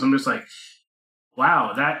lot of things. I'm just like,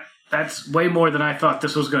 wow, that's way more than I thought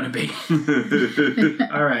this was going to be.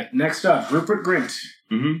 All right, next up, Rupert Grint.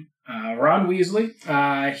 Mm-hmm. Ron Weasley.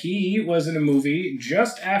 He was in a movie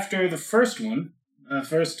just after the first one,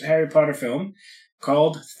 first Harry Potter film,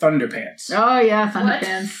 called Thunderpants. Oh, yeah,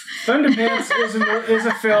 Thunderpants. Thunderpants is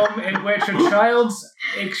a film in which a child's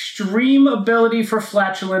extreme ability for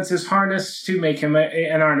flatulence is harnessed to make him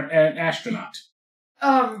an astronaut.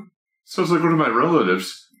 Sounds like one of my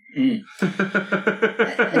relatives. With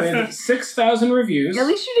 6,000 reviews. At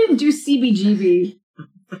least you didn't do CBGB.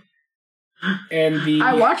 And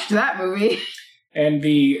I watched that movie. And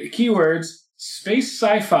the keywords space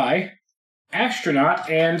sci-fi, astronaut,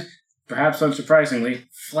 and, perhaps unsurprisingly,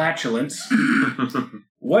 flatulence.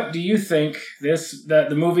 What do you think the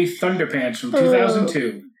movie Thunderpants from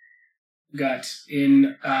 2002 got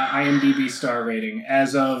in IMDb star rating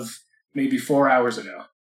as of maybe 4 hours ago?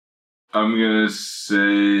 I'm going to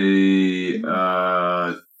say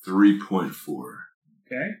 3.4.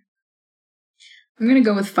 Okay. I'm going to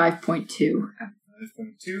go with 5.2. 5.2.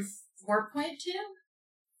 4.2?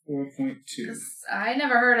 4.2. I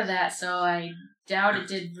never heard of that, so I doubt it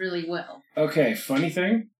did really well. Okay, funny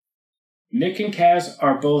thing. Nick and Kaz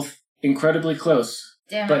are both incredibly close.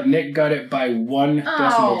 Damn. But Nick got it by 1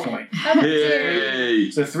 decimal point.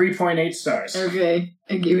 Hey! So 3.8 stars. Okay,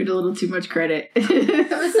 I gave it a little too much credit.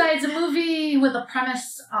 Besides, a movie with a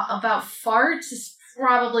premise about farts is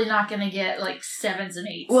probably not going to get like 7s and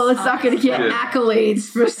 8s. Well, it's not going to get accolades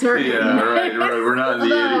for certain. Yeah, right. We're not in the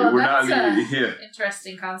idiot. We're not in the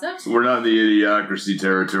interesting concept. We're not in the idiocracy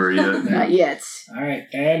territory yet. Not yet. All right,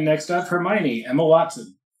 and next up, Hermione, Emma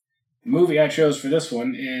Watson. The movie I chose for this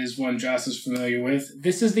one is one Joss is familiar with.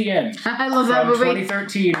 This Is the End. I love that movie.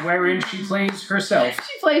 2013, wherein she plays herself.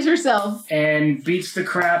 She plays herself. And beats the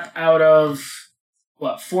crap out of,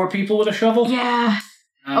 4 people with a shovel? Yeah.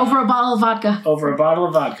 Over a bottle of vodka. Over a bottle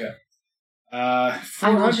of vodka. I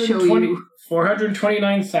will show you.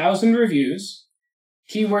 429,000 reviews.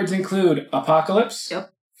 Keywords include apocalypse,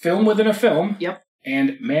 yep, film within a film, yep,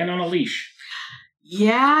 and man on a leash.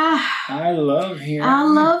 Yeah. I love him.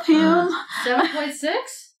 7.6?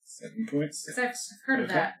 7.6. I've heard of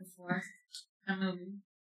that before. A movie.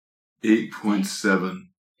 8.7.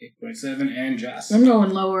 8.7 and Joss. I'm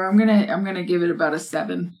going lower. I'm gonna give it about a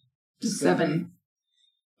 7. 7.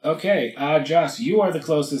 Okay, Joss, you are the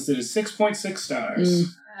closest. It is 6.6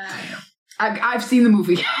 stars. Damn. I've seen the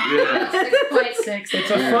movie. Yeah.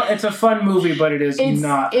 6.6. It's a fun movie, but it's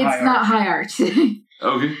not high art.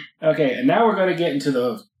 Okay. Okay, and now we're going to get into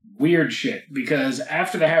the weird shit, because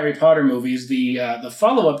after the Harry Potter movies, the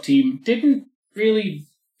follow-up team didn't really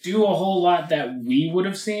do a whole lot that we would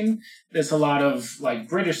have seen. There's a lot of like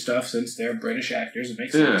British stuff, since they're British actors. It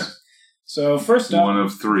makes sense. So first off, one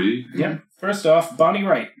of 3. Yeah. First off, Bonnie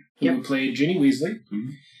Wright, who played Ginny Weasley.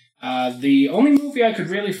 Mm-hmm. The only movie I could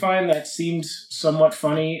really find that seemed somewhat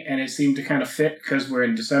funny, and it seemed to kind of fit because we're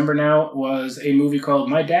in December now, was a movie called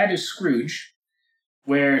My Dad is Scrooge,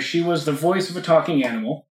 where she was the voice of a talking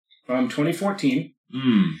animal from 2014.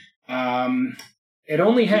 It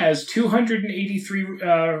only has 283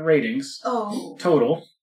 ratings total.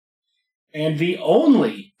 And the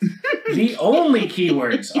only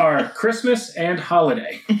keywords are Christmas and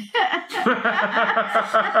holiday.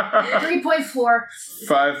 3.4.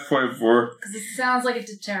 5.4. Because it sounds like it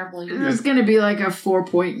did terribly. It's going to be like a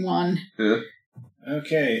 4.1. Yeah.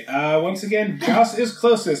 Okay. Once again, Joss is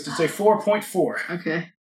closest. It's a 4.4.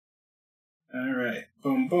 Okay. All right.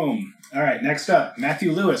 Boom, boom. All right. Next up,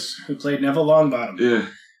 Matthew Lewis, who played Neville Longbottom. Yeah.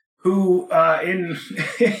 who in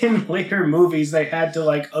later movies they had to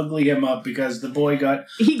like ugly him up because the boy got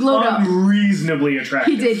He glowed up. unreasonably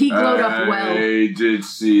attractive. He did. He glowed up well. I did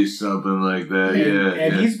see something like that.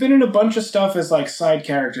 And he's been in a bunch of stuff as like side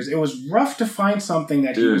characters. It was rough to find something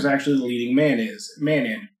that he was actually the leading man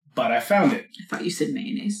in, but I found it. I thought you said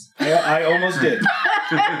mayonnaise. I almost did.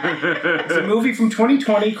 It's a movie from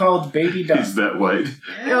 2020 called Baby Dunn. Is that white?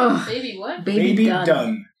 Ugh. Baby what? Baby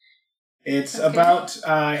Dunn. It's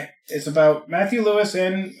Okay. about Matthew Lewis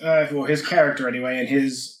and his character anyway, and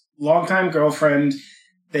his longtime girlfriend.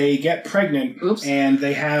 They get pregnant, Oops. and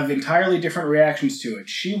they have entirely different reactions to it.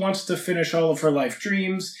 She wants to finish all of her life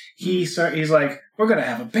dreams. He's like, we're gonna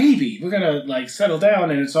have a baby. We're gonna like settle down,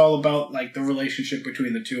 and it's all about like the relationship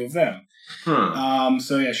between the two of them. Huh.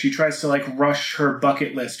 So yeah, she tries to like rush her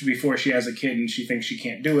bucket list before she has a kid, and she thinks she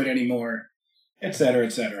can't do it anymore, etc.,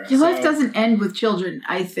 etc. Your life doesn't end with children,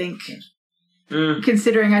 I think. Yeah.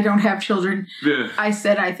 Considering I don't have children, Yeah. I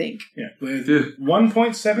said I think. Yeah, with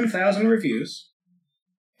 1.7 thousand reviews.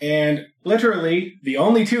 And literally, the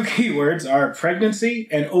only two keywords are pregnancy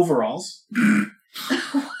and overalls.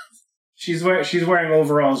 She's wearing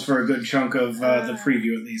overalls for a good chunk of the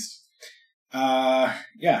preview, at least.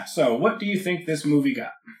 Yeah, so what do you think this movie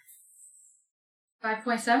got?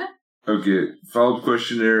 5.7? Okay, follow-up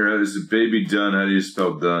question there. Is it Baby Dunn? How do you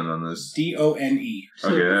spell Dunn on this? D-O-N-E.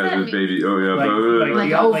 Okay, does that that's mean? baby. Oh, yeah.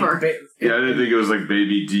 Like over. Yeah, I didn't think it was like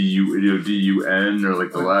Baby D-U-N or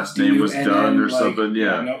like the last name was D-U-N-N, Dunn or like- something.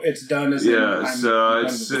 Yeah. No, it's done as Yeah, in, so I'm I'd done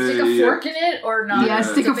with say- this. Stick a fork in it or not? Yeah,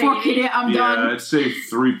 stick a fork in it. I'm Yeah, done. I'd say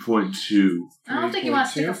 3.2. I don't think you want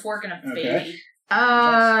to stick a 3.2. fork in a Okay. baby.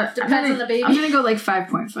 Depends on the baby. I'm gonna go like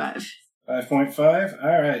 5.5. 5.5?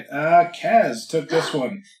 Alright. Kaz took this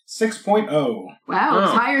one. 6.0. Wow,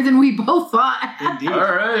 it's Oh. higher than we both thought. Indeed. All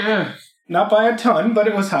right, yeah. Not by a ton, but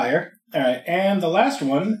it was higher. Alright, and the last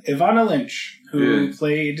one, Ivana Lynch, who Yeah.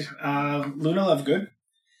 played Luna Lovegood.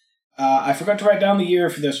 I forgot to write down the year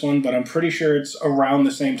for this one, but I'm pretty sure it's around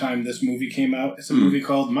the same time this movie came out. It's a movie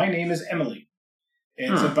called My Name is Emily.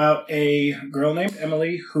 It's about a girl named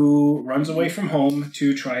Emily who runs away from home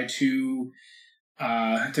to try to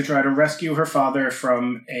rescue her father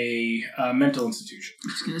from a mental institution. I'm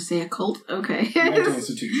just gonna say a cult. Okay. Mental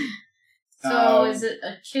institution. So is it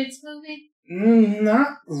a kid's movie?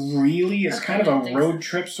 Not really. It's Okay, kind of I a didn't think road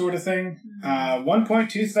trip sort of thing. Mhm.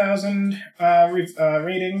 1.2 thousand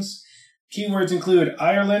ratings. Keywords include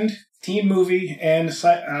Ireland, teen movie, and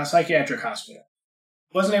psychiatric hospital.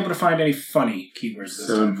 Wasn't able to find any funny keywords this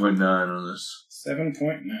time. 7.9 on this.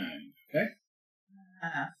 7.9. Okay.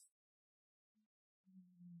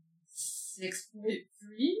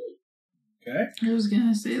 6.3? Okay. I was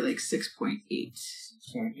gonna say like 6.8.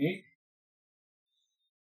 6.8.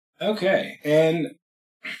 Okay. And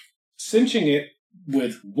cinching it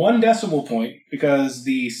with 1 decimal point, because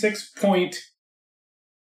the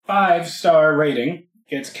 6.5 star rating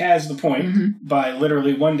gets Kaz the point Mhm. by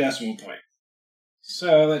literally 1 decimal point.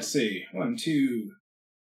 So let's see. 1, 2,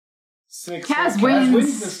 6. Kaz So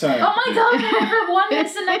wins. this time. Oh my god, I never won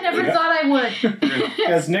this and I never Yeah. thought I would.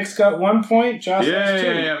 Because Nick's got 1 point, Josh has 2.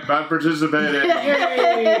 Yeah, I'm participating.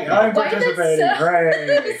 Yay! I'm Why did it participating. sound- Hooray!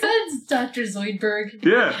 It says Dr. Zoidberg.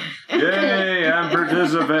 Yeah. Yay, I'm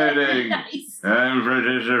participating. Nice. I'm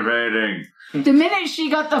participating. The minute she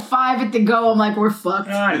got the 5 at the go, I'm like, we're fucked.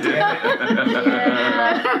 Ah, damn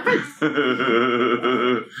it.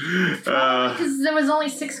 Because there was only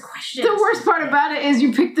 6 questions. The worst part about it is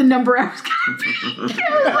you picked the number I was gonna pick. I was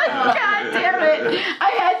like, God damn it. I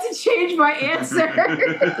had to change my answer.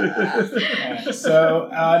 Alright, so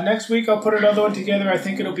next week I'll put another one together. I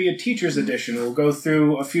think it'll be a teacher's edition. We'll go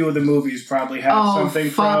through a few of the movies, probably have Oh, something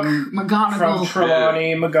fuck. from McGonagall.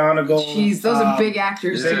 Trelawney, McGonagall. Jeez, those are big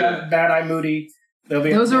actors. They too. got Bad Eye Moody. They'll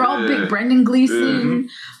be, Those are all Yeah. big. Brendan Gleeson,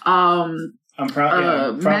 I'm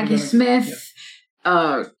probably Maggie gonna- Smith,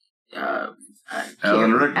 Alan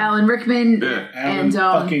Rickman. Alan Rickman, Yeah. Alan and,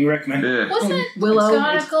 fucking Rickman. Yeah. Wasn't Willow.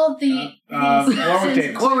 McGonagall the Warwick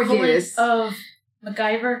Davis. Warwick Davis. of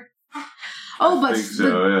MacGyver? Oh, but I think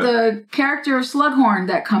so, yeah. the character of Slughorn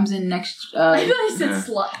that comes in next. I thought he said yeah.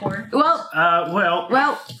 Slughorn. Well,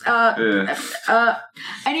 Yeah.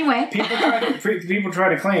 anyway. People try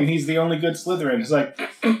to claim he's the only good Slytherin. It's like,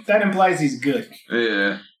 that implies he's good.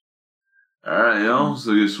 Yeah. All right, y'all.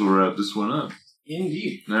 So I guess we'll wrap this one up.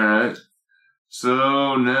 Indeed. All right.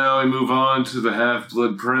 So now we move on to the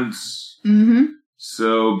Half-Blood Prince. Mm-hmm.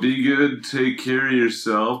 So be good, take care of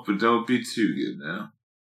yourself, but don't be too good now.